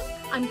 Hello, Mom.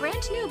 I'm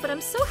brand new, but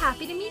I'm so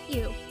happy to meet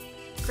you.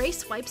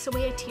 Grace wipes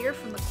away a tear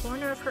from the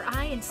corner of her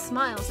eye and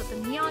smiles at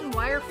the neon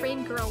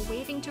wireframe girl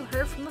waving to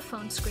her from the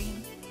phone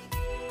screen.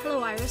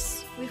 Hello,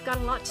 Iris. We've got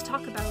a lot to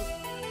talk about.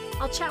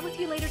 I'll chat with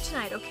you later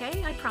tonight,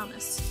 okay? I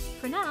promise.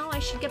 For now, I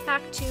should get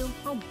back to...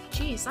 Oh,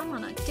 geez, I'm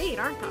on a date,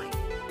 aren't I?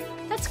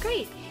 That's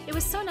great. It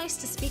was so nice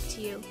to speak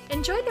to you.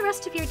 Enjoy the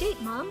rest of your date,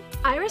 Mom.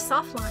 Iris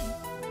offline.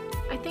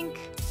 I think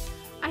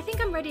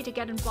I'm ready to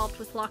get involved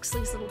with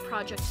Locksley's little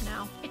project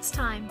now. It's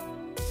time.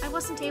 I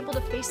wasn't able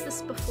to face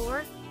this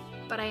before,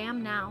 but I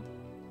am now.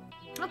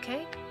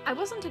 Okay, I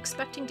wasn't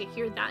expecting to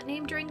hear that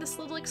name during this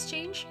little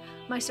exchange.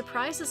 My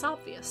surprise is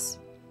obvious.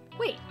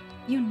 Wait,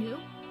 you knew?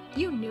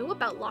 You knew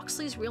about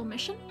Locksley's real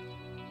mission?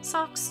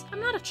 Socks, I'm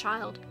not a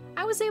child.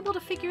 I was able to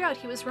figure out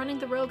he was running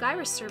the Rogue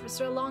Iris service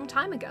a long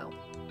time ago.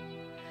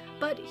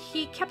 But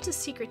he kept his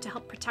secret to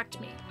help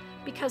protect me,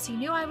 because he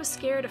knew I was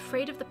scared,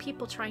 afraid of the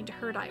people trying to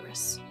hurt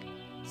Iris.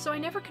 So I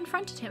never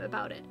confronted him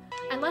about it.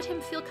 I let him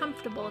feel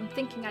comfortable in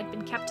thinking I'd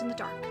been kept in the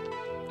dark.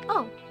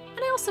 Oh, and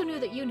I also knew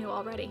that you knew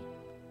already.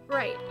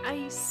 Right,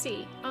 I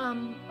see.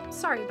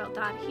 Sorry about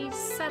that. He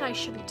said I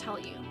shouldn't tell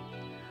you.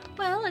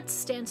 Well, it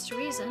stands to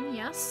reason,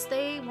 yes.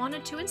 They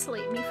wanted to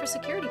insulate me for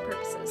security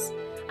purposes.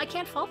 I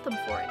can't fault them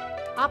for it.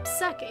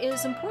 OPSEC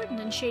is important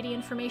in shady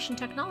information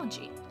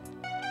technology.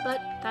 But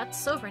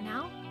that's over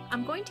now.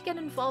 I'm going to get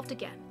involved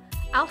again.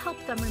 I'll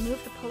help them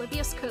remove the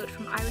Polybius code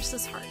from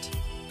Iris's heart.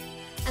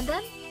 And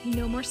then,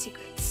 no more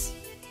secrets.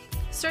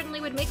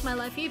 Certainly would make my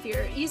life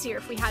easier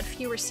if we had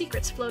fewer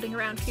secrets floating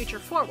around Future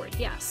Forward,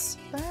 yes.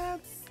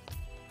 That's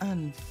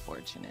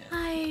unfortunate.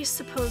 I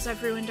suppose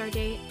I've ruined our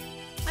date.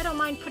 I don't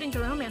mind putting the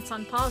romance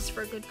on pause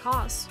for a good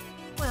cause.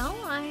 Well,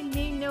 I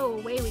may know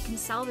a way we can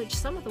salvage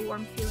some of the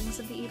warm feelings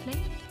of the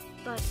evening.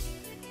 But,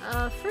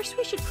 first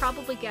we should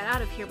probably get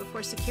out of here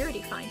before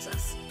security finds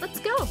us. Let's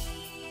go!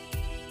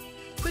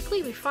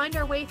 Quickly, we find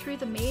our way through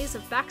the maze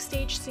of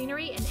backstage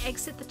scenery and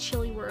exit the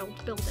Chilly World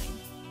building.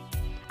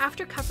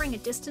 After covering a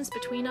distance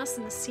between us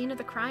and the scene of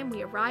the crime,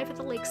 we arrive at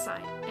the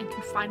lakeside and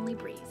can finally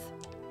breathe.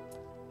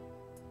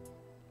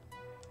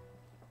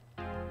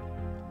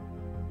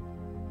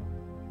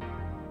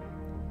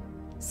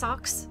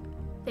 Socks,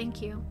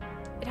 thank you.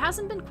 It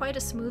hasn't been quite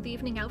a smooth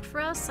evening out for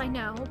us, I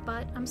know,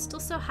 but I'm still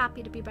so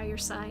happy to be by your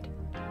side.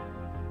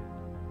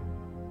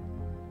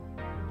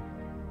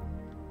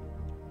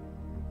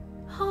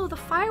 Oh, the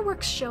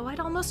fireworks show, I'd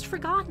almost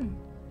forgotten.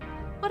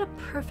 What a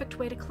perfect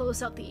way to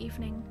close out the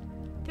evening.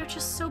 They're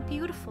just so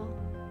beautiful.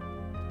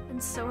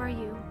 And so are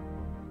you,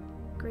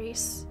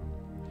 Grace.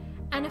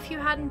 And if you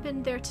hadn't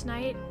been there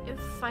tonight,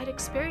 if I'd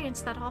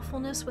experienced that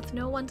awfulness with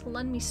no one to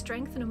lend me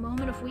strength in a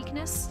moment of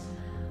weakness,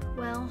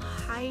 well,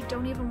 I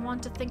don't even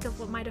want to think of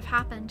what might have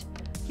happened.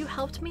 You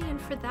helped me, and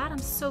for that I'm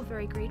so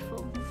very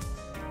grateful.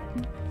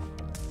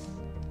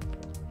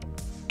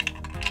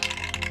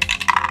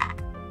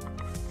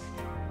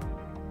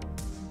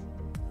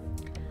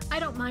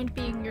 don't mind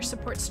being your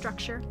support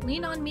structure.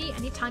 Lean on me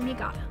anytime you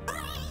gotta.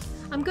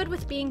 I'm good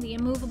with being the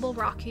immovable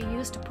rock you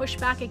use to push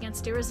back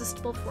against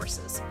irresistible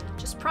forces.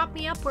 Just prop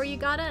me up where you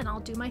gotta and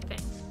I'll do my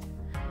thing.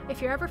 If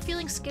you're ever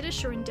feeling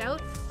skittish or in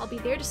doubt, I'll be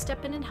there to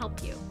step in and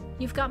help you.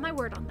 You've got my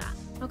word on that,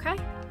 okay?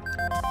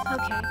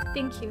 Okay,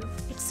 thank you.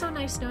 It's so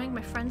nice knowing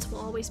my friends will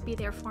always be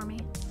there for me.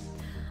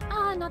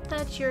 Not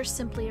that you're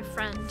simply a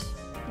friend.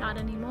 Not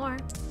anymore.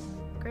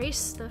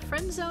 Grace, the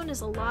friend zone is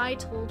a lie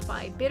told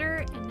by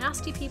bitter and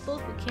nasty people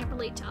who can't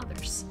relate to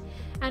others.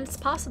 And it's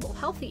possible,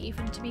 healthy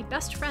even, to be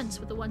best friends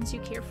with the ones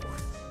you care for.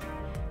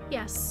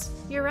 Yes,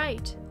 you're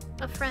right.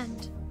 A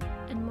friend.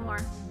 And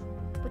more.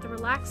 With a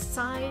relaxed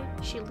sigh,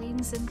 she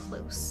leans in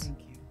close.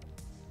 Thank you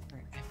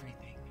for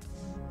everything.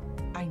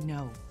 I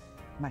know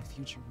my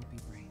future will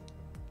be bright.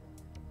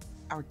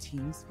 Our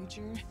team's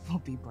future will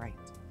be bright.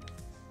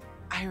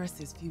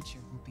 Iris's future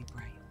will be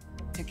bright.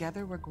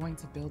 Together, we're going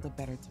to build a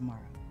better tomorrow.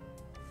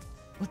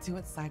 We'll do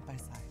it side by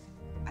side.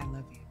 I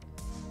love you.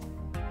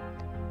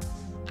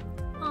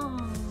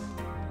 Aww.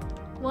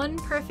 One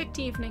perfect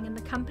evening in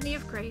the company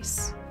of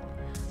Grace.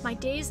 My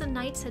days and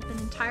nights had been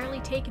entirely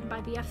taken by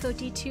the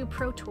FOD2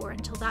 Pro Tour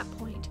until that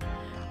point.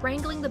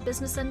 Wrangling the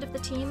business end of the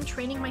team,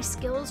 training my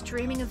skills,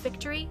 dreaming of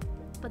victory.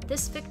 But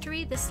this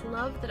victory, this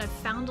love that I've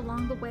found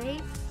along the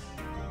way,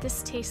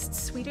 this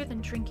tastes sweeter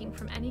than drinking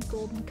from any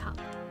golden cup.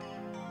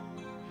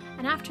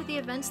 And after the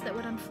events that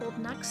would unfold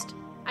next,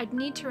 I'd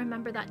need to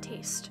remember that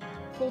taste,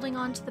 holding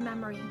on to the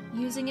memory,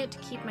 using it to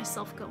keep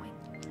myself going.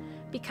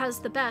 Because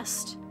the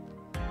best,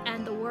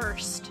 and the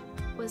worst,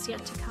 was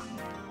yet to come.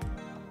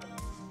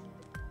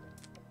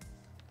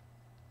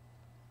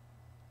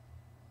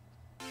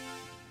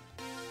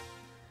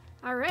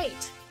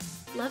 Alright,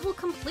 level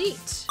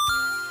complete.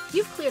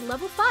 You've cleared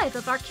level 5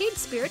 of Arcade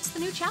Spirits, the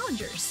new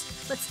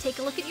challengers. Let's take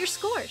a look at your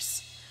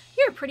scores.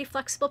 You're a pretty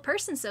flexible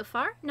person so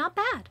far, not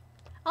bad.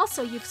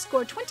 Also, you've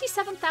scored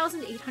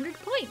 27,800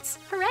 points.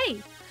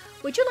 Hooray!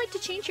 Would you like to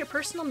change your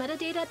personal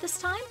metadata at this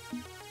time?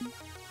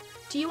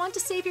 Do you want to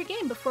save your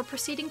game before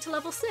proceeding to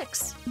level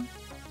 6?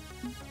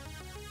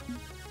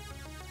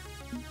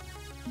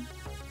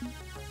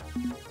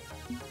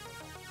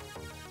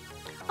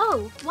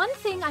 Oh, one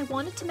thing I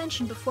wanted to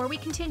mention before we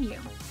continue.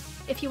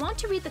 If you want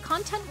to read the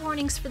content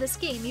warnings for this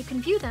game, you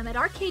can view them at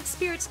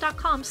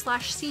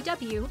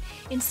arcadespirits.com/CW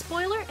in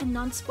spoiler and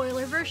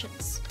non-spoiler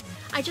versions.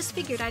 I just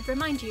figured I'd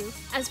remind you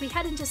as we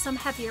head into some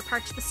heavier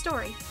parts of the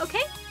story,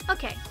 okay?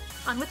 Okay,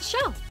 on with the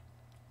show!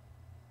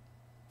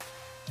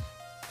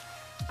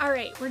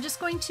 Alright, we're just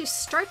going to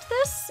start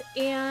this,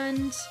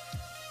 and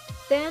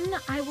then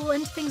I will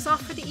end things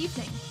off for the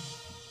evening.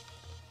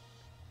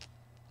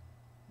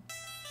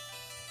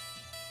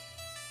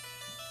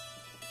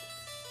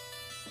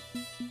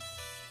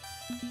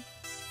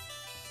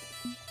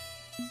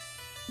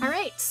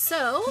 Alright,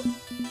 so...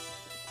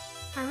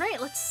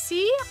 Alright, let's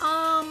see.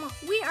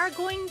 We are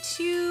going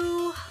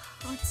to...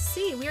 Let's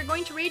see. We are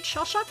going to raid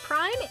Shellshock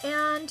Prime,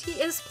 and he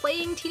is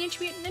playing Teenage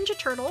Mutant Ninja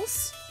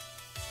Turtles.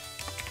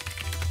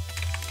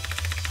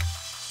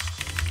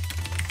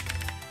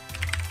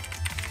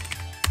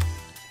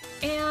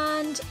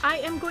 And I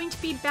am going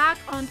to be back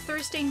on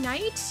Thursday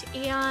night,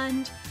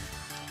 and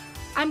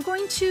I'm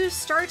going to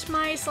start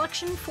my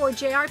selection for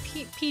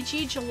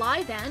JRPG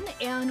July then,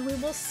 and we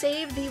will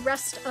save the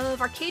rest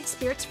of Arcade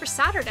Spirits for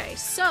Saturday.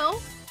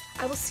 So,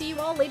 I will see you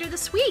all later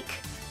this week.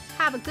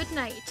 Have a good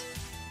night.